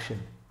is an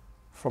action.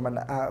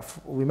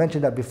 We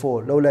mentioned that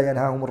before. لولا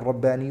ينهاهم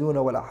الربانيون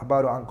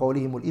والأحبار عن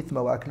قولهم الإثم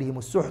وأكلهم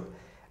السحت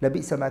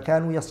لبئس ما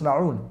كانوا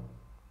يصنعون.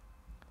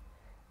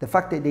 The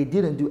fact that they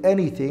didn't do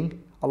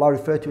anything, Allah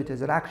referred to it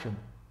as an action.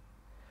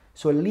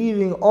 So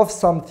leaving off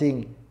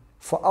something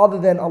for other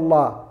than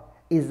Allah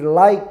is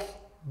like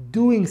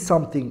doing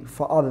something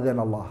for other than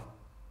Allah.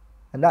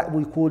 And that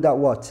we call that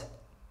what?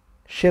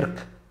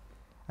 Shirk.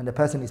 And the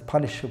person is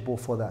punishable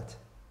for that.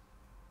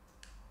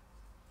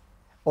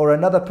 Or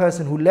another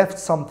person who left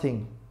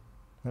something,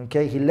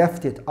 okay, he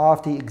left it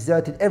after he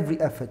exerted every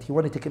effort. He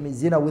wanted to commit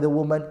zina with a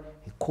woman,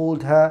 he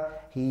called her,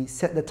 he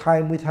set the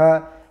time with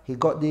her, he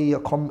got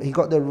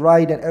the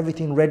ride and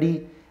everything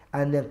ready,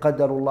 and then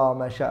qadarullah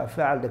ma sha'a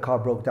fa'al, the car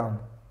broke down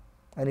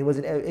and he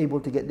wasn't able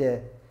to get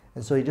there,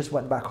 and so he just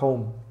went back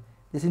home.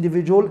 This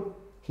individual,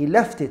 he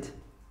left it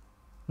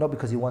not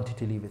because he wanted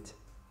to leave it,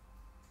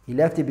 he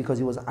left it because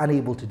he was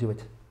unable to do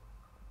it.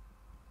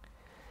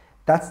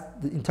 That's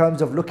in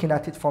terms of looking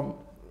at it from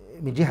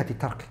min jihati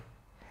tark.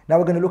 Now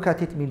we're going to look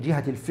at it min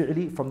jihati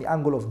al-fi'li, from the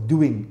angle of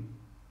doing.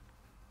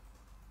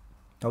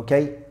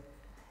 Okay?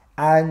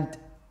 And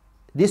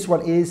this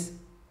one is,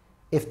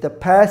 if the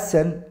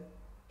person,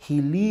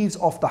 he leaves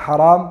off the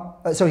haram,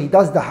 he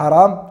does the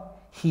haram,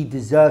 he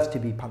deserves to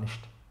be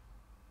punished.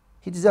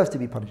 He deserves to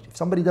be punished. If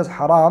somebody does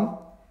haram,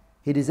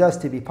 he deserves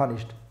to be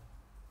punished.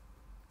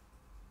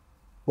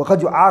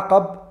 وَقَدْ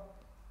يُعَاقَبْ.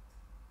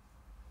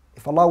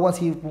 If Allah wants,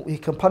 He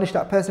can punish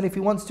that person if He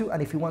wants to,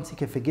 and if He wants, He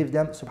can forgive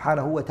them,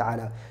 subhanahu wa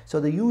ta'ala.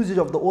 So the usage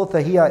of the author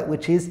here,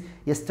 which is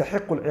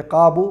يَسْتَحِقُّ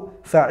الْعِقَابُ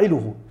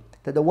فَاعِلُهُ,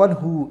 that the one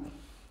who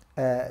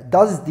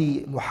does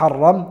the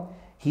muharram,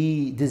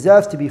 he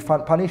deserves to be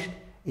punished,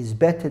 is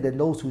better than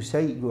those who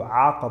say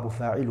يُعَاقَبُ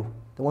فَاعِلُهُ,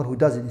 the one who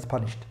does it is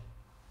punished.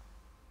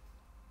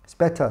 It's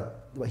better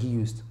what he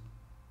used.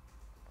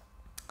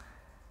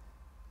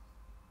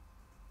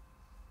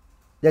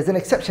 There's an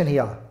exception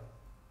here.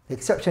 The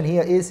exception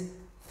here is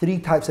 3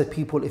 types of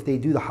people, if they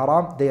do the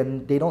haram,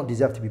 they don't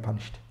deserve to be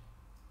punished.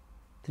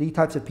 3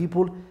 types of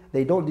people,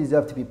 they don't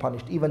deserve to be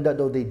punished, even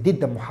though they did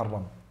the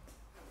muharram.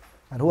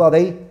 And who are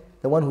they?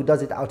 The one who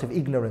does it out of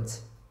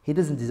ignorance, he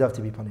doesn't deserve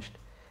to be punished.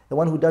 The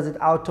one who does it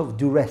out of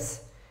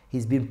duress,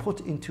 he's been put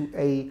into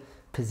a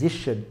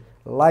position,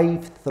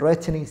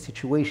 life-threatening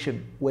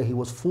situation, where he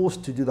was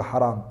forced to do the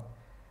haram.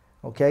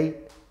 Okay?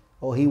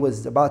 Or he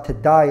was about to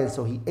die and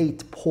so he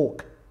ate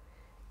pork.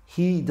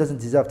 He doesn't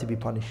deserve to be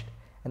punished.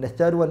 And the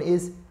third one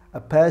is a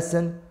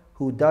person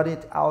who did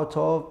it out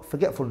of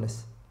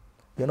forgetfulness.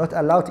 You're not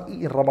allowed to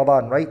eat in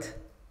Ramadan, right?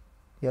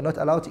 You're not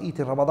allowed to eat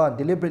in Ramadan.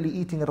 Deliberately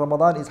eating in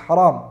Ramadan is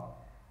haram.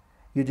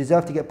 You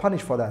deserve to get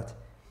punished for that.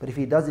 But if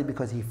he does it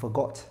because he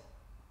forgot,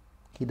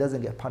 he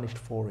doesn't get punished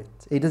for it.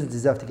 He doesn't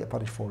deserve to get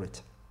punished for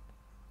it.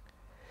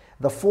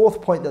 The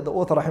fourth point that the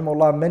author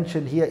rahimahullah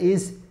mentioned here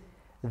is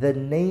the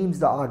names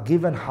that are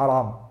given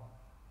haram.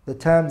 The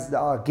terms that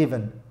are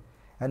given.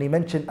 And he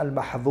mentioned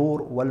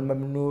al-mahdhur,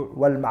 wal-mamnu',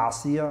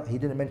 wal-ma'asiyah. He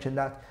didn't mention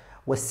that.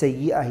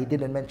 Was-sayyi'ah, he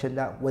didn't mention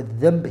that.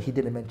 Was-dhanb, he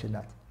didn't mention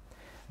that.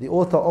 The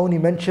author only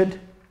mentioned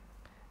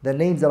the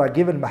names that are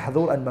given,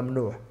 mahdhur and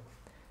mamnu'.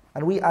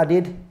 And we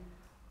added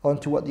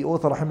onto what the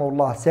author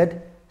rahimahullah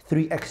said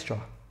 3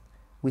 extra.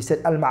 We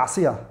said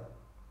al-ma'asiyah.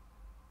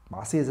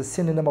 Ma'asiyah is a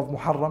synonym of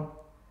muharram.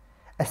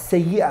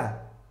 As-sayyi'ah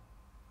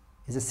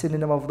is a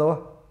synonym of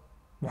the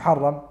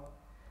muharram.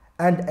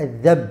 And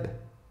al-dhanb.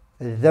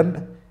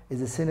 Al-dhanb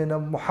is a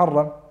synonym of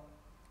muharram.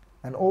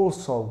 And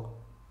also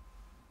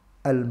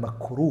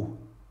al-makruh.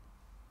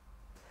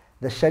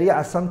 The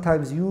Sharia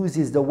sometimes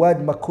uses the word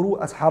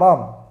makruh as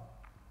haram.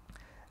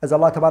 As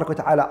Allah Tabarak wa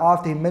Ta'ala,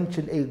 after He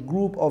mentioned a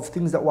group of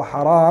things that were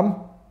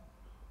haram,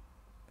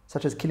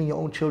 such as killing your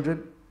own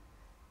children,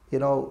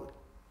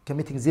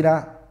 committing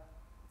zina,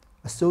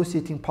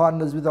 associating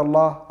partners with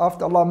Allah.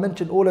 After Allah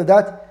mentioned all of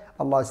that,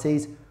 Allah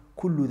says,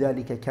 كُلُّ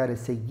ذَلِكَ كَانَ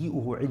سَيِّئُهُ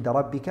عِنْدَ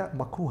رَبِّكَ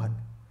مَكْرُوهًا.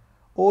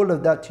 All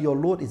of that to your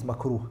Lord is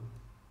makruh.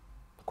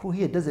 Makruh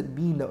here doesn't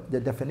mean the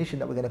definition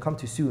that we're going to come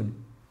to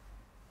soon.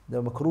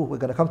 The makruh, we're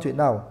going to come to it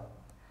now.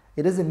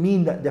 It doesn't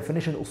mean that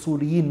definition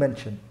usuliyin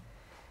mentioned.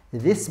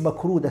 This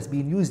makruh that's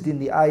being used in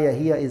the ayah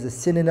here is a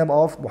synonym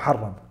of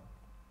muharram.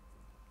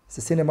 It's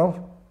a synonym of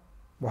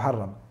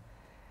muharram.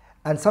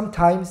 And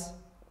sometimes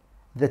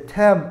the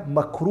term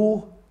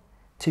makruh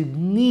to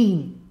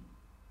mean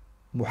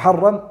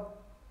muharram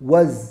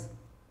was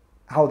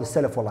how the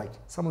salaf were like.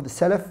 Some of the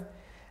salaf,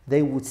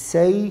 they would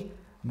say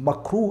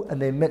makruh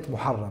and they meant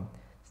muharram.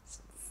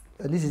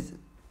 And this is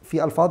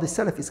في ألفاظ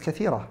السلف is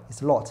كثيرة,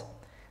 it's a lot.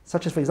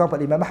 Such as, for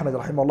example, Imam Ahmad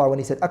rahimahullah, when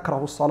he said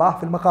أكره الصلاة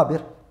في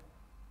المقابر,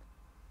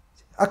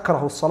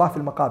 أكره الصلاة في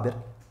المقابر,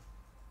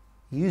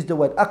 he used the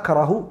word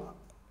أكره,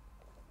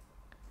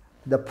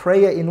 the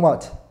prayer in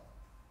what?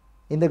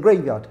 In the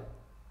graveyard.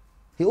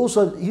 He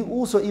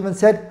also even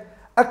said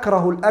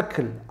أكره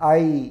الأكل,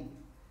 I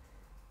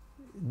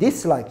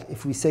dislike,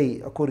 if we say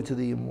according to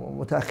the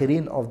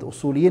mutaakhirin of the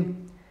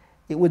usuliyin,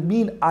 it would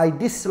mean I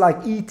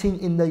dislike eating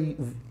in the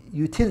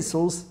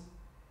utensils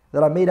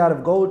that are made out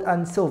of gold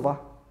and silver.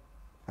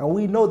 And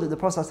we know that the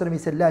Prophet ﷺ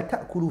said لا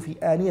تأكلوا في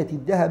آنية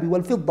الذهب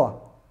والفضة,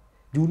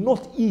 do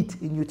not eat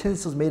in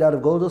utensils made out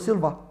of gold or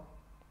silver.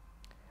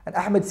 And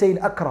Ahmed saying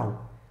أكره,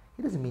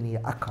 he doesn't mean here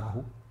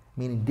أكره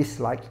meaning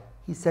dislike,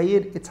 he's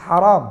saying it's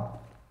haram.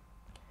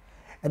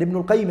 And Ibn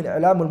al-Qayyim in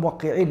I'lam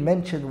al-Muwaqqi'in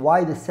mentioned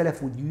why the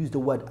Salaf would use the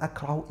word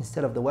akrahu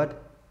instead of the word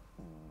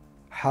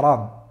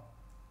haram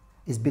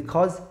is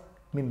because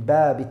min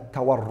bab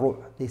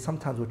tawarru'. They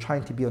sometimes were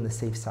trying to be on the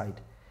safe side.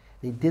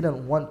 They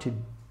didn't want to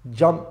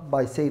jump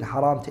by saying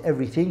haram to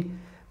everything,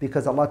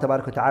 because Allah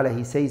Tabaraka wa Ta'ala,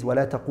 He says,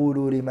 وَلَا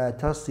تَقُولُوا لِمَا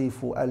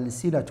تَصِفُ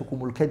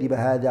أَلْسِنَتُكُمُ الْكَذِبَ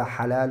هَذَا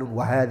حَلَالٌ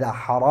وَهَذَا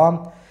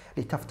حَرَامٌ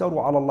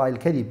لِتَفْتَرُوا عَلَى اللَّهِ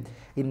الْكَذِبَ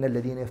إِنَّ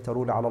الَّذِينَ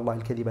يَفْتَرُونَ عَلَى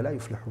اللَّهِ الْكَذِبَ لَا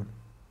يُفْلِحُونَ.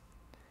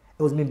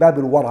 It was min bab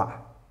al-wara'.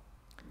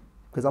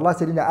 Because Allah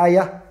said in the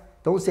ayah,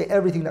 don't say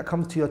everything that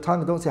comes to your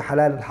tongue, don't say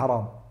halal and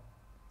haram.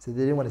 So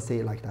they didn't want to say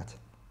it like that.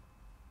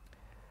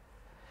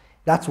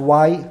 That's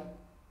why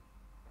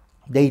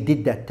they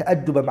did that.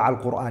 تأدب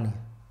مع القرآن.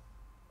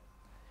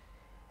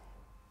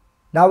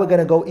 Now we're going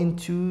to go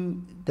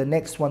into the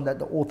next one that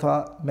the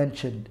author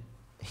mentioned.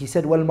 He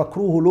said,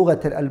 وَالْمَكْرُوهُ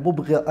لُغَةً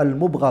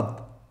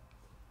الْمُبْغَض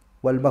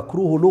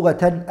وَالْمَكْرُوهُ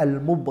لُغَةً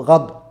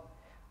الْمُبْغَض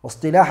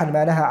واصطلاحا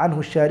ما نهى عنه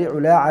الشارع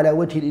لا على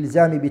وجه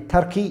الإلزام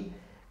بالترك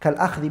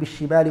كالأخذ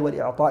بالشمال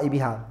والإعطاء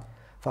بها،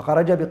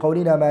 فخرج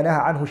بقولنا ما نهى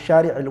عنه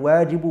الشارع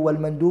الواجب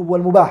والمندوب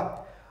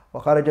والمباح،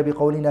 وخرج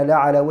بقولنا لا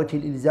على وجه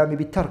الإلزام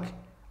بالترك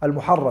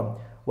المحرم،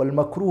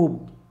 والمكروه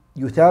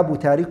يثاب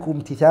تاركه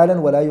امتثالا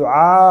ولا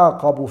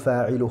يعاقب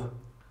فاعله.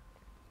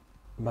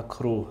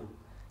 Makruh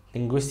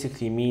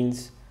linguistically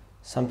means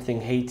something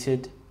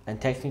hated,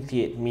 and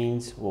technically it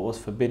means what was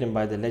forbidden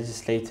by the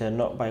legislator,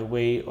 not by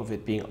way of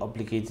it being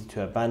obligated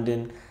to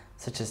abandon,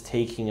 such as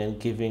taking and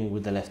giving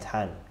with the left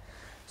hand.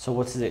 So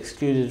what is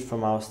excluded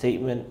from our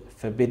statement,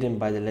 forbidden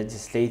by the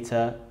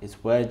legislator, is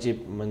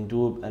wajib,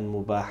 mandub and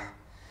mubah.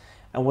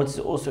 And what is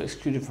also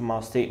excluded from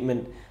our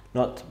statement,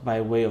 not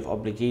by way of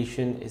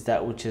obligation, is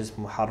that which is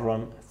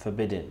muharram,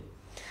 forbidden.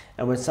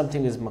 And when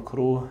something is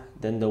makruh,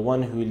 then the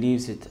one who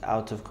leaves it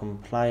out of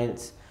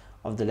compliance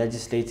of the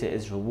legislator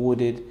is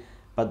rewarded,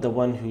 but the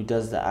one who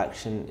does the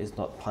action is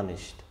not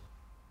punished.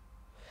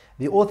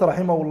 The author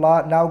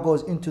rahimahullah now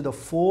goes into the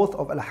fourth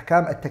of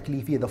al-ahkam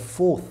al-taklifiyya, the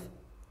fourth,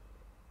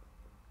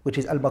 which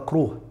is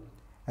al-makruh.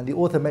 And the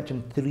author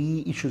mentioned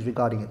three issues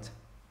regarding it.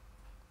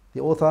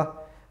 The author,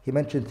 he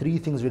mentioned three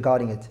things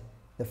regarding it.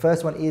 The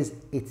first one is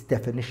its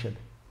definition.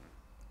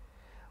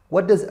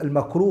 What does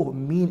al-makruh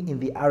mean in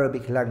the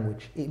Arabic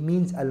language? It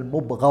means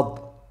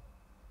al-mubghad.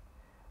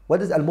 What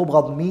does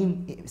al-mubghad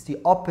mean? It's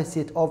the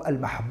opposite of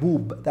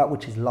al-mahbub, that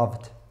which is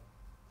loved.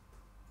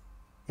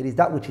 It is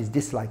that which is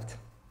disliked.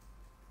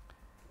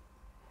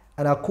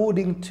 And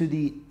according to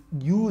the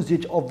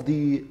usage of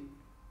the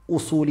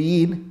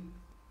usuliyin,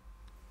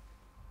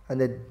 and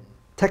the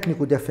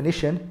technical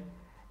definition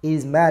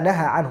is ma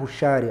naha anhu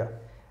shari'.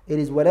 It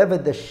is whatever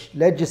the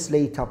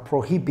legislator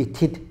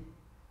prohibited.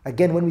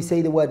 Again, when we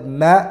say the word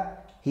ma,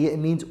 here it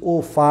means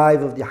all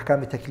five of the ahkam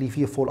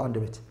al-taklifiyya fall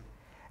under it.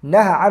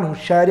 Naha anhu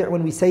shari',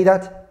 when we say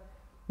that,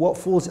 what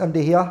falls under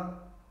here?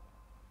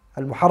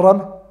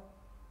 Al-muharram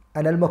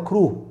and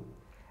al-makruh.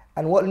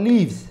 And what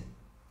leaves?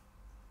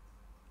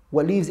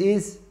 What leaves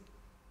is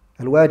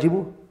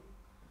al-wajibu,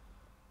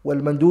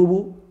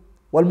 wal-mandubu,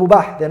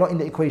 wal-mubah. They're not in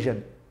the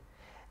equation.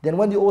 Then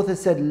when the author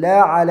said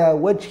la ala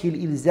wajhi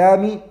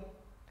al-ilzami,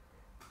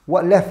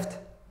 what left?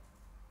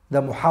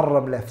 The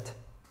muharram left.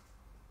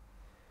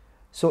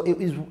 So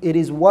it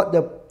is what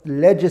the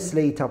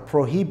legislator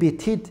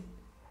prohibited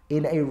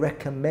in a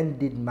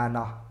recommended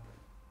manner.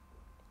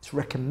 It's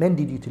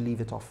recommended you to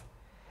leave it off.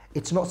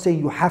 It's not saying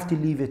you have to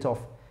leave it off,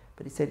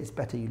 but it said it's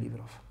better you leave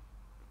it off.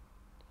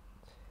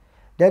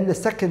 Then the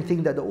second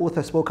thing that the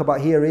author spoke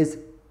about here is,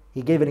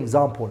 he gave an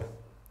example.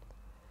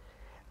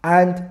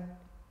 And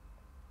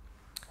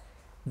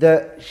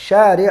the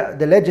shari',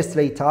 the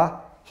legislator,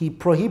 he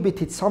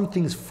prohibited some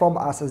things from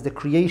us as the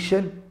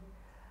creation.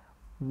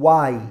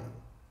 Why?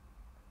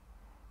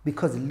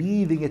 Because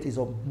leaving it is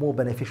more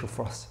beneficial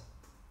for us.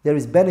 There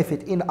is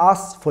benefit in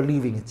us for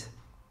leaving it.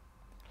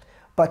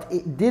 But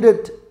it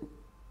didn't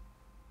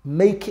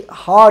make it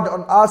hard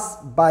on us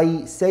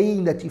by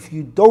saying that if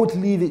you don't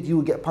leave it, you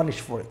will get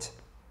punished for it.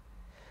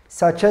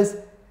 Such as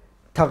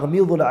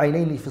تَغْمِيضُ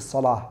الْعَيْنَيْنِ فِي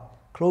الصَّلَاةِ,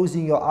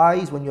 closing your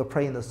eyes when you're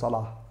praying the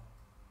salah.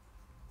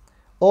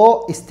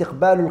 Or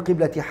استقبال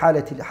القبلة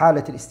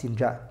حالة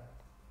الاستنجاء,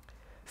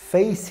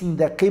 facing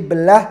the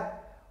qibla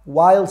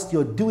whilst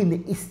you're doing the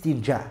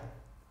istinja.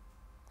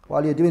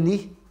 While you're doing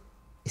the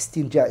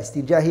istinja.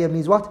 Istinja here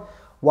means what?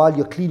 While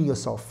you're cleaning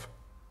yourself.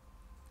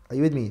 Are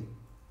you with me?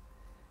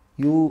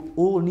 You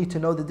all need to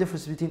know the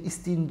difference between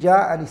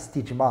istinja and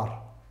istijmar.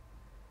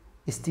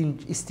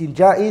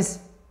 Istinja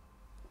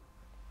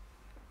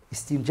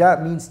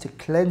means to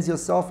cleanse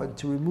yourself and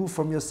to remove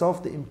from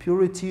yourself the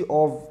impurity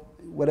of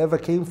whatever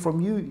came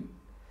from you,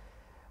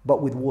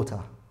 but with water,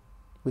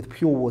 with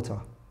pure water.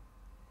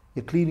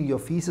 You're cleaning your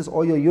feces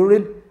or your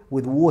urine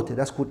with water.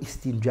 That's called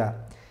istinja.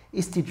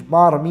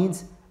 Istijmar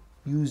means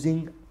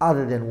using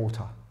other than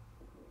water.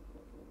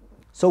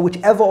 So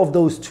whichever of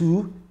those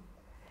two,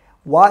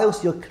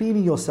 whilst you're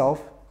cleaning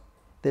yourself,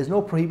 there's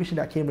no prohibition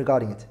that came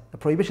regarding it. The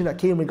prohibition that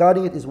came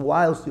regarding it is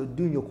whilst you're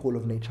doing your call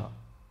of nature.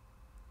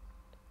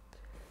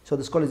 So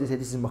the scholars, they say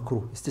this is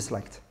makruh, it's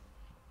disliked.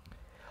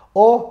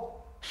 Or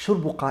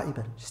shurbu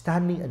qa'iban,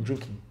 standing and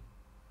drinking.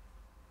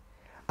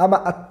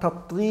 Ama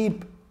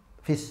at-tatrib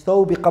في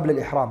الثوب قبل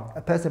الإحرام.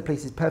 A person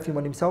places perfume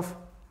on himself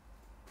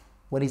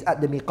when he's at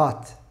the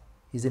miqat.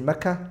 He's in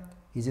Mecca,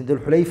 he's in Dhul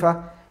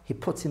Hulayfa, he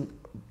puts in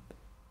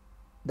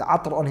the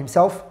atr on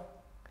himself,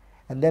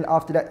 and then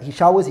after that he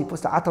showers, he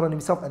puts the atr on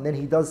himself, and then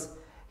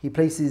he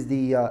places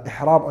the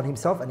ihram on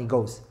himself and he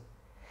goes.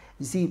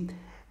 You see,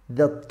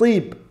 the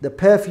tib, the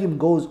perfume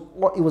goes,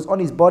 it was on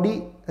his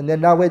body, and then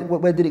now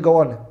where did it go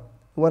on? It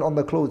went on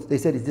the clothes. They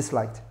said it's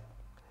disliked.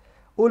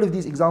 All of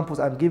these examples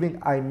I'm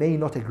giving, I may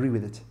not agree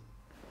with it.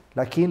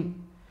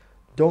 Lakin,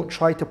 don't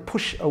try to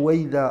push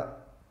away the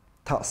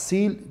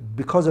ta'sil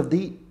because of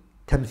the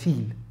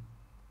tamthil,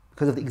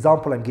 because of the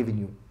example I'm giving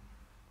you.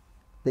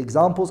 The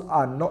examples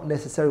are not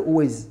necessarily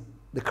always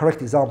the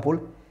correct example,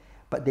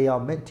 but they are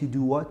meant to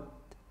do what?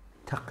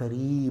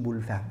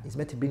 Taqreebul fahm. It's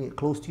meant to bring it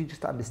close to you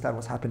just to understand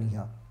what's happening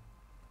here.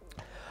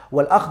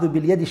 وَالْأَخْذُ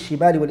بِالْيَدِ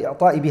الشِّمَالِ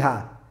وَالْإِعْطَاءِ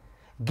بِهَا.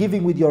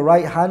 Giving with your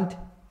right hand,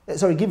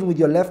 giving with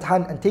your left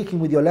hand and taking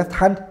with your left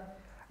hand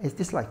is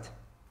disliked.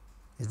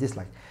 Is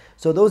disliked.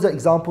 So those are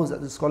examples that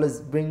the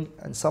scholars bring,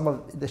 and some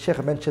of the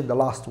Shaykh mentioned the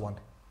last one.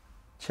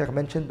 Shaykh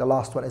mentioned the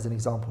last one as an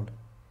example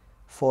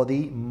for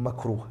the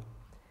makruh.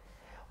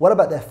 What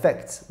about the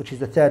effects, which is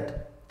the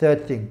third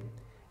thing?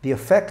 The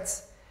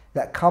effects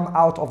that come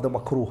out of the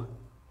makruh,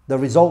 the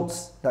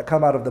results that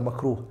come out of the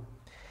makruh.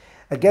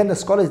 Again, the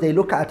scholars, they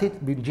look at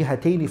it min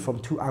jihataini, from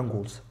two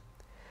angles.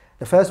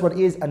 The first one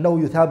is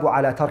أنه يثاب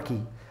على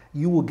تركه.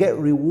 You will get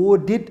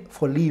rewarded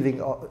for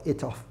leaving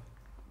it off.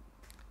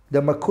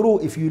 The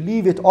makruh, if you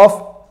leave it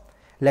off,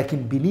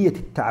 لكن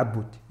بنية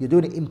التعبد, you're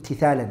doing it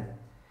امتثالا.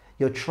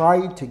 You're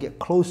trying to get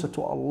closer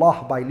to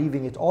Allah by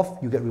leaving it off,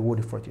 you get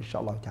rewarded for it,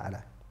 inshallah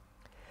ta'ala.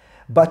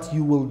 But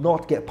you will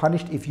not get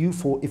punished if you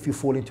fall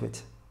into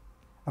it.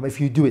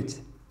 If you do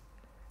it.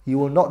 You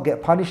will not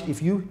get punished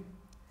if you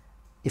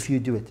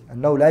do it.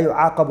 أنه لا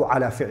يعاقب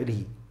على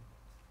فعله.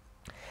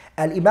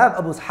 Al-Imam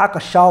Abu Ishaq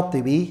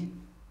al-Shatibi,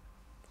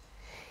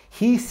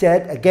 he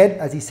said, again,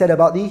 as he said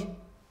about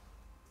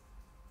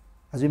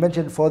as we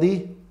mentioned for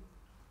the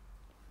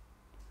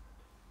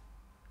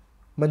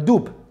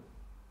mandub,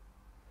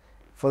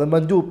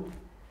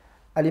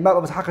 Al-Imam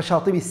Abu Ishaq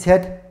al-Shatibi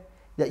said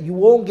that you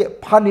won't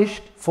get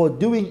punished for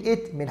doing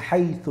it min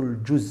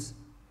haythul juz,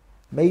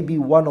 maybe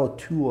 1 or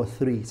 2 or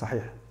 3,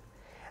 sahih.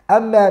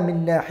 Amma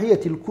min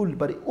nahiyatil kull,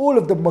 but all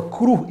of the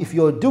makruh, if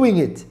you're doing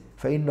it,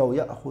 فإنه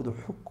يأخذ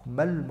حكم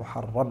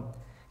المحرم.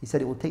 He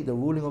said it will take the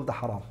ruling of the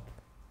haram.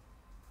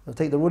 It will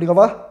take the ruling of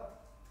a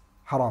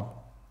haram.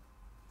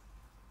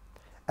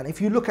 And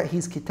if you look at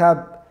his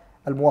kitab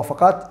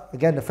Al-Muwafaqat,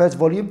 again the first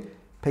volume,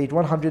 page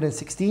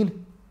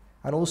 116,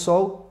 and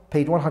also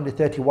page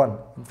 131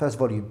 in first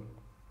volume,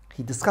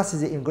 he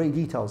discusses it in great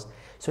details.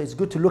 So it's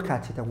good to look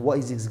at it and what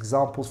is his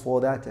examples for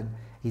that and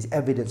his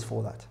evidence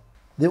for that.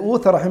 The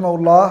author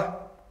rahimahullah,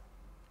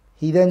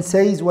 he then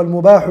says,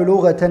 وَالْمُبَاحُ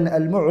لُغَةً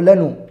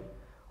الْمُعْلَنُ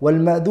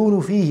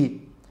وَالْمَأْذُونُ فِيهِ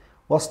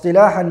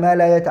وَاصْطِلَاحًا مَا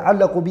لَا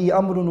يَتَعَلَّقُ بِهِ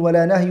أَمْرٌ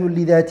وَلَا نَهْيٌ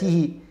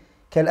لِذَاتِهِ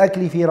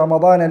كالأكل في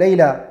رمضان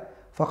ليلة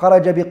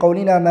فخرج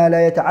بقولنا ما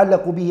لا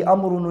يتعلق به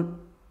أمر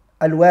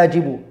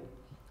الواجب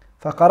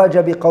فخرج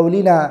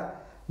بقولنا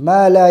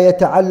ما لا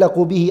يتعلق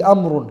به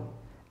أمر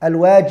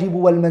الواجب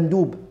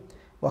والمندوب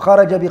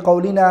وخرج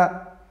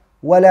بقولنا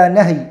ولا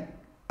نهي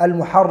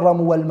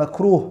المحرم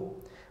والمكروه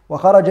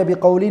وخرج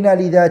بقولنا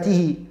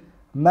لذاته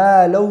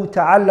ما لو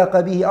تعلق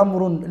به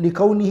أمر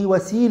لكونه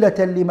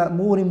وسيلة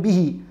لمأمور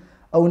به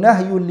أو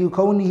نهي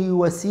لكونه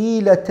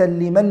وسيلة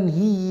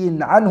لمنهي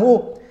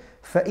عنه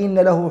فإن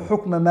له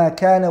حكم ما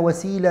كان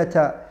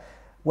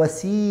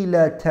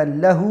وسيلة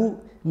له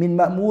من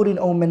مأمور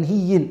أو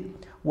منهي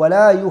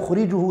ولا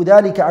يخرجه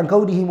ذلك عن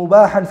كونه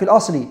مباحا في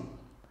الأصل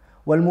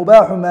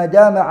والمباح ما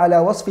دام على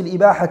وصف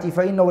الإباحة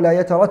فإنه لا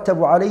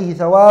يترتب عليه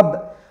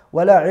ثواب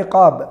ولا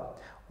عقاب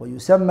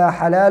ويسمى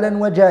حلالا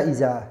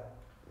وجائزا.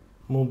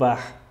 Mubah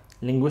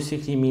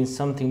linguistically means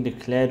something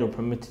declared or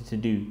permitted to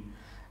do,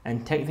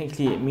 and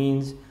technically it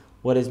means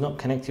what is not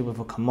connected with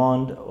a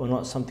command or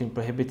not something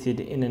prohibited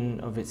in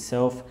and of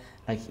itself,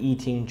 like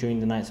eating during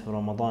the nights of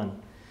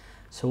Ramadan.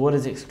 So what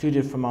is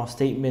excluded from our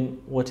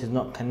statement, what is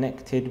not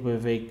connected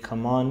with a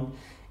command,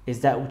 is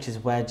that which is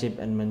wajib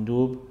and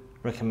mandub,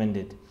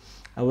 recommended.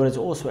 And what is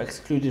also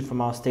excluded from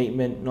our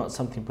statement, not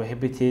something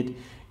prohibited,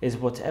 is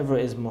whatever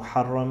is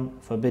muharram,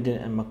 forbidden,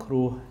 and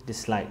makruh,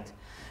 disliked.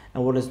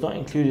 And what is not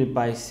included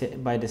by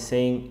the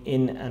saying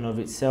in and of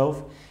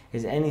itself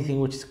is anything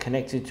which is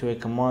connected to a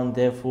command,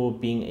 therefore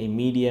being a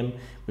medium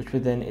which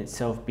would then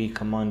itself be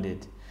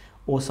commanded.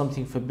 Or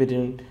something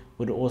forbidden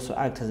would also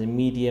act as a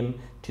medium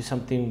to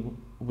something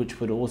which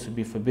would also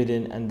be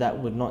forbidden, and that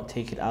would not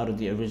take it out of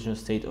the original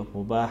state of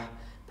mubah,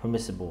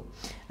 permissible.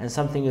 And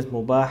something is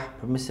mubah,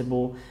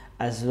 permissible,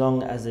 as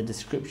long as the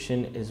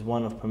description is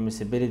one of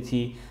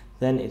permissibility,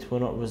 then it will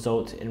not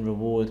result in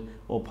reward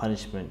or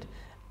punishment,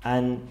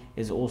 and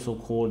is also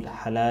called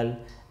halal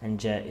and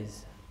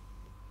jaiz.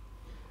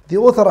 The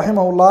author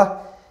rahimahullah,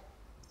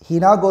 he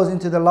now goes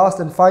into the last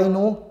and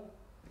final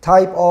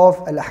type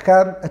of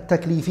al-ahkam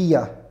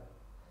al-taklifiyah,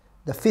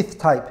 the fifth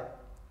type,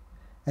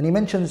 and he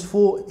mentioned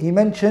four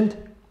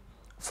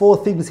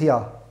things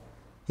here.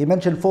 He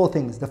mentioned 4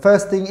 things. The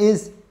first thing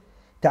is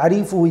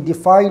ta'rifu. He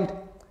defined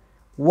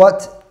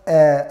what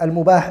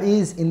al-mubah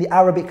is in the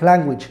Arabic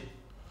language.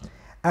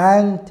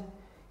 And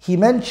he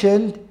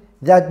mentioned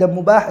that the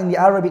mubah in the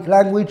Arabic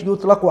language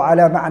yutlaqu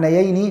ala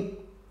ma'nayayni.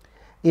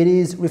 It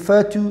is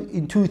referred to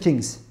in 2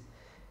 things.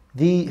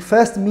 The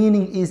first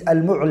meaning is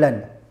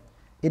al-mu'lan.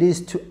 It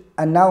is to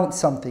announce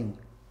something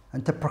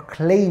and to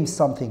proclaim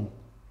something.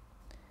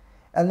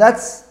 And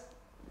that's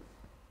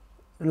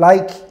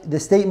like the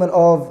statement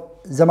of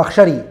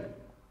Zamakhshari,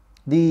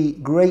 the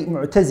great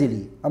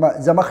Mu'tazili,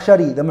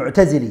 Zamakhshari, the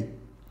Mu'tazili.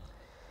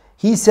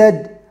 He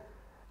said,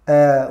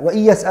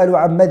 وَإِن يَسْأَلُوا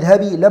عَن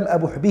مَذْهَبِي لَمْ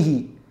أَبُحْ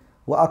بِهِ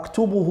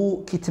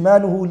وَأَكْتُبُهُ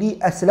كِتْمَانُهُ لِي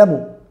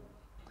أَسْلَمُ.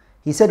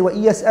 He said,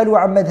 وَإِن يَسْأَلُوا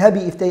عَن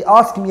مَذْهَبِي. If they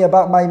ask me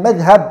about my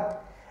madhab,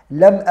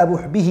 لَمْ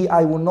أَبُحْ بِهِ.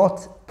 I will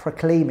not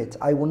proclaim it.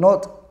 I will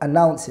not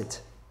announce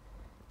it.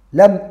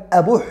 لَمْ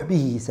أَبُحْ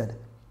بِهِ, he said.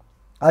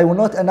 I will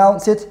not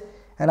announce it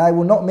and I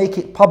will not make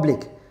it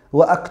public.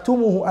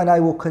 وَأَكْتُمُهُ. And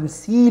I will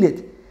conceal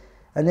it.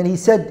 And then he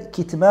said,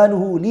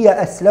 كِتْمَانُهُ لِي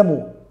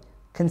أَسْلَمُ.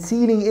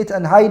 Concealing it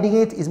and hiding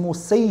it is more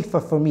safer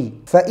for me.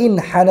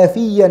 فَإِنْ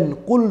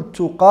حَنَفِيًّا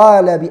قُلْتُ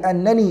قَالَ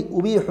بِأَنَّنِي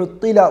أُبِيحُ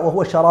الطِّلَى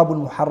وَهُوَ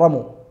شَرَابٌ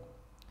مُحَرَّمٌ.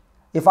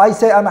 If I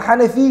say I'm a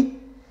Hanafi,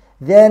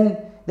 then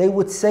they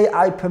would say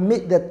I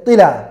permit the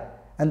tila.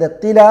 And the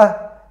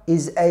tila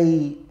is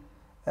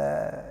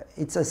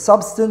it's a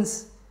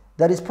substance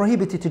that is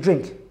prohibited to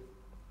drink.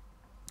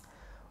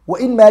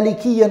 وَإِنْ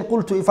مَالِكِيًّا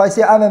قُلْتُ. If I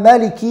say I'm a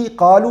Maliki,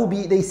 قالوا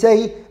they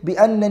say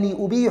بِأَنَّنِي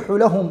أُبِيحُ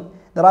لَهُمْ.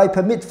 That I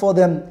permit for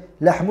them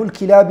لَحْمُ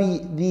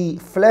الْكِلَابِ. The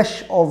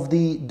flesh of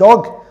the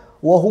dog.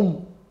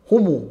 وَهُمْ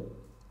humu.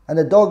 And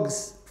the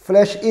dog's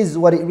flesh is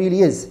what it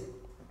really is.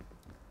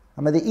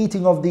 I mean, the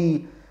eating of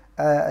the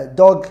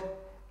dog,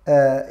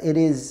 it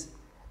is,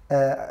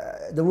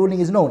 the ruling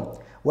is known.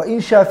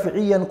 وَإِن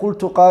شَافِعِيًّا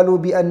قُلْتُ قَالُوا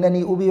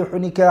بِأَنَّنِي أُبِيحُ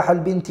نِكَاحَ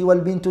الْبِنْتِ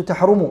وَالْبِنْتُ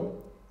تَحْرُمُ.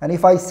 And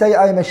if I say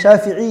I am a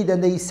Shafi'i, then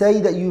they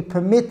say that you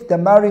permit the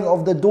marrying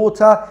of the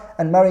daughter,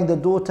 and marrying the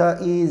daughter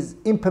is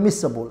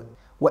impermissible.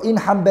 وَإِن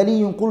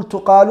حَنْبَلِيٌّ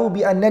قُلْتُ قَالُوا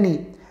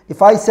بِأَنَّنِي.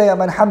 If I say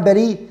I'm an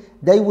Hanbali,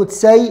 they would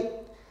say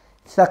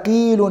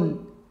ثَقِيلٌ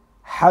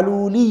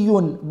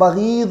حَلُولِيٌّ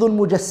بَغِيضٌ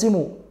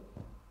مُجَسِّمُ.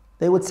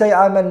 They would say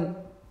I'm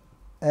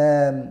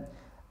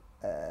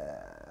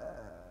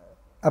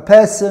a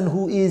person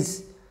who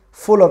is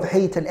full of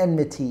hate and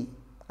enmity.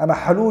 I'm a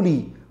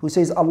haluli who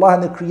says Allah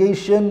and the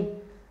creation.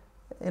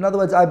 In other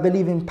words, I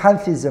believe in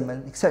pantheism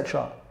and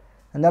etc.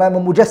 And then I'm a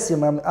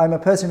mujassim. I'm a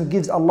person who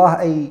gives Allah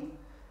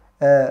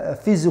a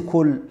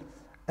physical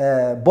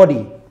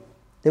body.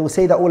 They will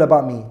say that all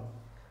about me.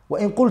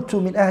 وَإِن قُلْتُ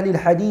مِنْ أَهْلِ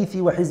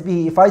الْحَدِيثِ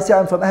وَحِزْبِهِ. If I say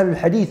I'm from Ahlul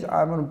Hadith,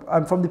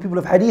 I'm from the people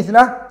of Hadith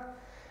now.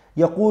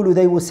 يقول,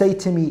 they will say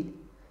to me,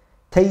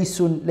 تيس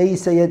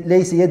ليس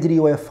يدري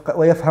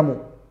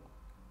ويفهم.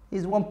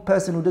 He's one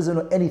person who doesn't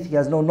know anything, he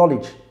has no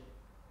knowledge.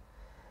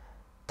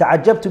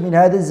 تعجبت من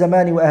هذا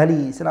الزمان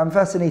وأهله. He said, I'm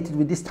fascinated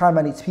with this time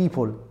and its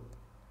people.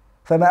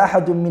 فما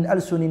أحد من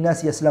ألسن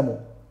الناس يسلم.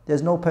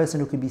 There's no person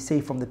who can be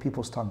saved from the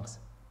people's tongues.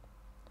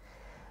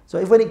 So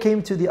if when it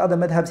came to the other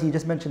madhabs, he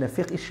just mentioned a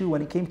fiqh issue.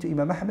 When it came to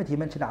Imam Ahmad, he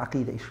mentioned an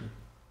aqidah issue.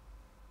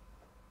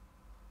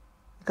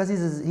 Because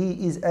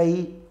he is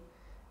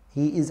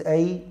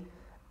a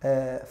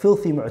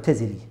filthy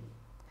mu'tazili.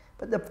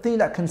 But the thing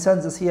that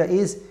concerns us here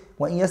is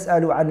وَإِن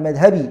يَسْأَلُوا عَنْ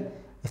مَذْهَبِي.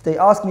 If they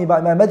ask me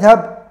about my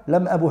madhab,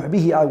 لَمْ أَبُحْ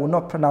بِهِ. I will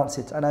not pronounce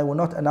it and I will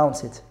not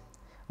announce it.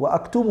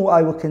 وَأَكْتُمُهُ.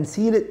 I will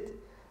conceal it.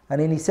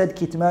 And then he said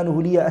كِتْمَانُهُ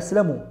لِيَ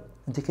أَسْلَمُ.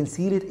 And to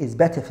conceal it is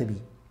better for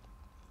me.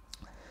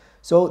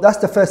 So that's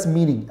the first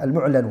meaning,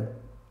 al-mu'lanu,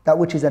 that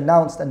which is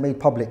announced and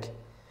made public.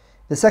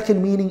 The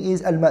second meaning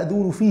is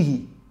al-ma'dhuru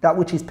fihi, that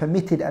which is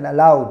permitted and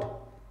allowed.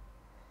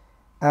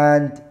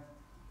 And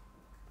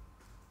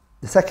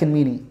the second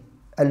meaning,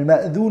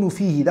 al-ma'dhunu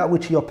fihi, that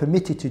which you are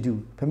permitted to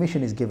do,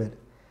 permission is given.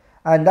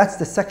 And that's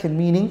the second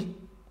meaning,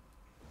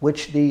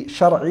 which the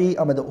Shar'i,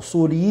 the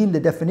Usuliyin,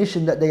 the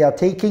definition that they are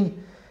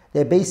taking,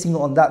 they're basing it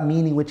on that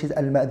meaning, which is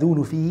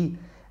al-ma'dhunu fihi,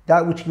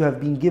 that which you have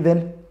been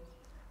given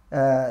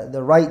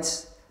the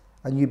rights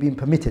and you've been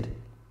permitted.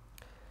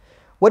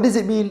 What does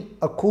it mean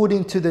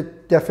according to the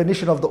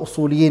definition of the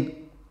Usuliyin?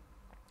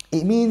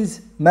 It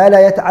means ما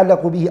لا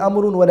يتعلق به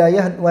أمر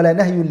ولا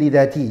نهي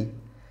لذاته.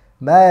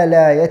 ما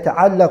لا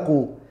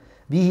يتعلق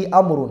به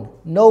أمر.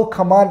 No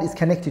command is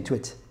connected to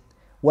it.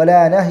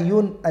 ولا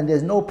نهي, and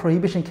there's no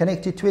prohibition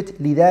connected to it.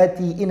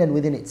 لذاته, in and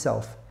within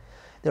itself.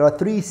 There are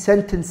 3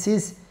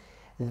 sentences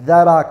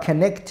that are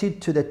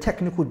connected to the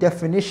technical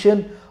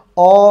definition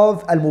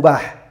of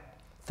al-mubah.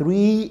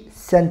 3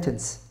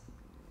 sentences.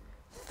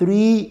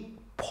 3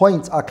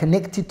 points are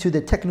connected to the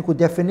technical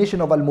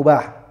definition of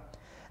al-mubah.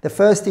 The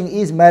first thing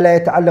is ما لا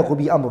يتعلق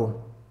به أمر.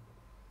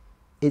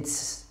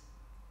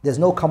 There's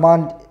no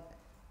command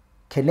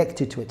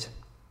connected to it.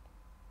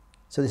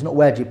 So it's not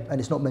wajib and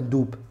it's not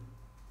mandub.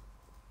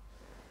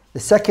 The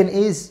second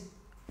is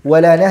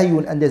ولا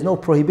نهي, and there's no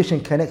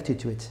prohibition connected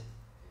to it.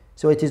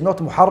 So it is not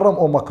muharram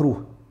or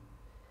makruh.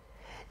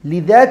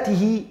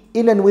 لذاته,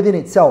 in and within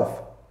itself.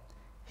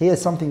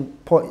 Here's something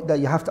that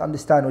you have to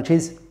understand, which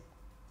is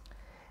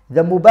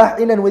The mubah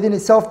in and within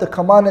itself, the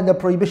command and the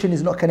prohibition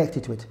is not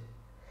connected to it.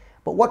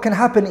 But what can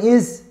happen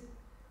is,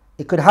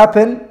 it could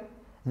happen,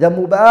 the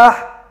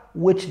mubah,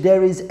 which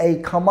there is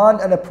a command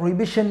and a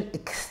prohibition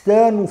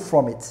external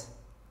from it.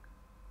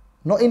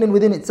 Not in and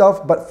within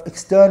itself, but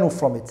external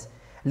from it.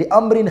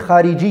 لِأَمْرٍ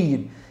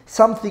خَارِجِيٍّ.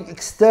 Something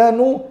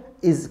external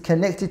is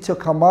connected to a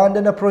command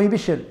and a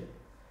prohibition.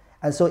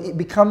 And so it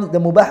becomes, the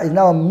mubah is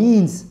now a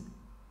means.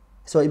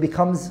 So it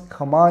becomes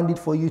commanded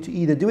for you to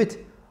either do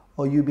it,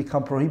 or you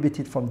become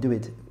prohibited from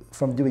doing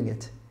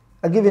it.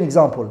 I'll give you an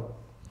example.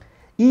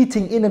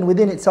 Eating in and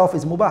within itself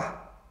is mubah.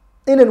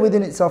 In and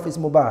within itself is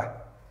mubah.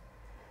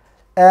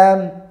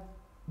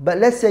 But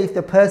let's say if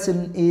the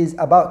person is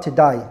about to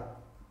die,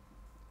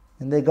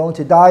 and they're going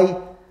to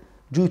die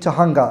due to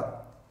hunger,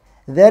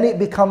 then it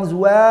becomes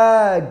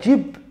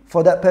wajib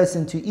for that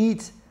person to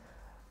eat,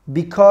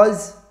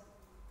 because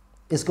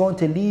it's going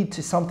to lead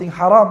to something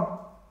haram.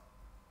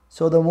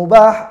 So the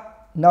mubah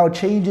now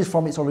changes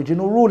from its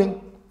original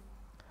ruling.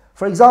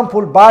 For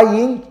example,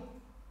 buying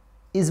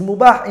is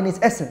mubah in its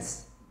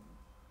essence.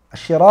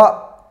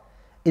 Ashira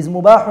is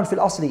mubahun fil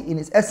asli. In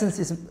its essence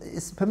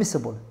is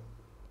permissible.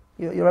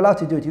 You're allowed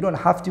to do it. You don't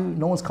have to.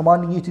 No one's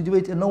commanding you to do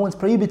it, and no one's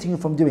prohibiting you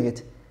from doing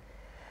it.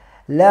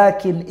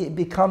 Lakin it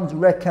becomes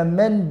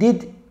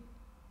recommended.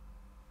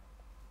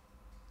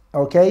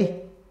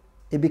 Okay?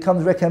 It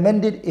becomes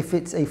recommended if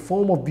it's a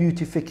form of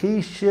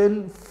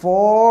beautification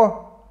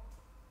for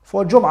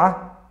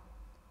Jum'ah.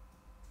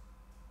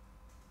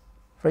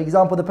 For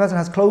example, the person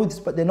has clothes,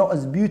 but they're not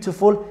as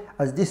beautiful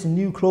as this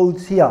new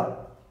clothes here.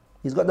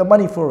 He's got the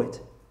money for it.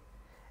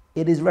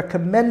 It is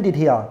recommended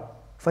here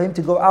for him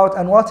to go out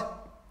and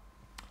what?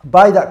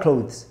 Buy that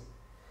clothes.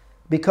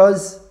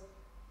 Because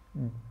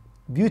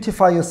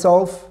beautify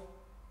yourself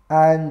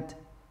and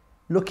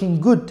looking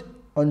good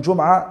on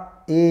Jum'ah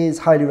is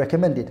highly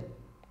recommended.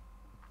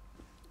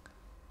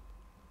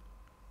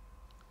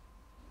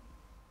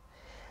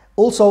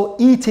 Also,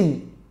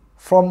 eating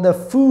from the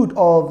food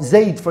of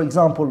Zayd, for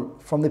example,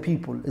 from the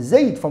people.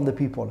 Zayd from the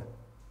people.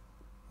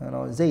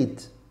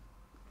 Zayd,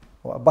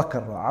 or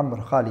Bakr, or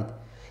Amr, Khalid.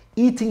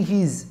 Eating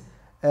his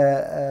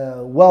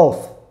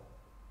wealth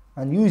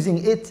and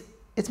using it,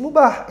 it's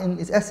mubah in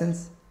its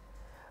essence.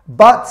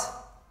 But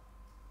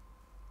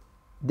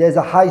there's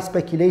a high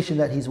speculation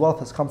that his wealth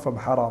has come from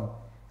haram.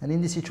 And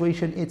in this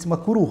situation, it's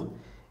makruh.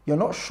 You're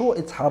not sure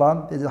it's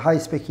haram, there's a high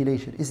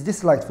speculation. It's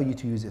disliked for you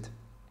to use it.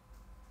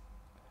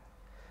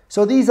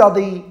 So these are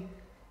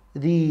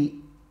the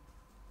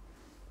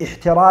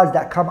ihtiraz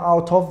that come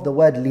out of the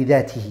word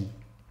lidatihi.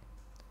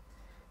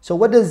 So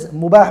what does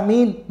mubah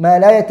mean? ما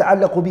لا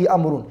يتعلق به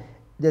أمر.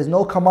 There's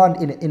no command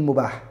in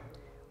mubah.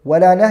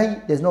 ولا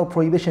nahi, there's no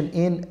prohibition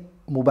in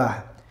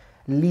mubah.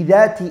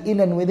 Lidati,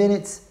 in and within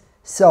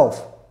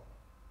itself.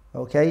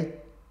 Okay?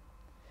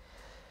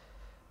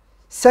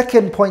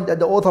 Second point that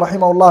the author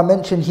rahimahullah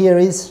mentioned here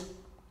is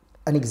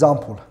an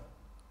example.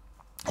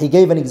 He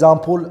gave an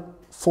example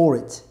for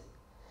it.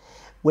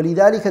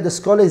 ولذلك the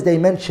scholars they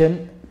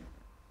mention,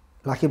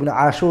 like Ibn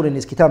Ashur in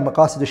his kitab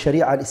Maqasid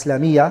al-Sharia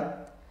al-Islamiyya,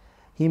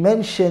 he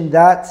mentioned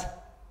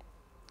that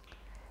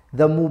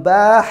the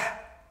mubah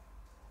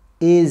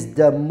is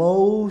the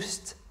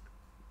most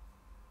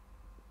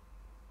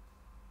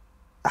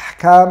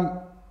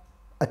ahkam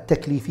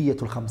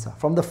at-taklifiyyah al-khamsa.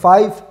 From the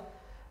five,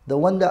 the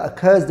one that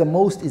occurs the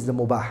most is the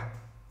mubah.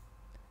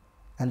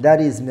 And that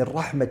is min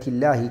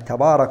rahmatillahi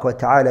tabarak wa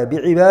ta'ala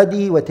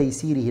bi'ibadihi wa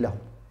taysirihi lahum.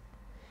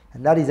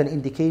 And that is an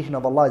indication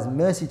of Allah's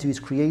mercy to His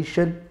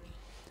creation,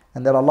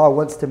 and that Allah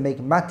wants to make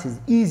matters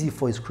easy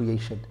for His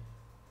creation.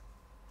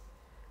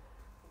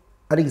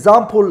 An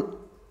example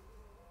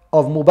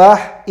of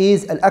mubah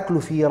is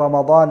al-aklu fi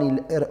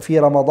Ramadan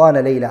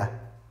layla.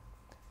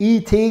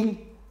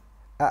 Eating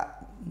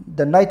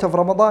the night of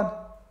Ramadan,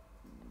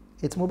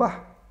 it's mubah.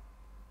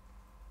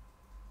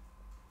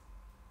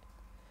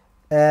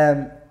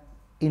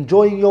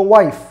 Enjoying your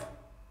wife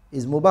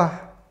is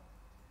mubah.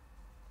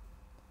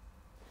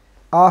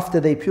 After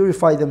they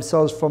purify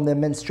themselves from their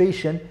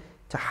menstruation,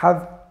 to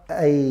have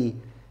a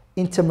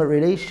intimate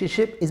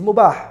relationship is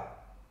mubah.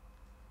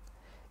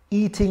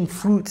 Eating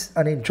fruits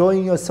and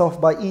enjoying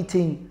yourself by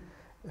eating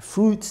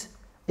fruits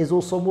is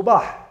also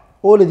mubah.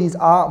 All of these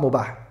are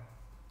mubah.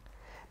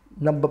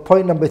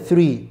 Point number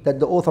 3 that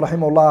the author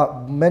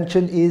rahimahullah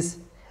mentioned is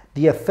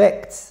the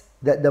effects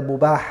that the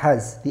mubah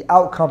has, the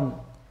outcome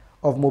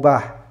of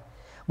mubah.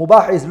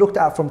 Mubah is looked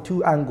at from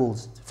two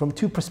angles, from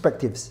two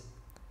perspectives.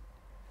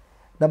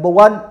 Number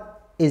 1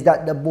 is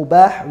that the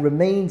mubah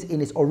remains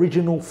in its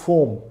original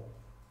form.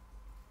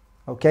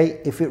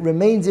 Okay, if it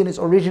remains in its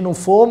original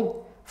form,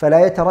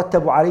 فَلَا يَتَرَتَّبُ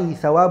عَلَيْهِ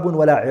ثَوَابٌ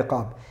وَلَا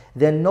عِقَابٌ.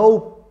 Then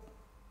no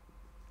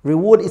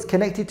reward is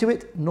connected to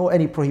it, nor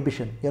any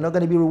prohibition. You're not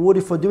going to be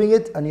rewarded for doing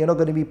it, and you're not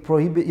going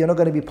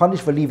to be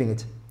punished for leaving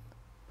it.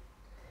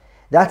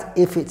 That's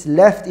if it's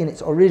left in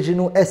its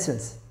original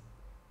essence.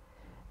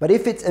 But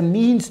if it's a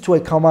means to a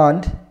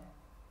command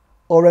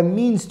or a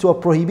means to a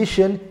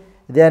prohibition,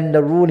 then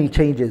the ruling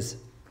changes.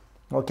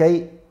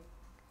 Okay?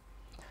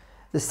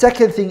 The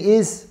second thing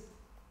is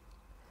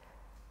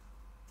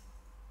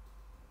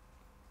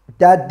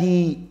that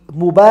the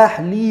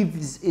mubah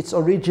leaves its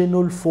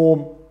original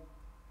form.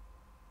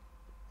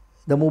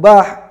 The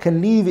mubah can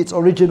leave its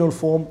original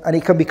form and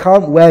it can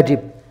become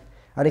wajib.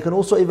 And it can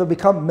also even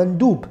become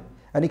mandub.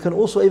 And it can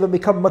also even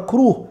become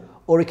makruh.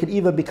 Or it can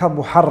even become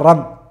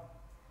muharram.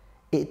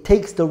 It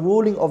takes the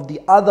ruling of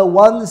the other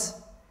ones,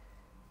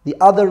 the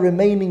other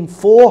remaining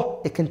four.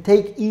 It can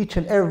take each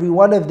and every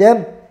one of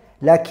them.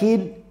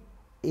 Lakin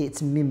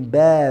it's min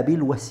babil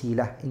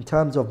wasila, in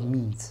terms of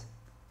means.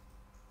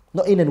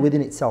 Not in and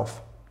within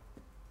itself.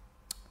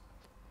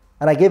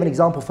 And I gave an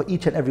example for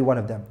each and every one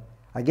of them.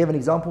 I gave an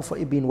example for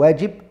it being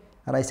wajib,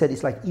 and I said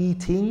it's like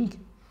eating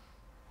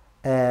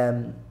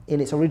in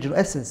its original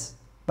essence.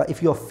 But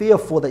if you're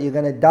fearful that you're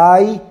going to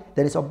die,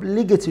 then it's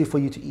obligatory for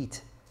you to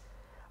eat.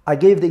 I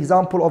gave the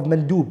example of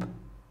mandub.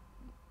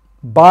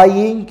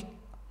 Buying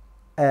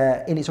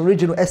in its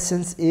original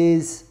essence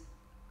is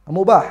a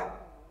mubah.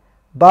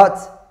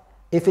 But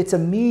if it's a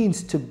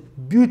means to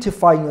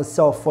beautifying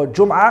yourself for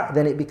Jum'ah,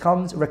 then it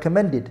becomes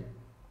recommended.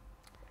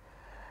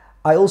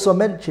 I also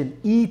mentioned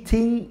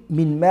eating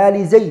min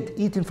mali Zayd,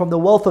 eating from the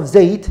wealth of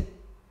Zayd,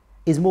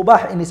 is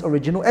mubah in its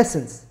original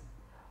essence.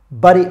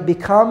 But it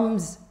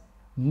becomes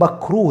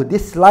makruh,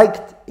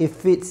 disliked,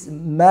 if it's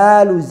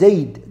malu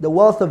Zayd, the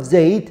wealth of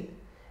Zayd.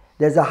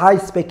 There's a high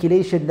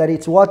speculation that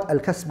it's what?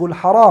 Al-kasbul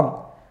haram,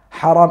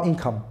 haram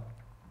income.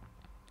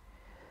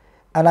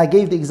 And I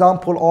gave the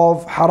example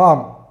of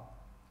haram,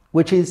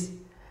 which is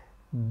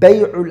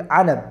bay'ul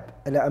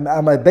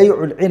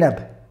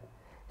inab,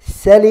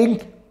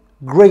 selling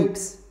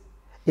grapes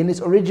in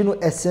its original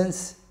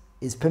essence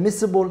is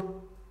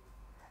permissible,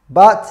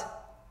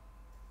 but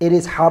it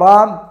is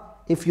haram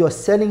if you're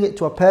selling it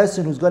to a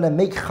person who's going to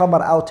make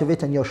khamar out of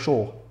it and you're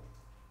sure.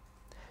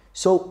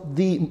 So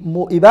the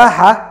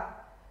ibaha,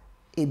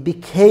 it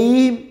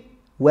became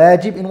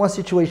wajib in one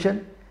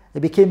situation, it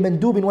became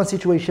mandub in one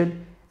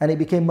situation, and it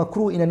became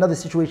makruh in another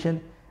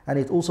situation, and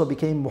it also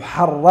became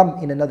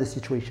muharram in another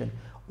situation.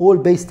 All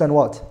based on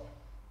what?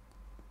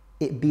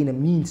 It being a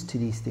means to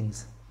these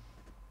things.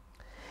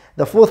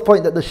 The fourth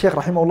point that the Shaykh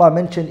rahimahullah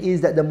mentioned is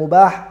that the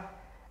mubah,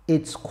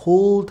 it's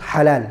called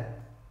halal.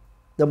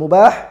 The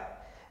mubah,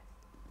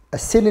 a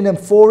synonym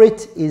for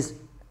it is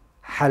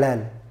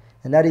halal.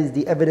 And that is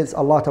the evidence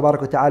Allah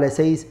tabaraka wa ta'ala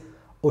says,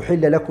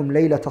 أُحِلَّ لَكُمْ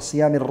لَيْلَةَ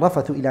الصِّيَامِ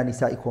الرَّفَثُ إِلَى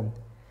نِسَائِكُمْ.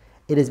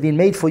 It has been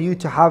made for you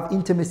to have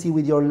intimacy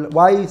with your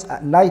wives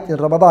at night in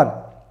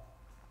Ramadan.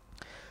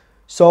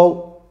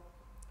 So,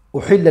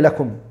 أُحِلَّ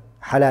لَكُمْ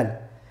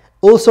halal.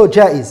 Also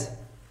jaiz.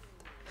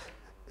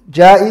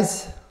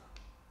 Jaiz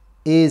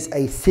is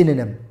a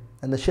synonym,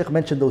 and the Shaykh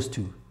mentioned those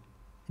two,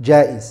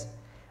 jaiz.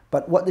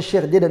 But what the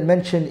Shaykh didn't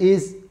mention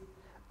is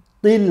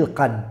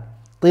tilqan.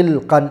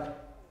 And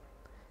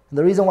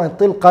the reason why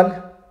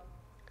tilqan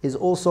is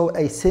also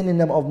a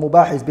synonym of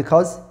mubah is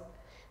because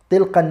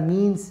tilqan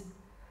means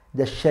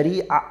the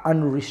Sharia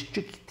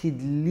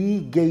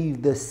unrestrictedly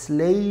gave the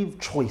slave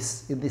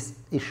choice in this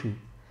issue.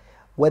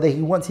 Whether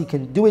he wants, he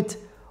can do it,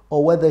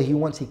 or whether he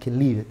wants, he can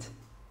leave it.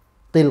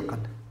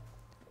 Tilqan.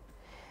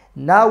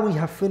 Now we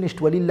have finished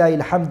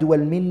وَلِلَّهِ الْحَمْدُ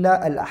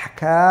وَالْمِنَّةِ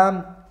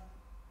الْأَحْكَامِ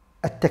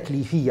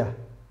التَّكْلِيفِيَّةِ.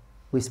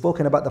 We've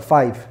spoken about the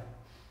 5.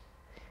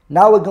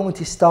 Now we're going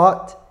to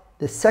start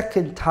the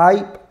second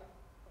type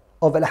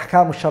of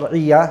al-ahkam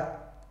al-shar'iyyah,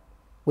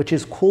 which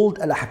is called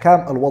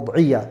al-ahkam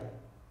al-wad'iyyah.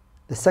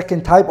 The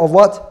second type of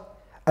what?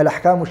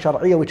 Al-ahkam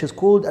al-shar'iyyah, which is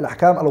called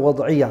al-ahkam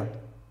al-wad'iyyah.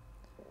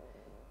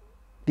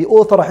 The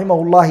author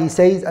rahimahullah, he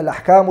says,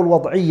 al-ahkam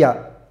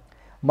al-wad'iyyah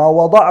ما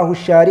وضعه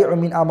الشارع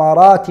من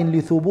أمارات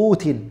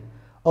لثبوت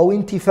أو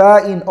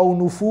انتفاء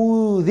أو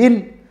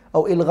نفوذ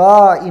أو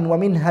إلغاء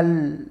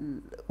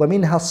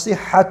ومنها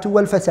الصحة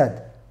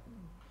والفساد.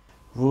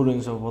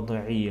 Rulings of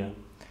Wad'iyyah.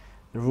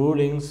 The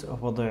rulings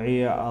of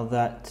Wad'iyyah are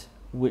that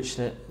which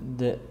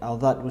the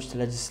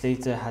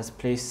legislator has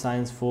placed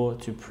signs for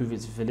to prove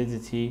its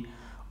validity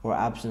or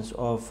absence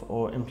of,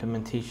 or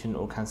implementation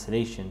or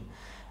cancellation,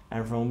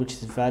 and from which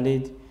is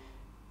valid,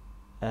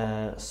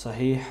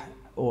 sahih,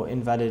 or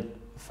invalid,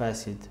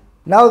 fasid.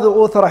 Now the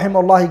author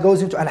rahimahullah, he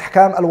goes into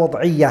al-ahkam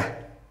al-wad'iyyah.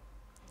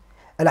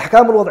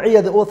 Al-ahkam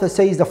al-wad'iyyah, the author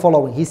says the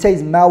following. He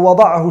says, ما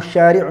وضعه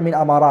الشارع من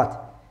أمارات.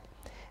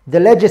 The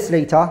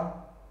legislator,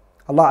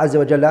 Allah Azza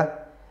wa Jalla,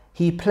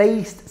 he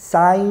placed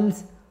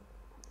signs,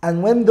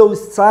 and when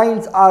those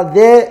signs are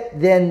there,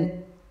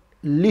 then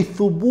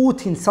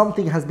lithubutin,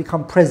 something has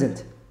become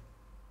present.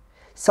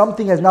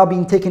 Something has now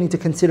been taken into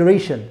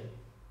consideration.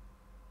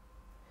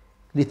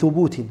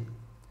 Lithubutin.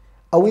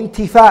 أو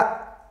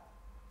انتفاء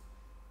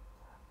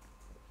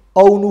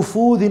أو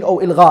نفوذ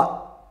أو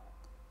إلغاء.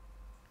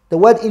 The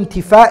word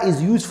intifa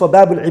is used for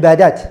babul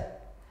ibadat,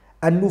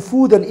 and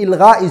nufud and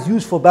ilgha is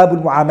used for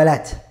babul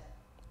muamalat.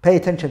 Pay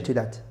attention to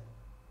that.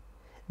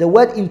 The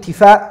word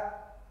intifa,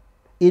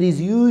 it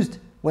is used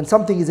when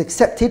something is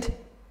accepted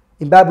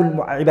in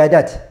babul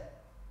ibadat.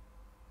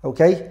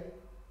 Okay?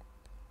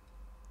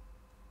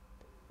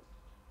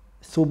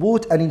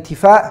 Thubut and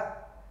intifa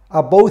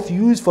are both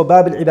used for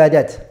babul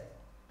ibadat.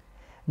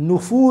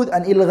 Nufud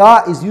and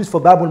ilgha is used for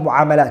babul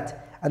muamalat.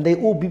 And they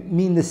all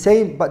mean the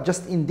same, but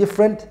just in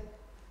different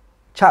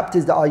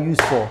chapters that are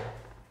used for.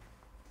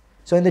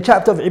 So in the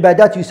chapter of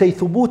ibadat you say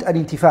thubut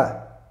and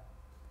intifa.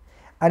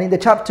 And in the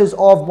chapters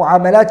of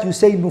muamalat you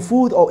say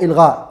nufud or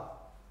ilgha.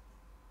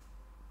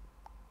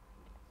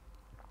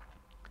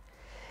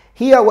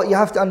 Here what you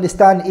have to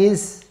understand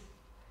is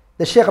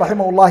the Shaykh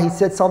rahimahullah, he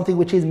said something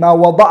which is ma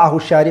wada'ahu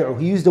shari'u.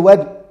 He used the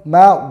word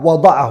ma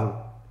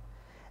wada'ahu.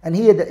 And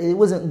here it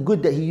wasn't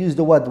good that he used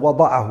the word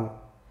wada'ahu,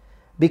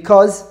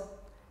 because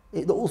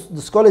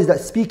the scholars that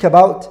speak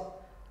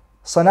about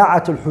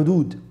sana'atul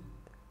hudud,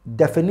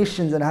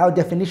 definitions and how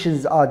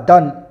definitions are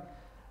done,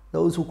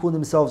 those who call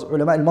themselves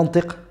ulama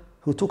al-mantiq,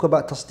 who talk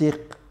about tasdiq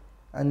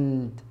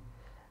and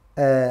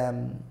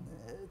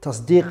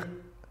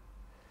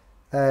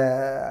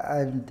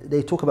and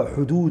they talk about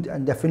hudud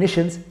and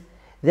definitions,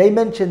 they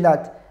mention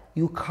that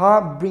you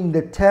can't bring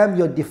the term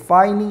you're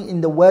defining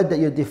in the word that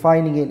you're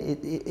defining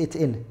it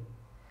in.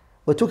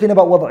 We're talking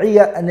about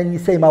wad'iyya and then you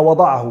say ma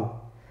wada'ahu.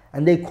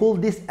 And they call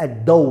this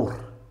ad-dawr.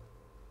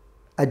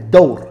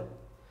 Ad-dawr.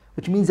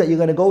 Which means that you're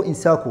going to go in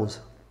circles.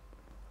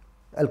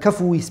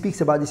 Al-Kafwi speaks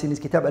about this in his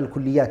kitab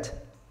Al-Kulliyat.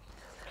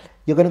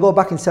 You're going to go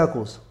back in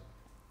circles.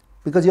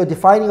 Because you're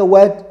defining a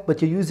word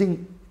but you're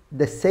using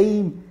the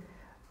same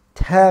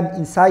term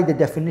inside the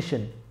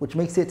definition, which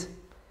makes it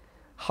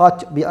hard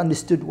to be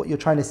understood what you're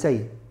trying to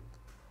say.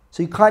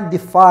 So you can't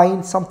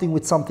define something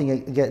with something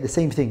again, the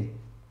same thing.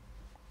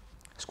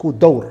 It's called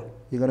dawr.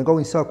 You're going to go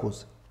in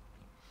circles.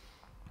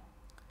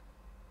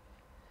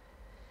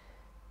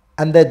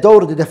 And the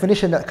dawr, the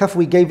definition that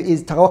Kafwi gave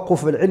is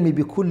توقف العلم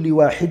بكل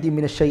واحد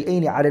من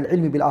الشيئين على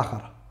العلم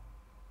بالآخر.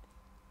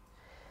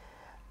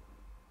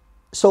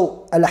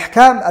 So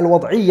al-ahkam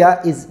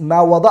al-wad'iyya is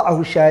ma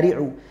wada'ahu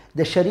shari'u.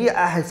 The Sharia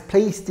has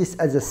placed this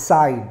as a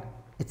sign.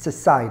 It's a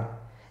sign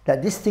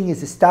that this thing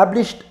is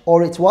established,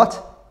 or it's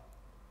what?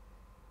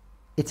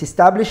 It's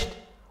established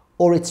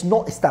or it's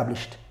not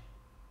established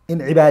in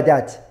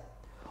ibadat,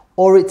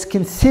 or it's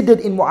considered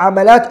in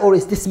muamalat, or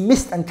it's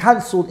dismissed and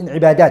cancelled in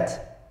ibadat.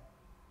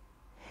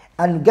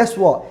 And guess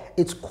what?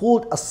 It's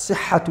called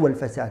as-sihhatu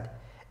wal-fasad.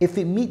 If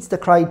it meets the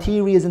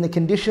criteria and the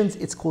conditions,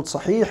 it's called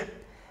sahih.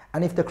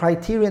 And if the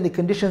criteria and the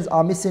conditions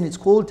are missing, it's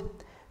called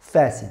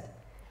fasid.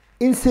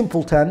 In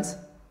simple terms,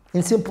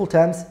 it's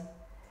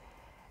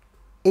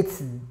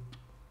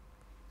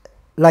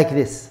like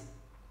this.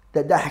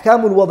 That the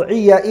ahkam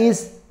al-wad'iyya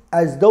is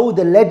as though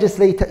the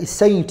legislator is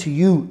saying to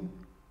you,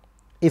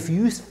 if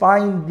you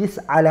find this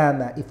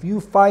alama, if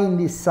you find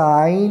this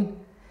sign,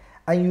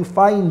 and you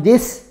find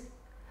this,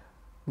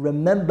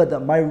 remember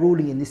that my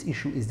ruling in this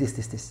issue is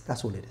this.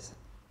 That's all it is.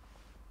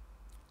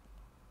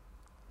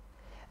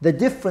 The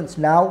difference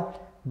now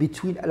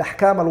between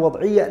al-ahkam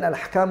al-wad'iyya and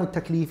al-ahkam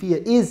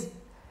al-taklifiyya is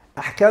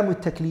ahkam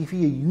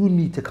al-taklifiyya, you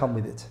need to come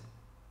with it.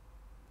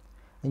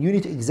 And you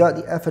need to exert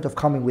the effort of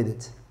coming with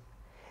it.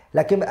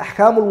 Like in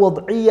ahkam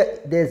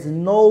al-wad'iyya, there's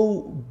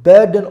no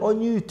burden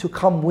on you to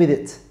come with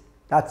it.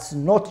 That's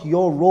not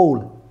your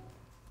role.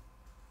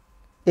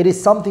 It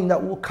is something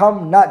that will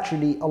come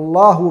naturally.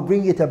 Allah will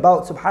bring it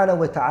about subhanahu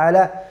wa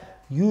ta'ala.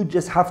 You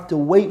just have to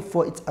wait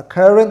for its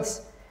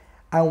occurrence.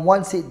 And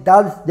once it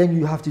does, then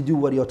you have to do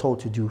what you're told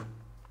to do.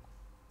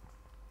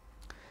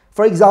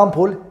 For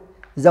example,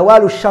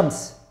 Zawalu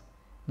Shams,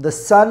 the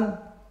sun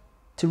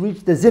to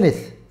reach the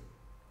zenith,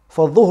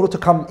 for dhuhr to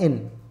come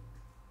in,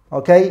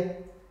 okay,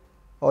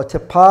 or to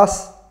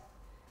pass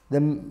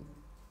the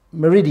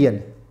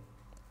meridian,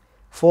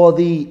 for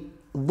the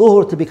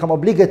dhuhr to become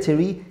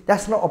obligatory,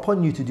 that's not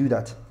upon you to do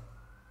that,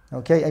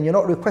 okay, and you're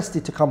not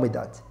requested to come with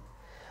that.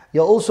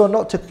 You're also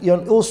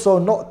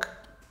not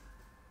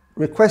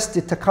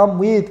requested to come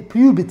with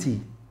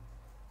puberty.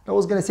 I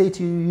was going to say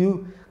to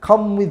you,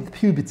 come with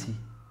puberty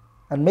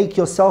and make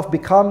yourself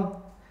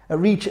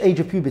reach age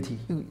of puberty.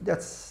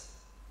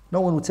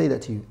 No one would say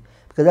that to you,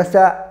 because that's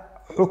a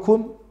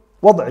hukum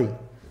wad'i.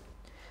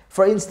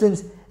 For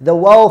instance, the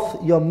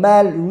wealth, your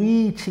mal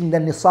reaching the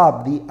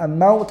nisab, the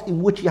amount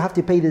in which you have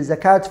to pay the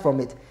zakat from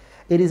it,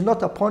 it is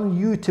not upon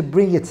you to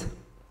bring it.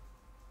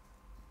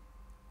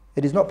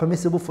 It is not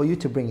permissible for you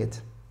to bring it.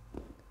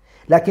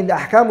 Like in the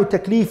ahkam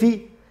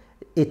al-taklifi,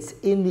 it's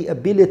in the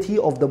ability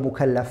of the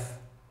mukallaf.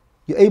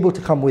 You're able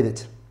to come with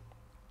it.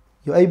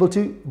 You're able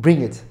to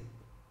bring it.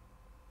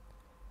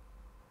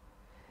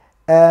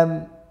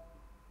 The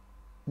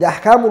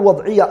ahkam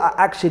al-wad'iyya are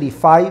actually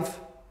 5,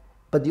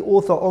 but the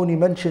author only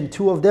mentioned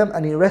 2 of them,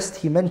 and the rest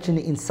he mentioned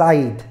it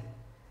inside.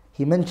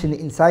 He mentioned it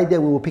inside there,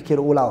 we will pick it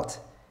all out.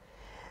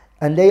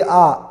 And they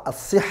are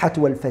as-sihhatu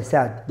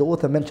wal-fasad. The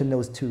author mentioned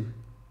those 2.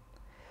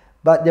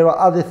 But there are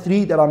other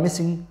 3 that are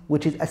missing,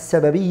 which is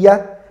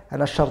as-sababiyya,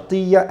 and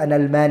al-shartiyya, and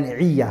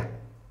al-mani'iyya.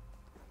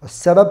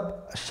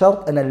 Al-sabab,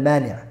 al-shart, and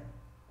al-mani'.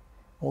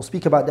 We'll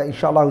speak about that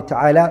inshallah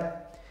ta'ala,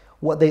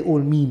 what they all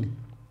mean.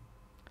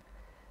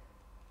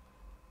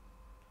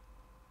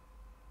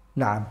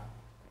 نعم.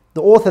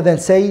 The author then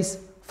says,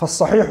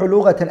 فالصحيح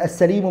لغة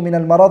السليم من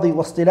المرض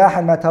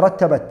واصطلاحا ما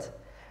ترتبت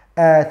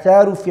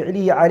آثار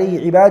فعله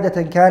عليه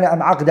عبادة كان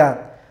أم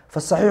عقدا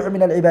فالصحيح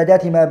من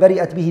العبادات ما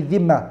برئت به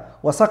الذمة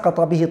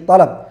وسقط به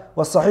الطلب،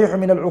 والصحيح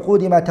من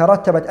العقود ما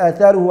ترتبت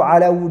آثاره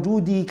على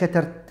وجوده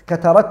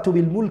كترتب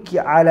الملك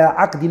على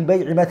عقد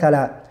البيع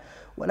مثلا،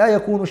 ولا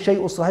يكون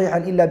الشيء صحيحا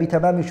إلا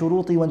بتمام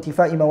شروطه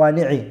وانتفاء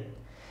موانعه.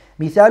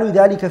 مثال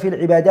ذلك في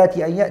العبادات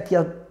أن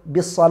يأتي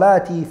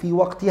بالصلاة في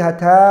وقتها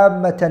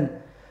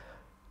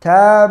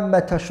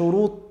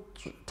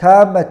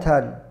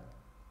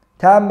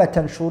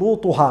تامة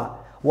شروطها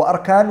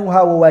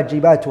وأركانها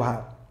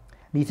وواجباتها.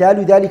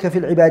 مثال ذلك في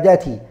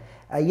العبادات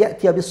أن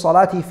يأتي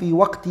بالصلاة في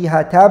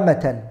وقتها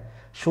تامة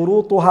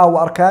شروطها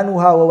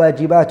وأركانها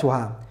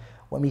وواجباتها.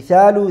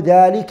 ومثال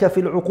ذلك في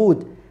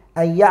العقود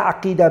أن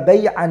يعقد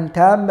بيعا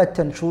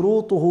تامة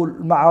شروطه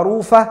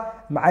المعروفة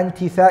مع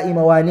انتفاء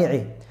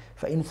موانعه،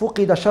 فإن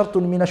فقد شرط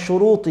من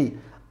الشروط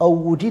أو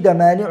وجد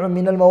مانع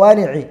من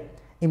الموانع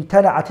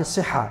امتنعت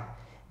الصحة.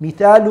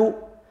 مثال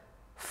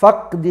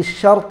فقد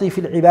الشرط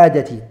في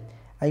العبادة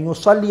أن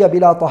يصلي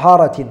بلا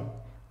طهارة،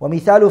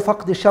 ومثال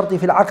فقد الشرط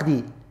في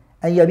العقد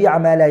أن يبيع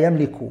ما لا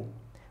يملك.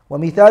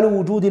 ومثال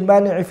وجود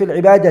المانع في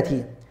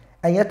العبادة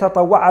أن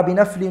يتطوع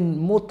بنفل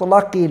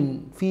مطلق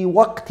في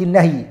وقت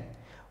النهي.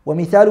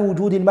 ومثال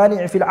وجود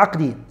المانع في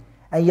العقد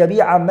أن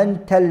يبيع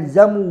من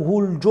تلزمه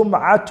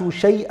الجمعة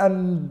شيئا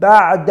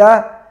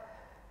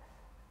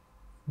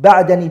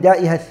بعد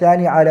ندائها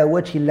الثاني على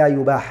وجه لا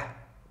يباح.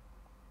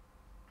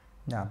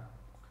 نعم.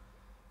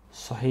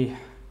 Sahih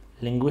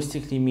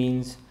linguistically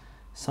means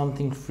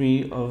something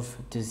free of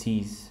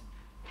disease,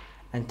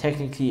 and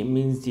technically it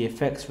means the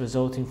effects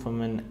resulting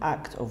from an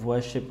act of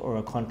worship or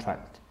a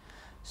contract.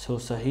 So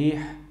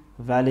sahih,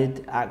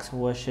 valid acts of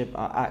worship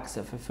are acts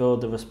that fulfill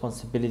the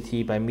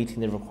responsibility by meeting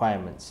the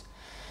requirements.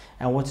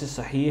 And what is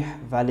sahih,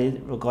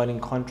 valid regarding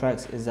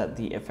contracts is that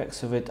the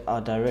effects of it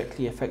are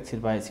directly affected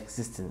by its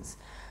existence,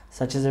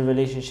 such as a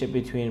relationship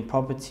between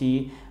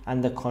property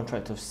and the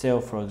contract of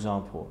sale, for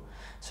example.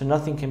 So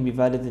nothing can be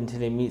valid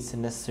until it meets the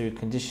necessary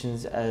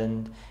conditions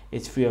and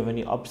is free of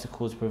any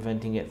obstacles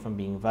preventing it from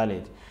being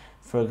valid.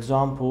 For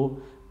example,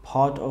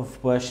 part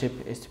of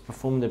worship is to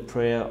perform the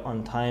prayer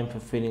on time,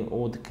 fulfilling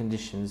all the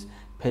conditions,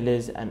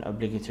 pillars and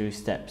obligatory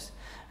steps.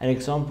 An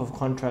example of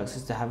contracts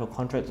is to have a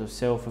contract of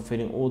sale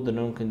fulfilling all the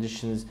known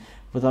conditions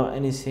without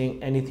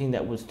anything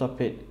that would stop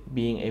it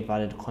being a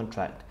valid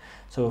contract.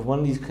 So if one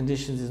of these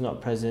conditions is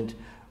not present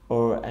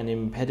or an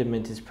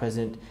impediment is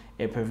present,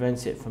 it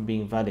prevents it from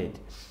being valid.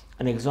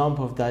 An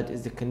example of that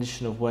is the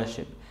condition of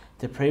worship,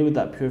 to pray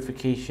without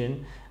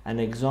purification. An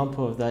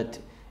example of that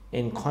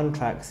in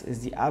contracts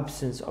is the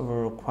absence of a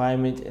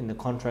requirement in the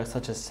contract,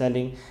 such as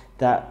selling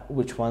that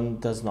which one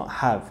does not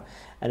have.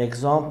 An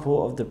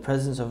example of the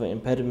presence of an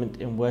impediment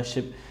in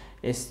worship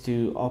is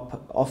to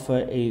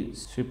offer a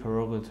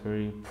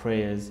supererogatory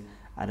prayers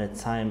at a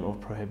time of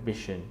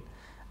prohibition.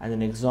 And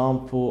an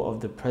example of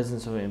the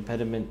presence of an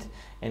impediment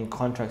in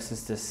contracts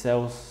is to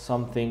sell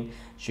something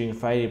during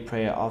Friday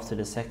prayer after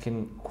the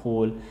second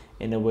call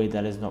in a way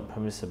that is not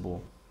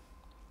permissible.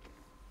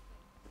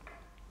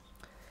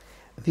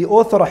 The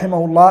author,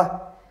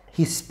 rahimahullah,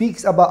 he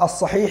speaks about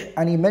as-sahih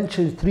and he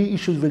mentions three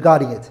issues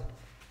regarding it.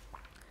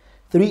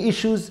 Three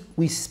issues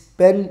we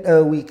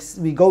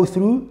go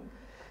through.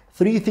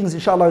 Three things,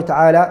 inshallah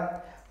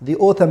ta'ala, the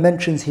author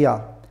mentions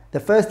here.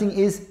 The first thing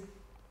is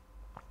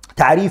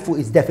ta'rifu,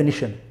 is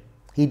definition.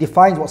 He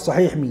defines what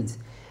sahih means,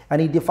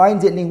 and he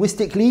defines it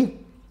linguistically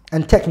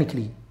and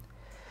technically.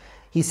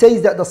 He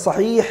says that the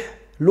sahih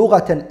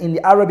lughatan in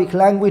the Arabic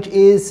language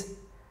is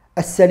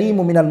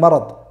as-salimu min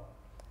al-marad,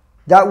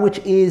 that which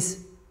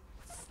is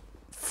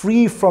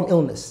free from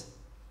illness.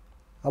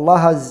 Allah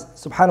has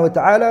subhanahu wa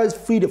ta'ala has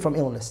freed it from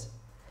illness.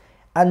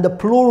 And the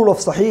plural of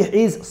sahih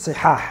is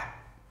sihah.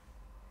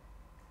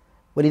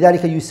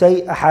 ولذلك you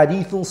say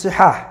أحاديث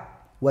صحاح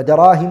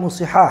ودراهم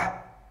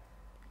صحاح.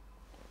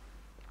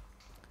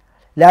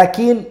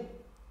 لكن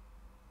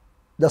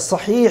the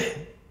sahih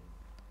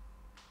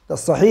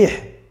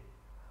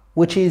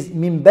which is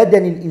من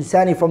بدن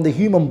الإنسان, from the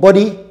human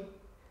body,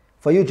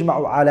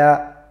 فيجمع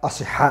على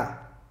أصحاء.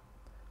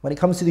 When it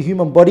comes to the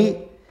human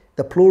body,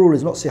 the plural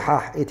is not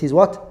صحاح, it is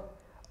what?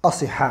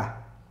 أصحاء.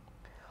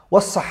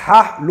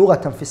 والصحاح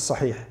لغة في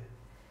الصحيح.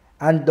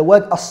 And the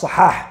word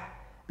الصحاح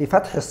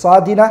بفتح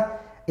الصادنة,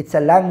 it's a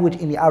language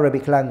in the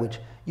Arabic language.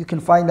 You can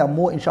find that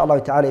more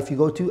inshallah ta'ala if you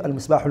go to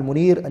Al-Misbah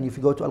Al-Munir and if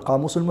you go to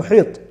Al-Qamus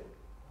Al-Muhit.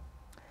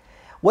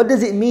 What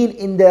does it mean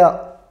in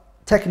the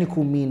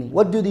technical meaning?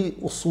 What do the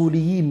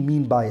usuliyin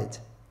mean by it?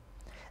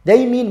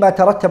 They mean ما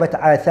ترتبت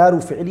آثار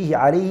فعله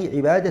عليه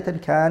عبادة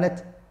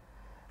كانت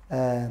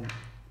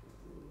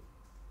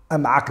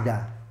أم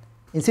عقدا.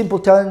 In simple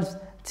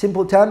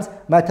terms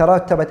ما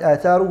ترتبت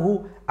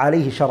آثاره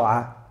عليه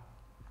شرعا.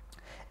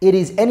 It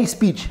is any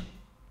speech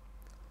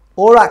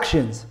or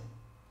actions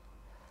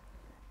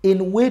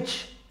in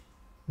which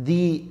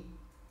the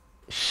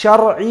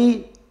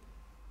shar'i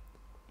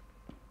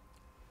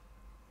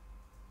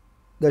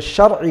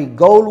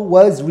goal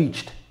was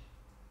reached,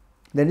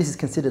 then this is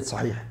considered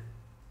sahih.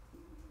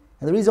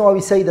 And the reason why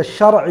we say the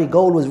shar'i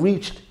goal was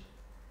reached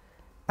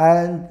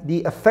and the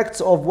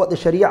effects of what the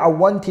sharia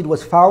wanted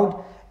was found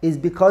is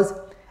because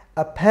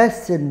a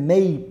person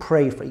may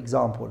pray, for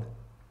example,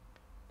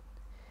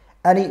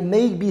 and it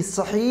may be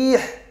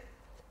sahih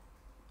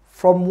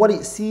from what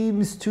it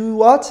seems to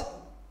what?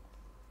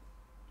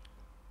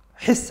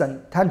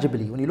 Hissan,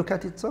 tangibly. When you look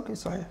at it, it's okay,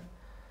 sahih.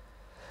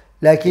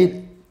 Like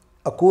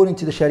according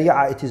to the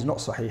Sharia, it is not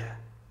sahih.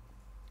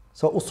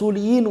 So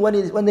usuliyin,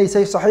 when they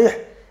say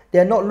sahih,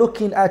 they're not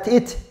looking at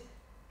it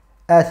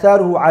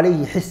آثاره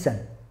عليه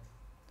حسا,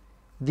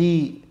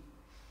 the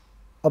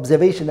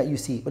observation that you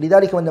see.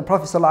 ولذلك when the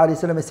Prophet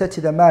ﷺ said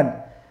to the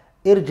man,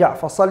 ارجع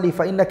فصلي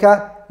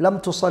فإنك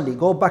لم تصلي,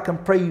 go back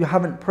and pray, you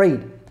haven't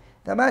prayed.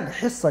 The man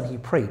hissan, he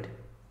prayed,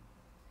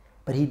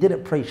 but he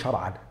didn't pray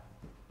shar'an.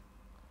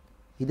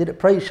 He didn't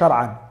pray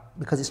shar'an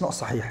because it's not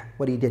sahih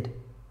what he did.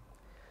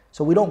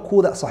 So we don't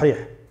call that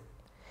sahih.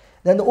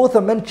 Then the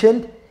author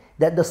mentioned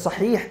that the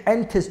sahih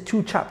enters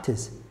 2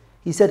 chapters.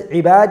 He said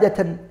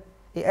ibadatan,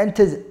 it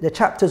enters the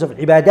chapters of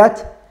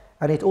ibadat,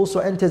 and it also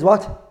enters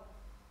what?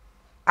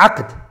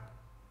 Aqd.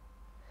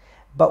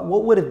 But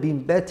what would have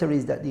been better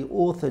is that the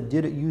author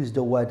didn't use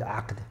the word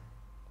aqd.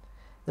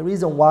 The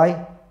reason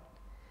why,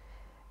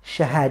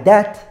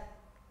 shahadat,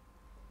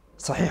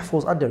 sahih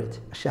falls under it.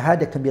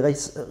 Shahada can be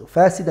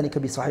fasid and it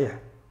can be sahih.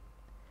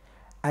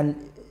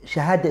 And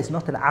shahada is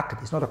not an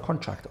aqd, it's not a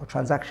contract or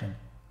transaction.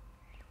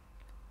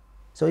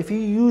 So if you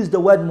use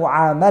the word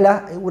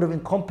mu'amala, it would have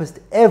encompassed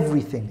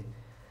everything.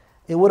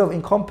 It would have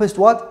encompassed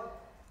what?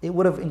 It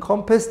would have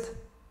encompassed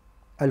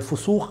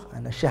al-fusukh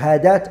and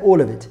al-shahadat,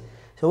 all of it.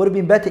 So it would have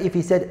been better if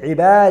he said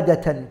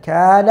ibadatan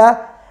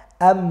kana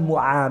am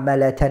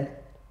mu'amalatan.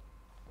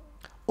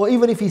 Or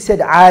even if he said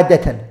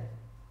adatan,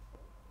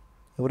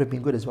 it would have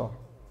been good as well.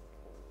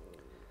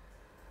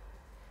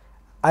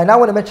 I now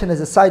want to mention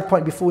as a side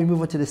point before we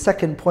move on to the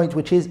second point,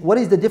 which is, what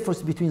is the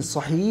difference between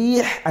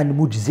sahih and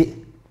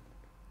mujzi'?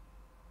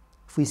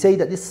 If we say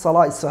that this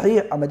salah is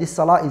sahih, and this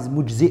salah is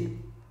mujzi',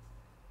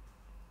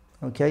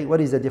 okay, what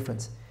is the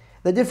difference?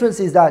 The difference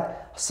is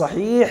that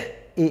sahih,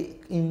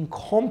 it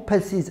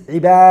encompasses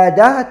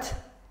ibadat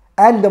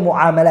and the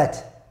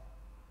mu'amalat.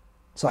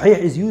 Sahih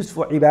is used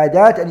for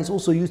ibadat and it's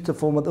also used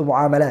for the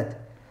mu'amalat.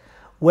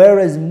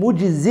 Whereas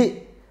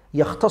mujzi'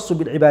 yakhtassu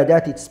bil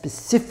ibadat, it's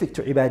specific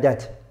to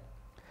ibadat.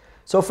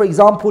 So for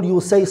example, you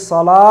will say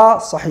salah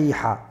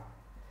sahiha,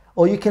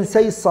 or you can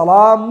say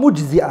salah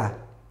mujzi'ah.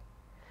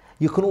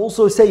 You can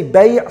also say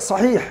bay'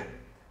 sahih,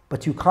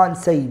 but you can't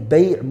say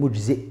bay'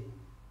 mujzi'.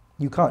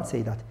 You can't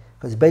say that,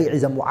 because bay'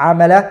 is a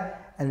mu'amala,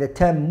 and the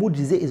term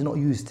mujzi' is not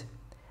used.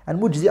 And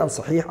mujzi' and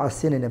sahih are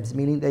synonyms,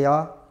 meaning they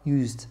are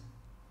used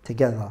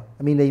together.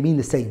 I mean, they mean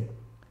the same,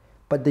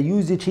 but the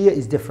usage here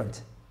is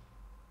different.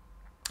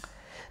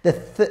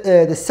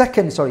 The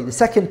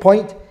second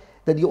point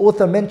that the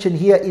author mentioned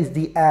here is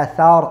the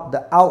athar,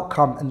 the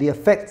outcome and the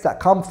effects that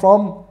come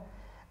from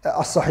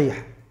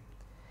as-sahih.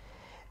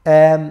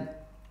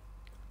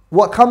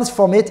 What comes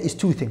from it is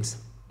 2 things.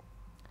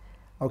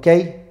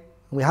 Okay?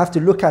 We have to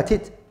look at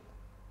it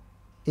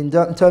in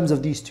terms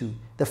of these 2.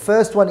 The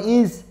first one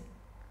is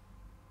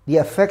the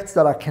effects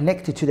that are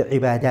connected to the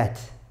ibadat.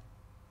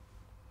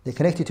 They're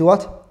connected to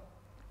what?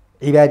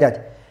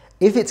 Ibadat.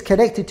 If it's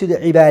connected to the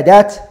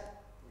ibadat,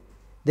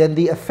 then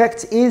the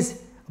effect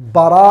is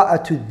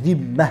bara'atu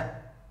dhimmah.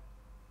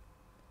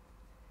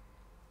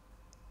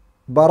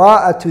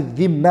 Bara'atu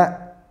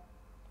dhimmah.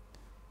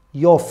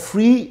 You're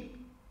free,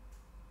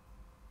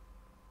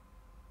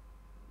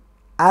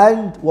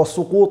 and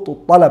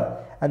wasuqutu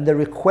talab, and the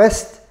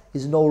request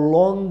is no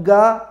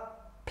longer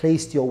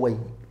placed your way.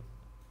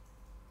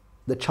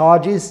 The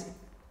charges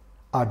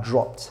are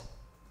dropped.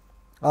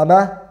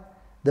 The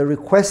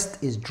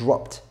request is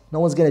dropped. No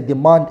one's going to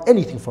demand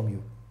anything from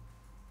you.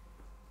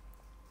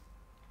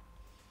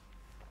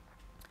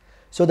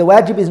 So the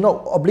wajib is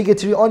not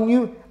obligatory on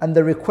you, and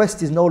the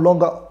request is no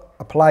longer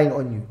applying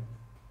on you.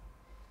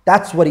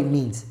 That's what it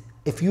means.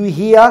 If you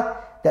hear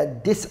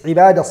that this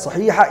ibadah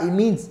sahiha, it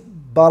means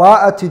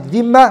bara'atu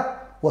dhimma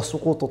wa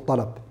suqutu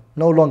talab.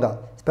 No longer.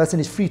 This person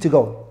is free to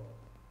go.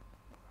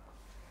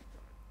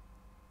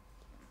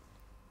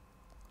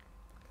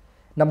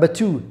 Number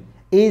 2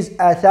 is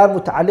athar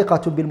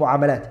muta'alliqatun bil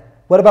mu'amalat.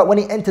 What about when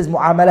it enters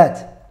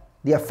mu'amalat?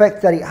 The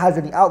effect that it has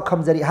and the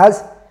outcomes that it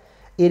has,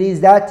 it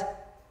is that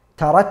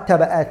ترتب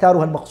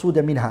آثارها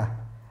المقصودة منها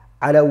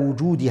على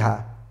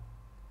وجودها.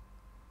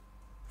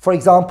 For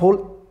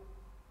example,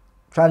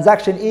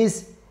 transaction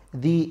is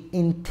the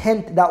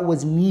intent that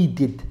was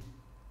needed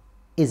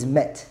is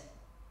met.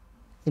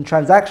 In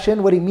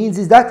transaction, what it means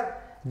is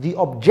that the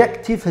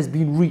objective has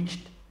been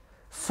reached.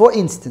 For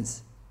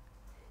instance,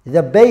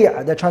 the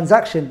bay', the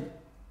transaction,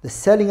 the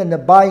selling and the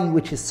buying,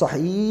 which is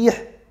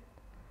sahih,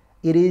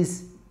 it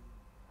is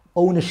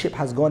ownership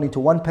has gone into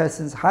one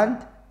person's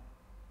hand.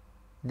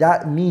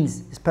 That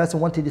means this person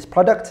wanted this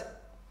product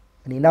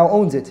and he now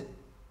owns it.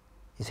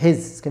 It's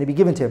his, it's going to be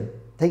given to him.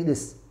 Take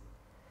this.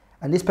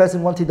 And this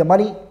person wanted the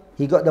money,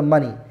 he got the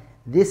money.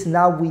 This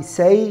now we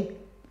say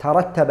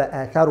ترتب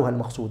آثارها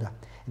المقصودة.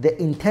 The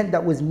intent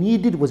that was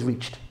needed was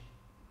reached.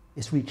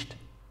 It's reached.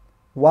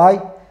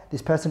 Why?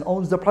 This person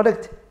owns the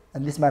product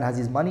and this man has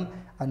his money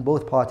and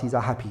both parties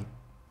are happy.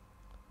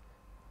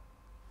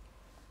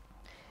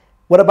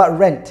 What about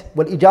rent?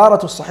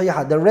 والإجارة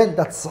الصحيحة. The rent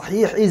that's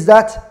صحيح is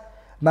that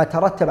ما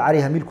ترتب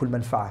عليها ملك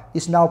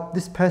المنفعة.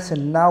 This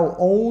person now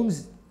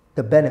owns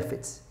the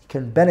benefits. He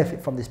can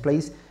benefit from this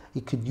place. He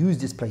could use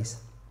this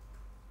place.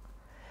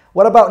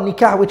 What about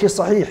nikah which is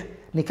صحيح?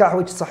 Nikah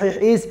which is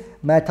صحيح is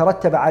ما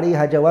ترتب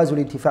عليها جواز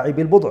الانتفاع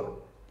بالبضع.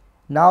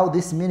 Now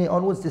this minute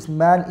onwards, this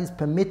man is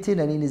permitted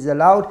and he is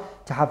allowed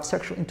to have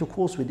sexual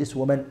intercourse with this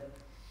woman.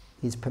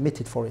 He is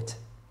permitted for it.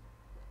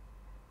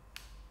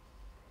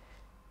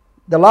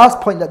 The last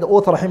point that the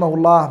author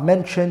rahimahullah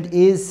mentioned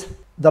is,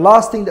 the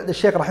last thing that the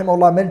Shaykh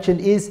rahimahullah mentioned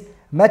is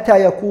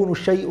متى يكون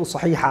الشيء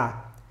صحيحا.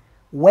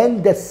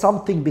 When does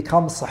something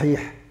become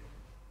sahih?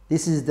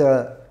 This is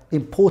the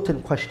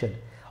important question.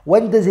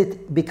 When does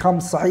it become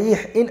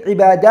sahih in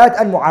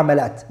ibadat and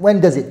muamalat? When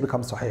does it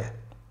become sahih?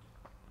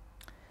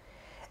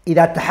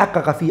 إذا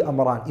تحقق فيه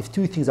أمران. If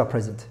two things are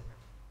present.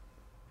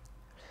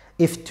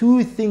 If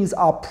two things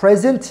are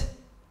present,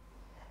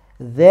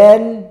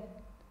 then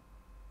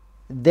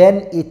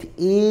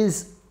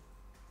it's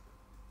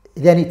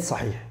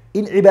sahih.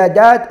 In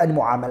ibadat and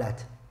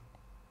muamalat.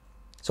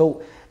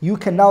 So you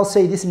can now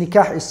say this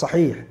nikah is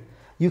sahih.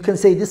 You can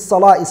say this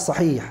salah is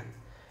sahih.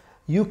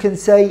 You can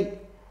say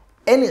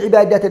any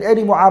ibadat and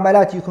any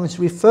muamalat, you can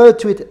refer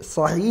to it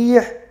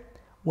sahih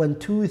when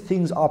two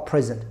things are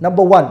present.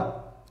 Number one,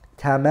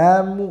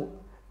 تمام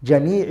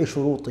جميع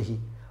شروطه.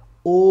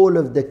 All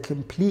of the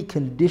complete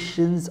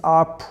conditions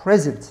are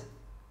present.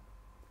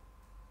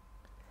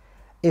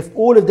 If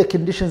all of the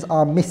conditions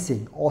are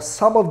missing or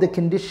some of the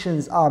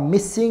conditions are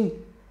missing,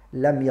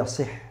 لم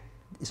يصح.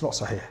 It's not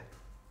sahih.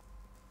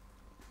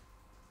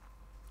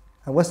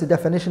 And what's the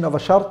definition of a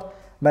shart?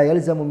 ما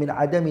يلزم من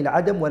عدم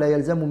العدم ولا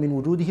يلزم من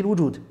وجوده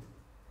الوجود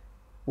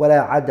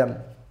ولا عدم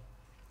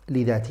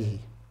لذاته.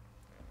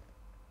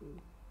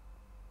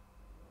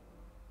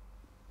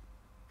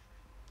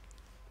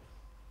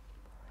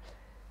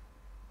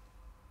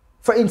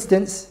 For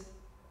instance,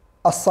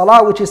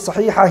 الصلاة which is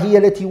صحيحة هي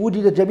التي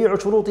وجد جميع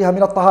شروطها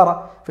من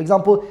الطهارة. For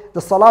example,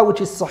 the salah which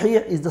is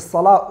sahih is the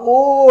salah,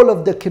 all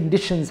of the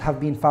conditions have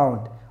been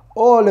found.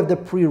 All of the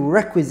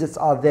prerequisites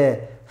are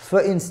there. For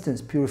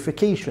instance,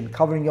 purification,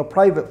 covering your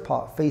private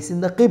part,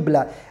 facing the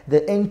qibla,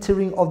 the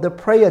entering of the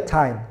prayer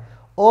time.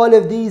 All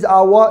of these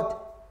are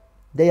what?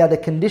 They are the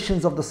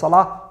conditions of the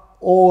salah.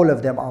 All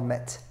of them are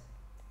met.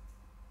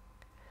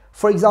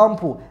 For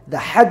example, the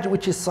hajj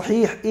which is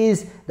sahih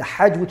is the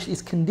hajj which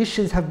is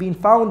conditions have been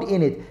found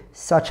in it,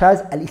 such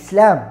as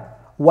al-Islam,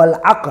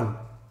 wal-aql.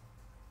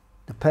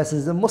 The person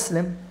is a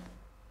Muslim,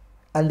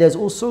 and there's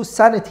also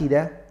sanity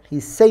there.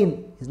 He's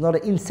sane. He's not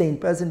an insane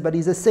person, but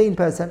he's a sane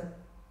person.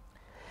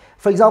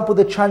 For example,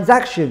 the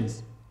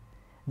transactions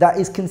that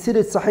is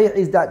considered sahih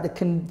is that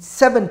the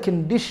 7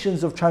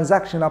 conditions of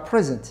transaction are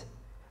present.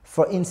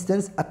 For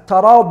instance,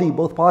 at-taradi,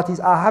 both parties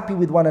are happy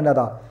with one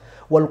another.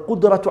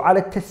 وَالْقُدْرَةُ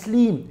عَلَى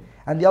التَّسْلِيمِ,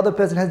 and the other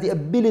person has the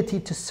ability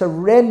to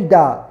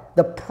surrender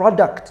the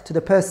product to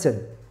the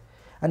person.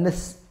 And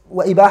this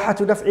وَإِبَاحَةُ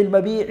دَفْعِ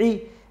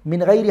الْمَبِيعِ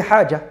مِنْ غَيْرِ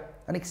حَاجَةٍ,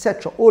 and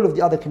etc. All of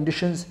the other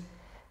conditions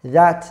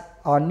that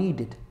are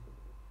needed.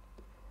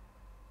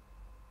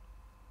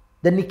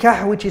 The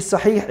nikah which is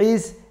sahih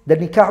is the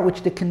nikah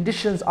which the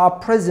conditions are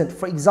present.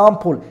 For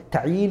example,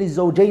 ta'yin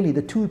az-zawjayn,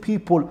 the two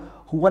people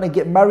who want to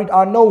get married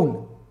are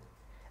known,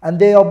 and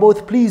they are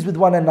both pleased with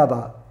one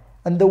another,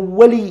 and the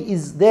wali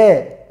is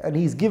there and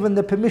he's given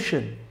the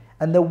permission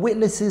and the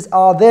witnesses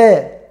are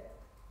there.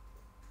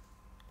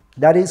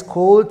 That is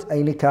called a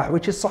nikah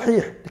which is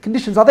sahih. The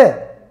conditions are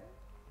there.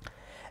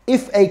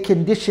 If a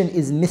condition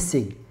is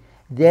missing,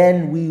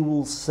 then we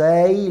will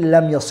say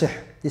lam yasih.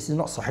 This is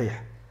not sahih.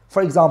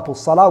 For example,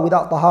 salah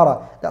without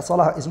tahara, that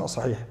salah is not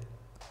sahih.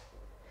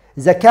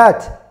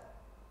 Zakat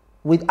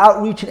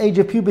without reaching age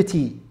of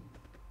puberty,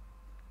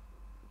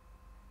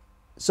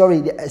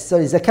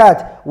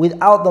 zakat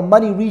without the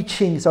money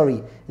reaching,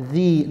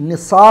 the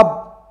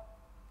nisab,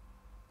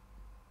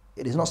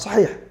 it is not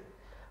sahih.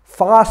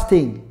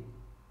 Fasting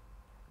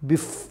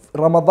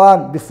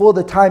Ramadan before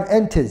the time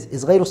enters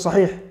is ghayru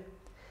sahih.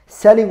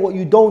 Selling what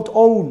you don't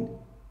own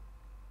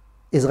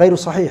is ghayru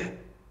sahih.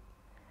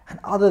 And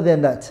other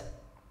than that,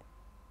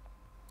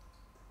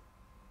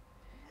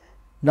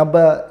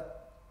 number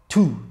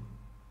 2,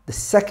 the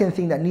second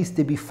thing that needs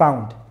to be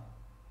found.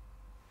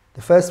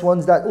 The first one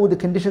is that all the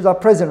conditions are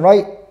present,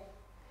 right?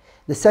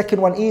 The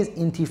second one is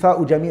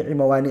intifa'u jami'i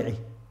mawani'i.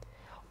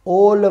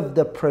 All of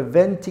the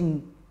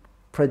preventing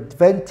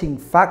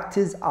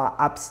factors are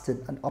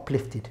absent and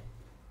uplifted.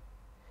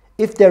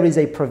 If there is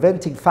a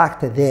preventing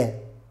factor there,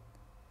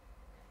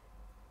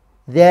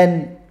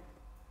 then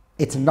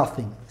it's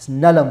nothing. It's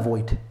null and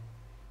void.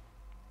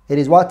 It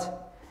is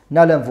what?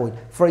 Null and void.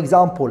 For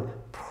example,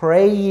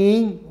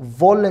 praying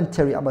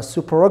voluntary,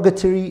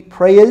 supererogatory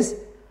prayers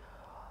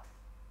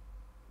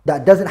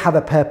that doesn't have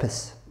a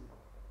purpose.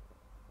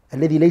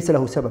 الذي ليس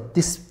له سبب.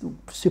 This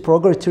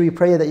supererogatory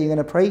prayer that you're going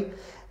to pray,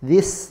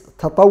 this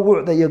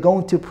tatawwu' that you're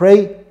going to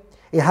pray,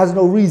 it has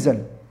no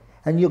reason.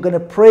 And you're going to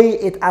pray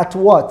it at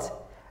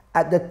what?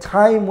 At the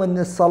time when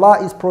the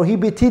salah is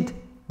prohibited,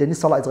 then this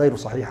salah is غير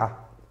صحيحة.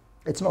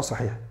 It's not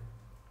sahih.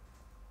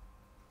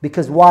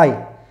 Because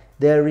why?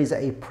 There is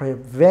a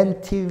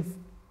preventive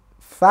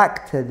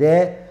factor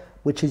there,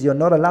 which is you're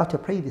not allowed to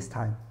pray this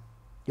time.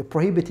 You're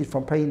prohibited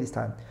from praying this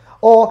time.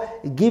 Or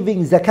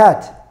giving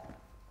zakat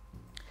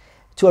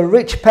to a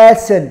rich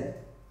person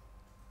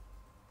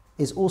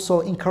is also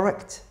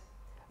incorrect.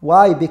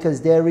 Why?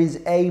 Because there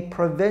is a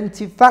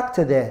preventive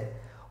factor there,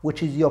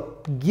 which is you're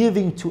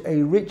giving to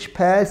a rich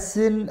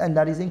person, and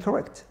that is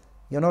incorrect.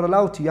 You're not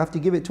allowed to. You have to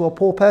give it to a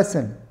poor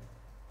person.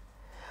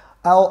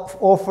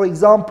 Or for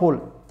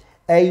example,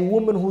 a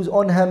woman who's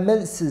on her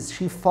menses,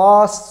 she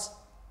fasts,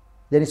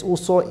 then it's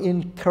also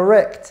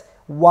incorrect.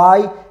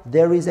 Why?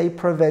 There is a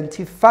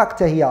preventive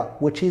factor here,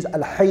 which is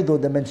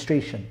al-hayd, the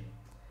menstruation.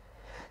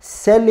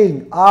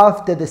 Selling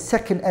after the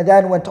second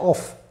adhan went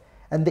off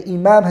and the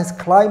imam has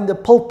climbed the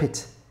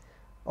pulpit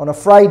on a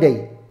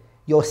Friday,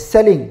 you're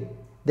selling,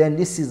 then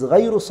this is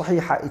غير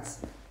صحيحة, it's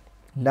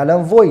null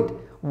and void.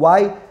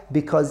 Why?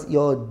 Because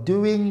you're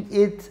doing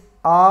it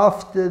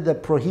after the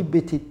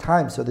prohibited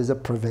time, so there's a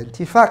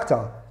preventive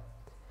factor.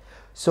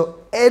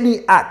 So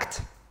any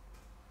act,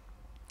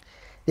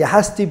 there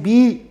has to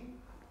be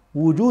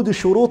وجود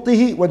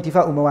شروطه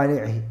وانتفاء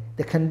موانعه.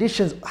 The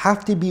conditions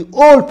have to be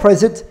all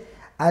present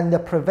and the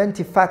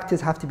preventive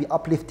factors have to be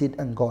uplifted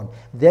and gone.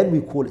 Then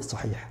we call it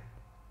sahih.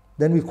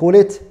 Then we call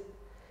it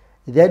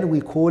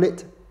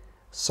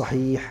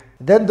sahih.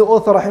 Then the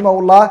author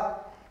rahimahullah,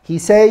 he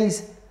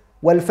says,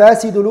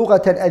 والفاسد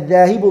لغة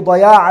الذاهب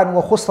ضياعا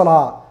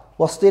وخسرا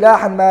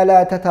واصطلاحا ما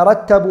لا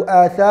تترتب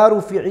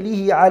آثار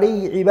فعله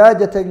عليه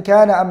عبادة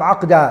كان أم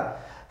عقدا.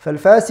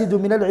 فالفاسد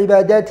من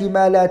العبادات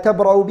ما لا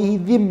تبرأ به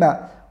الذمة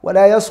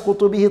ولا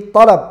يسقط به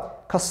الطلب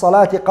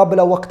كالصلاة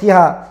قبل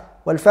وقتها.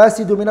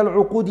 والفاسد من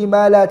العقود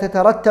ما لا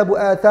تترتب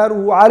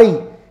آثاره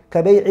عليه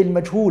كبيع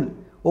المجهول.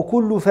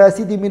 وكل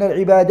فاسد من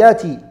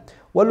العبادات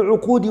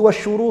والعقود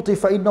والشروط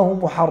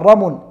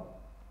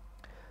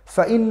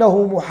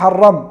فإنه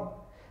محرم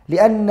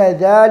لأن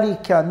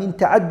ذلك من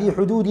تعدي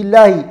حدود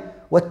الله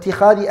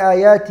واتخاذ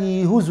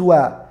آياته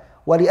هزوا.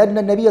 ولأن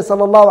النبي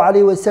صلى الله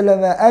عليه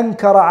وسلم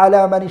أنكر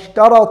على من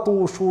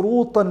اشترطوا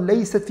شروطا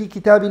ليست في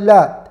كتاب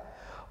الله.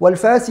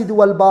 والفاسد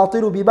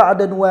والباطل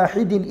بمعنى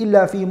واحد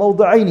إلا في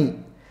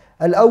موضعين.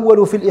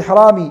 الأول في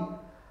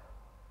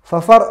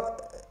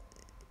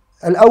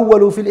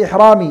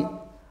الإحرام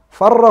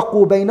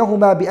فرقوا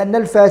بينهما بأن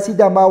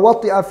الفاسد ما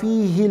وطئ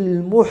فيه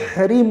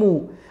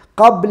المحرم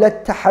قبل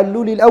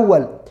التحلل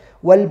الأول،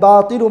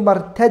 والباطل ما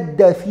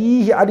ارتد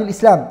فيه عن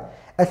الإسلام.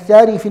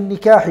 الثاني في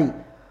النكاح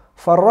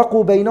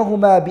فرقوا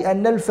بينهما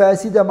بأن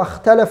الفاسد ما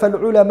اختلف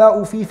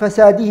العلماء في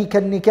فساده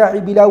كالنكاح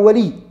بلا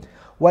ولي،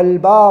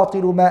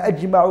 والباطل ما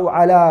أجمعوا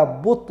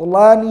على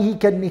بطلانه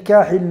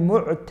كالنكاح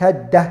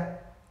المعتدة.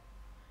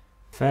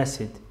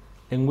 Fasid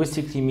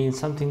linguistically means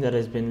something that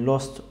has been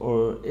lost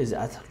or is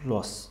at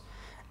loss,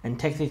 and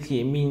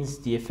technically it means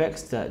the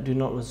effects that do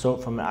not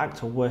result from an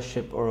act of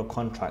worship or a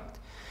contract.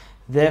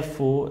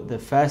 Therefore, the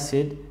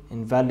fasid,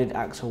 invalid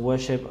acts of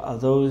worship, are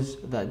those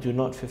that do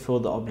not fulfill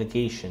the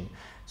obligation,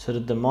 so the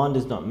demand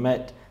is not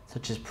met,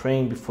 such as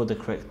praying before the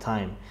correct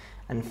time.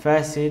 And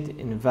fasid,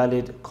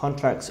 invalid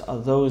contracts are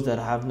those that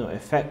have no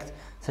effect,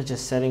 such as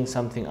selling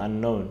something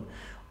unknown.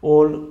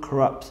 All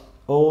corrupt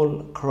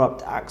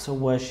acts of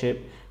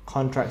worship,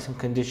 contracts and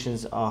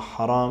conditions are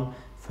haram,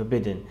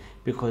 forbidden,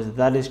 because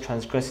that is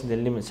transgressing the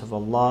limits of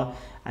Allah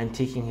and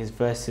taking his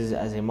verses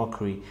as a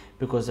mockery,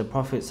 because the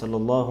Prophet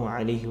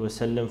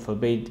ﷺ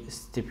forbade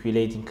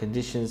stipulating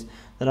conditions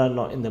that are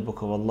not in the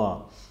book of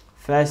Allah.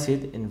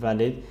 Fasid,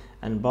 invalid,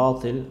 and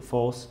batil,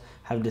 false,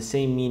 have the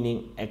same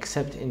meaning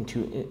except in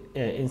two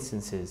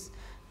instances.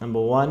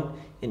 Number one,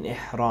 in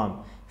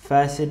ihram.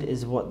 Fasid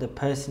is what the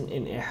person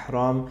in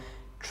ihram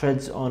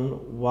treads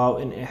on while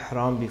in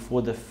ihram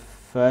before the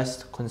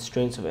first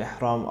constraints of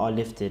ihram are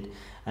lifted.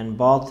 And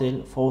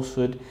batil,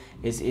 falsehood,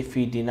 is if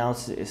he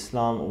denounces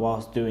Islam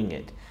whilst doing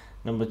it.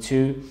 Number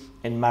two,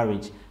 in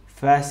marriage.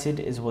 Fasid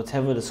is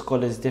whatever the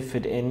scholars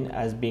differed in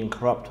as being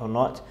corrupt or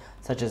not,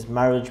 such as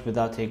marriage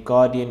without a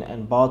guardian,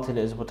 and batil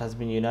is what has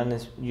been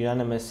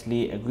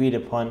unanimously agreed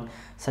upon,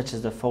 such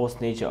as the false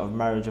nature of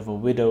marriage of a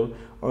widow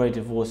or a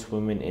divorced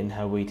woman in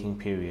her waiting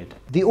period.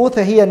 The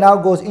author here now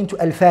goes into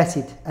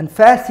al-fasid, and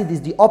fasid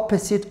is the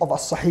opposite of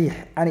as-sahih,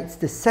 and it's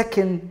the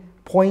second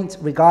point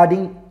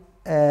regarding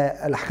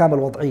al-ahkam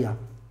al-wad'iyah.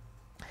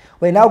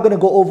 We're now going to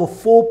go over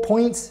 4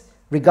 points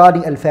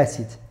regarding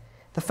al-fasid.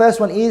 The first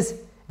one is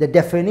the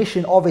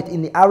definition of it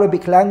in the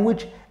Arabic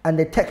language and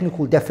the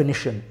technical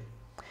definition.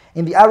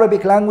 In the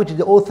Arabic language,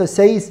 the author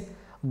says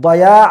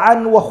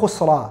ضياعا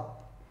وخسرا.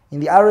 In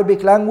the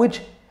Arabic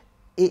language,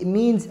 it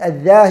means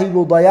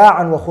الذاهب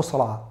ضياعا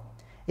وخسرا.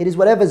 It is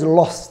whatever's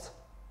lost.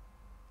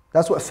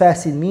 That's what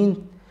fasid means.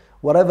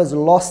 Whatever's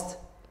lost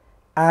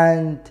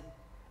and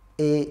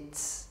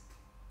it's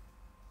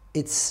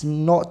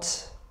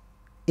not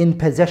in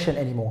possession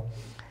anymore.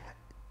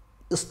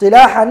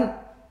 اصطلاحا,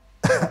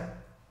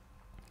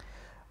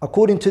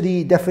 according to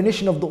the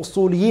definition of the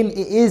Usuliyin,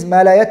 it is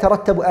ما لا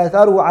يترتب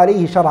آثاره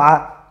عليه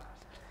شرعا.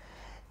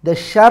 The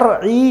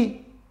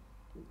Shar'i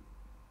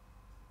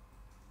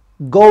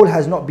goal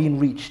has not been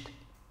reached.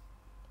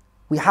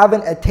 We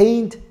haven't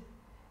attained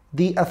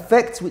the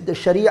effects which the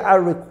Sharia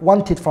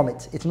wanted from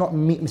it. It's not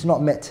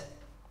met.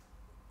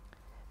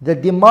 The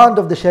demand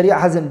of the Sharia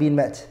hasn't been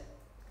met.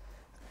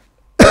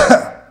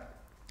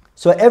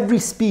 So every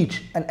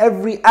speech and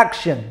every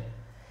action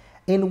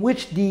in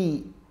which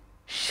the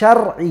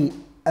Shar'i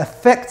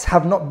effects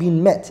have not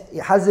been met,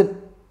 it hasn't,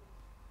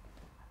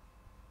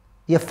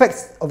 the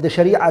effects of the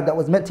Sharia that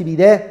was meant to be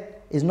there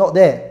is not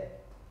there,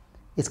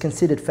 it's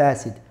considered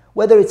fasid.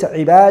 Whether it's a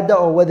ibadah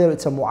or whether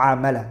it's a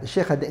mu'amala. The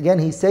Shaykh again,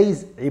 he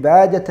says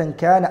ibadatan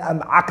kana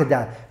am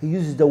aqda. He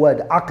uses the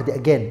word aqd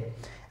again.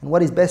 And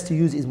what is best to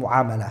use is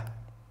mu'amala.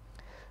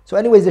 So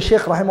anyways, the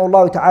Shaykh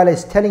rahimahullah ta'ala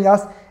is telling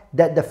us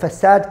that the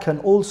fasad can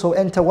also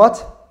enter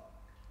what?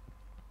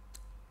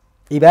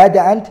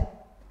 Ibadah and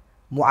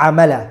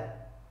mu'amala.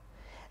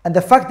 And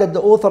the fact that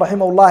the author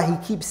rahimahullah, he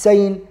keeps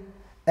saying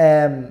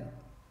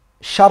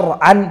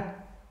shar'an,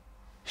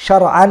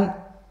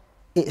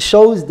 it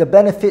shows the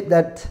benefit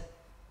that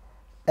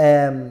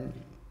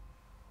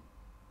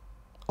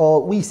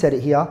or we said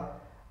it here,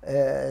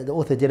 the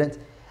author didn't.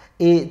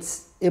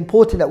 It's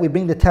important that we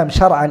bring the term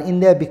shar'an in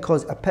there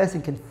because a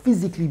person can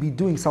physically be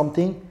doing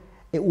something,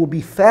 it will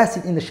be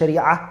fasid in the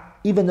Sharia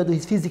even though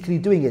he's physically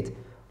doing it,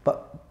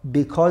 but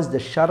because the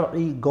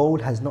Shar'i goal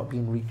has not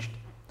been reached.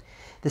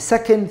 The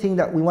second thing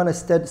that we want to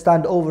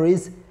stand over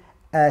is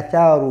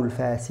atharul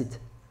fasid.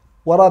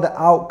 What are the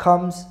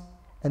outcomes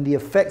and the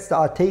effects that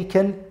are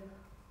taken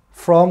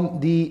from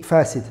the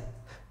fasid?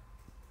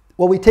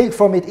 What we take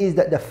from it is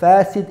that the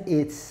fasid,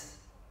 its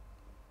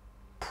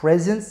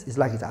presence is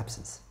like its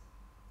absence.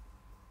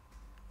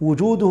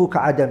 Wujuduhu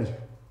ka'adami.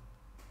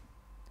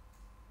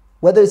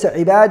 Whether it's a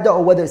ibadah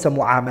or whether it's a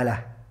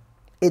mu'amala,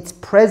 its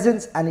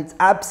presence and its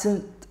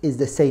absence is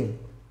the same.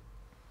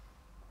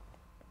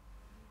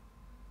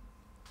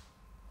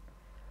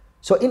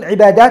 So in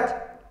ibadat,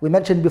 we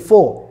mentioned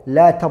before,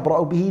 لا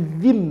تبرأ به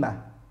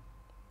ذمة.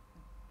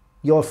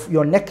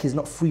 Your neck is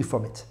not free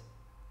from it.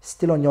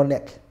 Still on your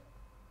neck.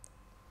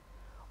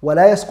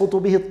 ولا يسقط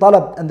به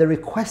الطلب, and the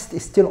request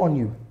is still on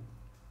you.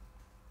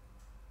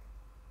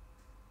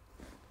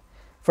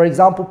 For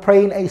example,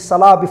 praying a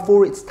salah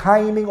before its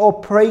timing, or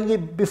praying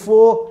it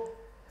before,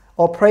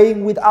 or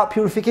praying without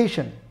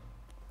purification.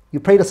 You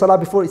prayed a salah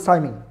before its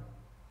timing,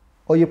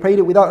 or you prayed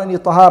it without any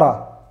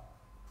tahara.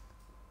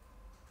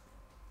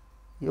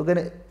 You're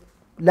gonna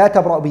لا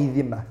تبرأ به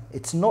ذمة.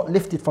 It's not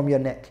lifted from your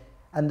neck,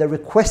 and the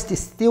request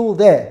is still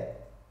there.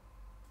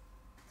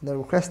 The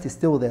request is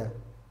still there.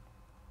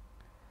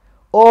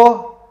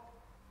 Or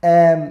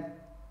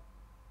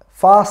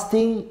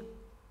fasting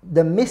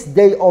the missed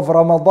day of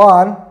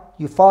Ramadan,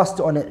 you fast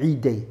on an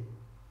Eid day.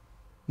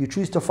 You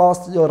choose to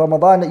fast your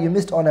Ramadan that you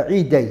missed on an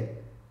Eid day.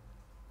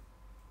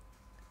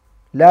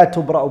 لا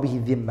تبرأ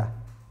به ذمة.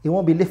 It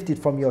won't be lifted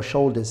from your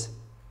shoulders,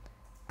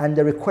 and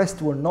the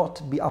request will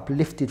not be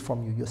uplifted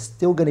from you. You're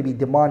still going to be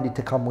demanded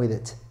to come with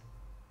it.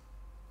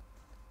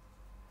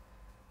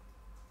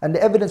 And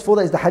the evidence for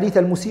that is the hadith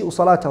al-Musī'u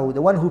salatahu,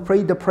 the one who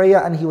prayed the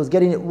prayer and he was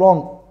getting it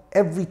wrong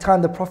every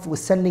time the Prophet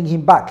was sending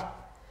him back.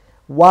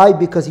 Why?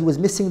 Because he was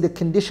missing the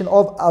condition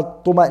of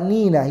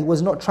al-tuma'nina. He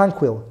was not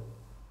tranquil.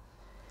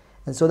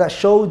 And so that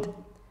showed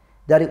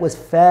that it was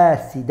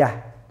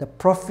fasidah. The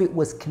Prophet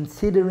was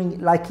considering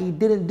like he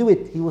didn't do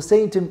it. He was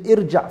saying to him,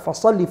 irja'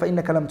 fasalli fa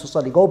innaka lam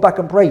tusalli. Go back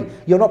and pray.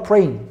 You're not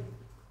praying.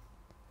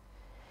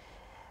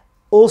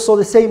 Also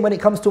the same when it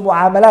comes to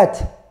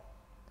mu'amalat.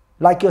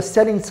 Like you're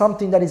selling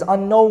something that is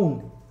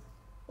unknown,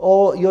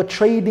 or you're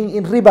trading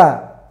in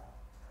riba,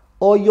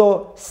 or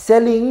you're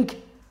selling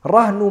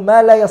rahnu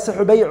ma la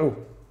yasihu bay'u,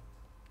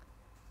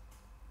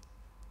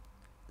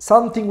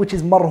 something which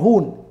is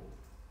marhoon.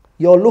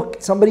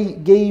 Somebody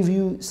gave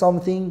you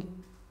something,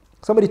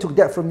 somebody took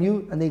debt from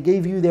you and they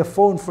gave you their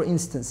phone, for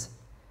instance.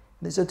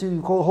 They said to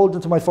you, hold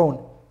on to my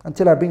phone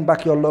until I bring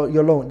back the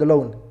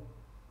loan.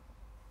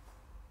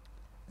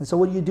 And so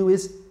what you do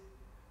is,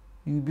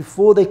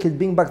 before they could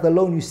bring back the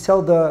loan, you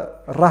sell the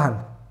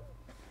rahan.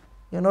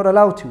 You're not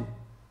allowed to.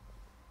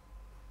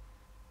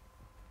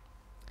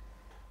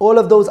 All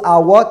of those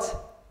are what?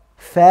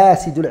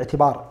 Fasidul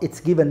i'tibar.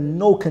 It's given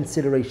no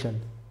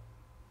consideration.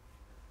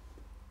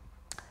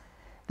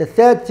 The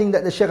third thing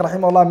that the Shaykh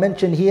rahimahullah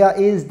mentioned here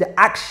is the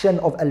action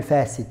of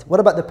al-fasid. What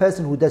about the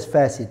person who does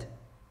fasid?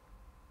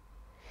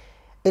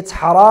 It's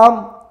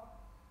haram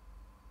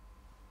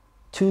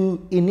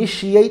to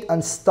initiate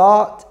and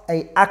start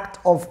an act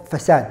of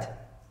fasad.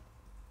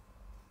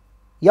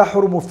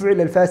 يحرم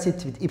فعل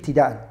الفاسد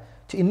ابتداء.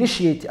 To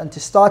initiate and to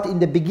start in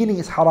the beginning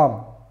is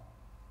haram.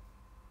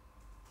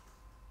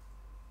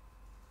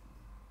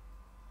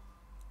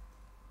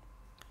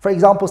 For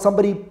example,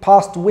 somebody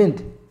passed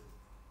wind.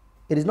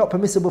 It is not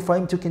permissible for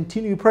him to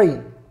continue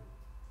praying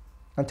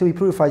until he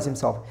purifies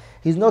himself.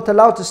 He's not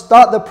allowed to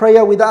start the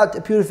prayer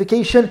without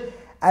purification,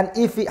 and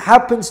if it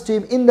happens to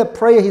him in the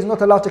prayer, he's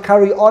not allowed to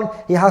carry on.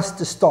 He has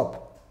to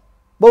stop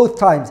both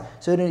times.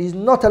 So he's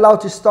not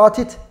allowed to start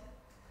it,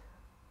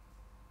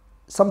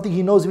 something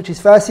he knows which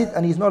is fasid,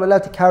 and he's not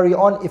allowed to carry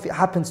on if it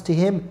happens to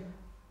him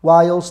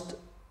whilst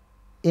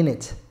in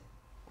it.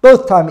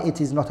 Both times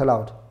it is not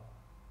allowed.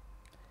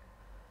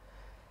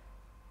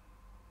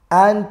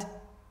 And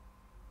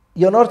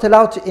you're not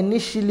allowed to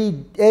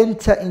initially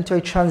enter into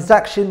a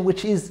transaction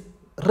which is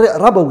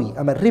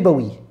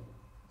ribawi.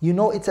 You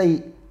know it's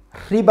a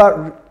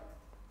riba-based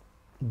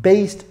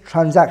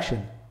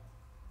transaction.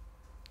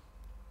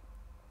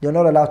 You're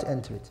not allowed to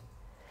enter it.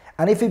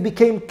 And if it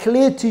became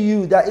clear to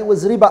you that it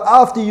was riba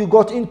after you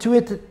got into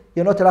it,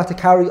 you're not allowed to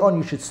carry on,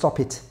 you should stop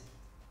it.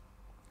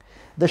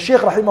 The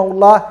Shaykh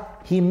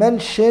rahimahullah, he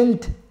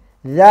mentioned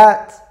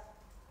that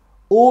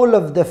all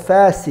of the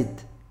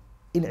fasid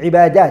in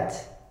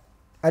ibadat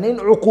and in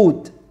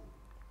uqud,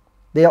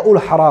 they are all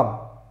haram.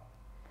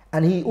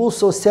 And he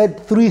also said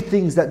 3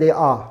 things that they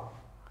are.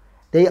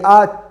 They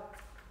are,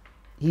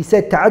 he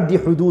said, ta'addi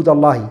hudud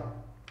Allahi.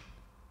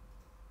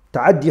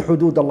 Ta'addi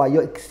hudud Allah.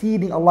 You're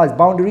exceeding Allah's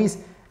boundaries.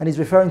 And he's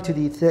referring to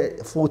the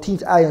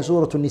 14th ayah in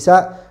Surah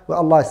An-Nisa, where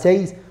Allah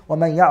says,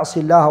 وَمَنْ يَعْصِ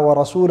اللَّهَ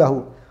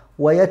وَرَسُولَهُ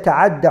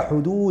وَيَتَعَدَّ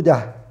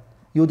حُدُودَهُ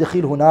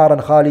يُدْخِلْهُ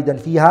نَارًا خَالِدًا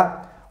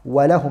فِيهَا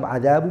وَلَهُمْ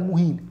عَذَابٌ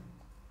مُهِينٌ.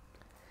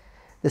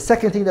 The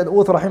second thing that the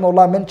author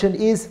rahimahullah mentioned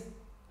is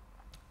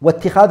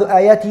وَاتِّخَاذُ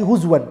آيَاتِهِ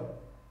هُزْوًا.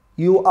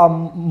 You are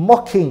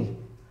mocking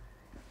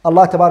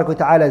Allah Tabarak wa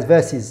Ta'ala's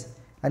verses.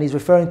 And he's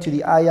referring to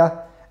the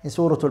ayah in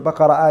Surah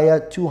Al-Baqarah, ayah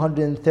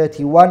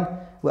 231,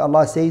 where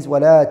Allah says,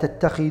 وَلَا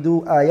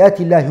تَتَّخِذُوا آيَاتِ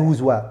اللَّهِ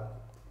هُزْوًا.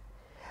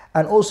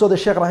 And also the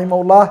Shaykh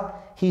rahimahullah,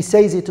 he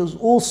says it is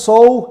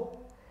also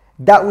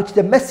that which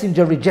the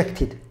messenger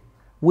rejected,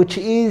 which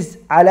is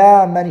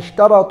عَلَى مَنِ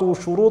اشْتَرَطُوا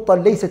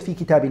شُرُوطًا لَيْسَتْ فِي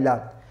كِتَابِ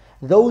اللَّهِ.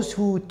 Those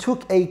who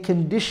took a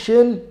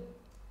condition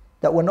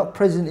that were not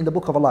present in the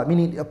book of Allah,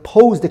 meaning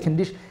opposed the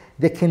condition.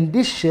 The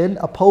condition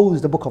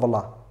opposed the book of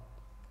Allah.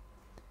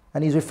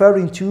 And he's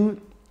referring to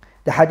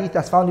the hadith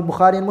that's found in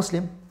Bukhari and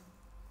Muslim,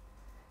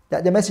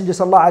 that the Messenger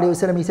sallallahu alayhi wa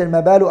sallam, he said,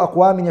 مَا بَالُ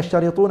أَقْوَامٍ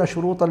يَشْتَرِطُونَ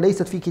شُرُوطًا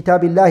لَيْسَتْ فِي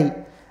كِتَابِ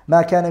اللَّهِ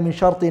مَا كَانَ مِنْ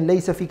شَرْطٍ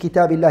لَيْسَ فِي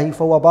كِتَابِ اللَّهِ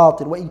فَهُوَ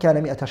بَاطِلٌ وَإِنْ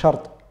كَانَ مِئَةَ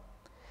شَرْطٍ.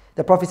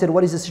 The Prophet said,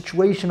 what is the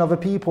situation of a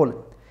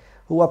people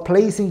who are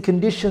placing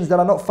conditions that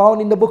are not found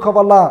in the book of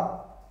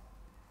Allah?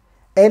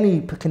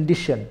 Any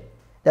condition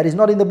that is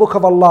not in the book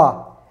of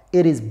Allah,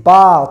 it is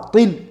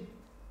batil.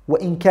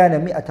 وَإِنْ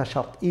كَانَ مِئَةَ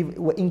شَرْطٍ.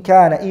 وَإِنْ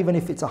كَانَ, even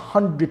if it's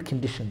 100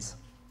 conditions.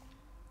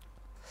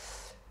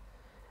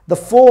 The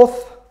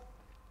fourth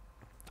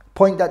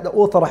point that the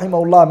author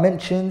rahimahullah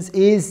mentions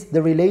is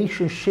the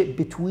relationship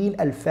between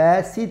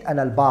al-fasid and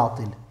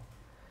al-batil.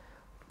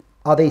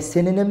 Are they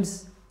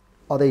synonyms?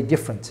 Are they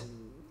different?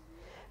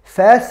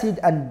 Fasid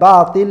and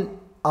batil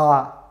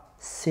are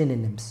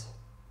synonyms.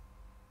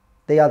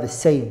 They are the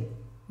same.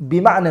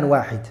 بمعنى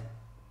واحد.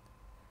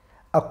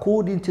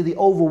 According to the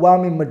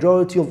overwhelming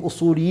majority of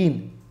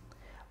usuliyin.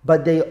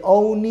 But they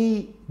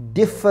only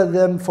differ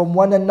them from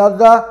one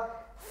another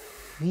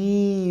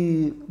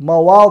في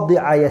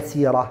مواضع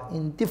يسيرة.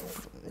 In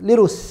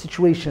little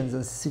situations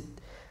and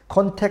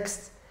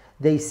contexts,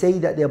 they say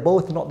that they're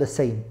both not the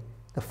same.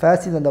 The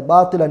fasid and the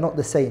batil are not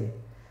the same.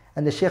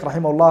 And the Shaykh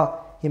rahimahullah,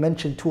 he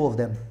mentioned 2 of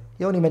them.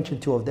 He only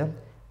mentioned 2 of them,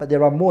 but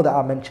there are more that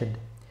are mentioned.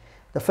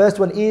 The first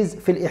one is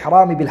في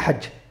الإحرام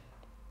بالحج.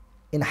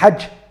 In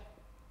Hajj,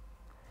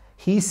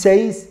 he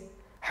says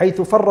حيث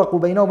فرقوا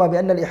بينهما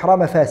بأن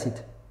الإحرام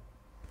فاسد.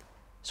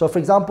 So for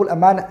example, a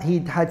man,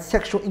 he had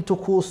sexual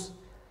intercourse.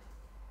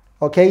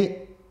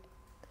 Okay,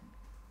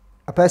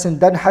 a person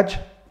done Hajj,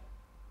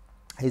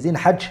 he's in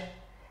Hajj,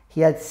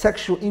 he had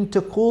sexual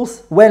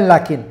intercourse when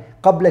لكن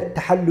قبل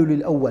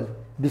التحلل الأول,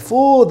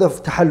 before the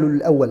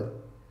تحلل الأول,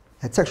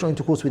 had sexual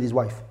intercourse with his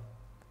wife.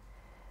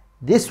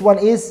 This one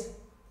is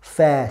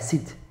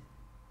fasid.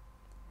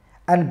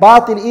 And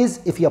batil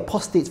is if he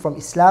apostates from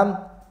Islam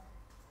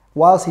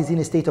whilst he's in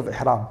a state of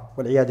ihram.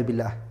 وَالْعِيَاذُ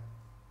بِاللَّهِ.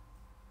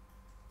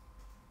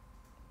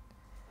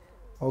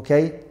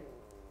 Okay.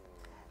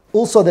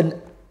 Also the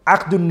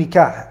aqdun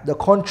nikah, the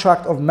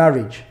contract of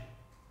marriage.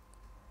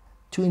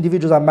 2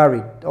 individuals are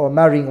married or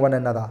marrying one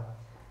another.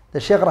 The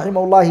Shaykh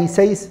rahimahullah, he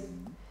says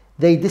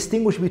they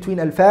distinguish between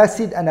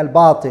al-fasid and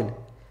al-batil.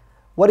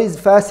 What is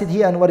fasid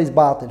here and what is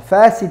batil?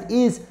 Fasid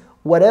is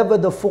whatever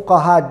the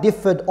fuqaha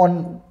differed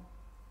on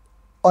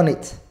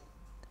it.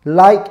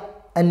 Like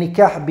a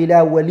nikah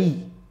bila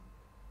wali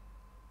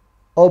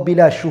or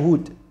bila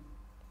shuhud.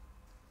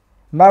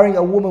 Marrying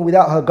a woman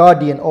without her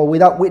guardian or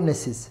without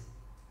witnesses.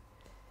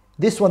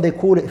 This one they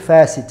call it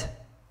fasid.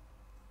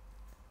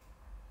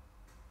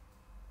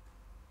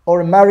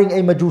 Or marrying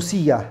a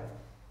majusiyah,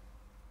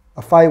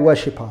 a fire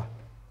worshipper.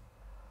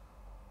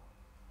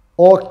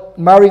 Or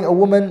marrying a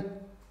woman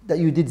that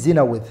you did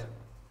zina with.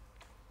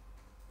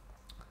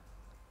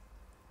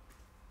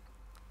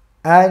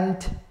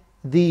 And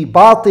the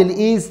batil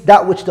is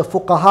that which the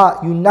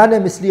fuqaha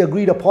unanimously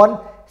agreed upon,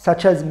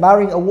 such as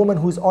marrying a woman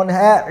who's on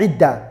her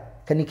iddah.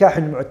 كنكاح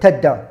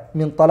المعتدة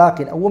من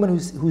طلاق. A woman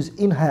who's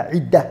in her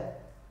iddah.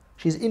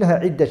 She's in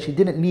her iddah, she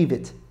didn't leave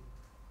it.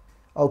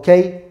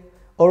 Okay?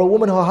 Or a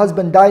woman, her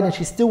husband died and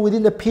she's still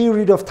within the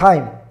period of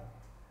time.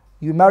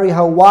 You marry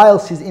her while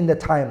she's in the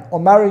time. Or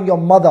marrying your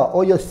mother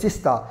or your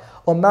sister.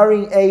 Or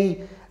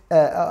marrying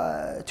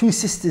 2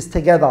 sisters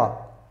together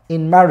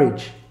in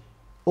marriage.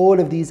 All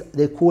of these,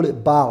 they call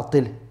it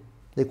batil.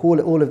 They call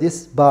it all of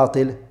this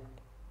batil.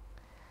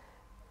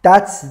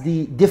 That's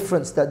the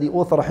difference that the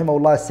author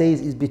rahimahullah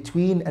says is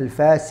between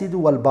al-fasid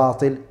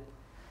wal-batil.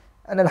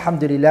 And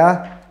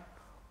alhamdulillah,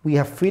 we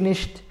have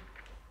finished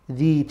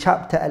the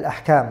chapter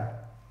al-ahkam.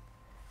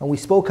 And we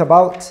spoke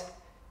about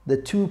the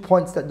 2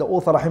 points that the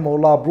author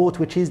rahimahullah brought,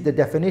 which is the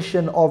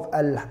definition of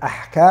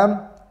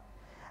al-ahkam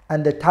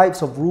and the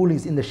types of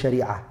rulings in the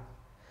sharia.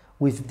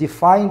 We've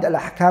defined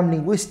al-ahkam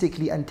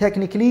linguistically and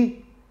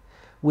technically.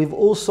 We've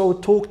also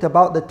talked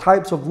about the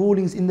types of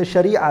rulings in the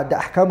sharia, the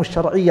ahkam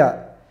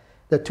al-shar'iyya.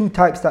 The 2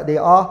 types that they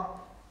are,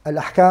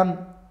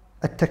 al-ahkam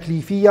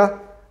al-taklifiyya,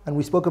 and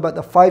we spoke about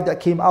the 5 that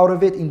came out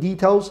of it in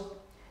details.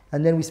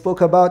 And then we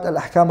spoke about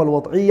al-ahkam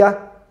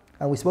al-wad'iyya,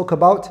 and we spoke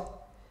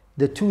about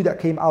the 2 that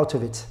came out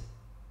of it.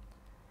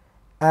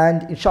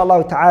 And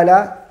inshallah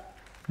ta'ala,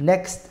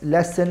 next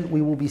lesson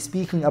we will be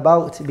speaking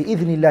about,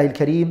 bi'idhnillah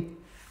al-kareem,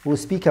 we'll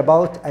speak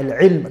about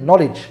al-ilm,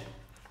 knowledge,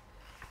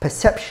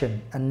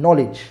 perception and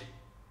knowledge.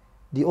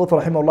 The author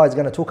rahimahullah is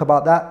going to talk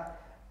about that.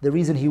 The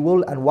reason he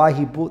will and why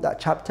he brought that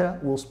chapter,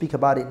 we'll speak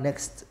about it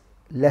next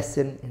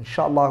lesson,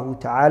 inshallah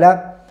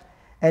ta'ala.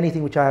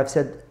 Anything which I have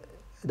said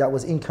that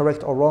was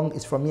incorrect or wrong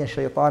is from me and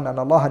shaitan, and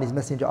Allah and His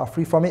Messenger are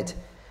free from it.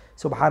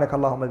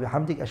 Subhanakallahumma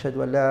bihamdik,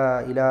 ashhadu an la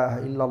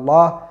ilaha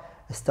illallah,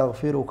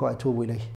 astaghfiruka wa atubu ilayh.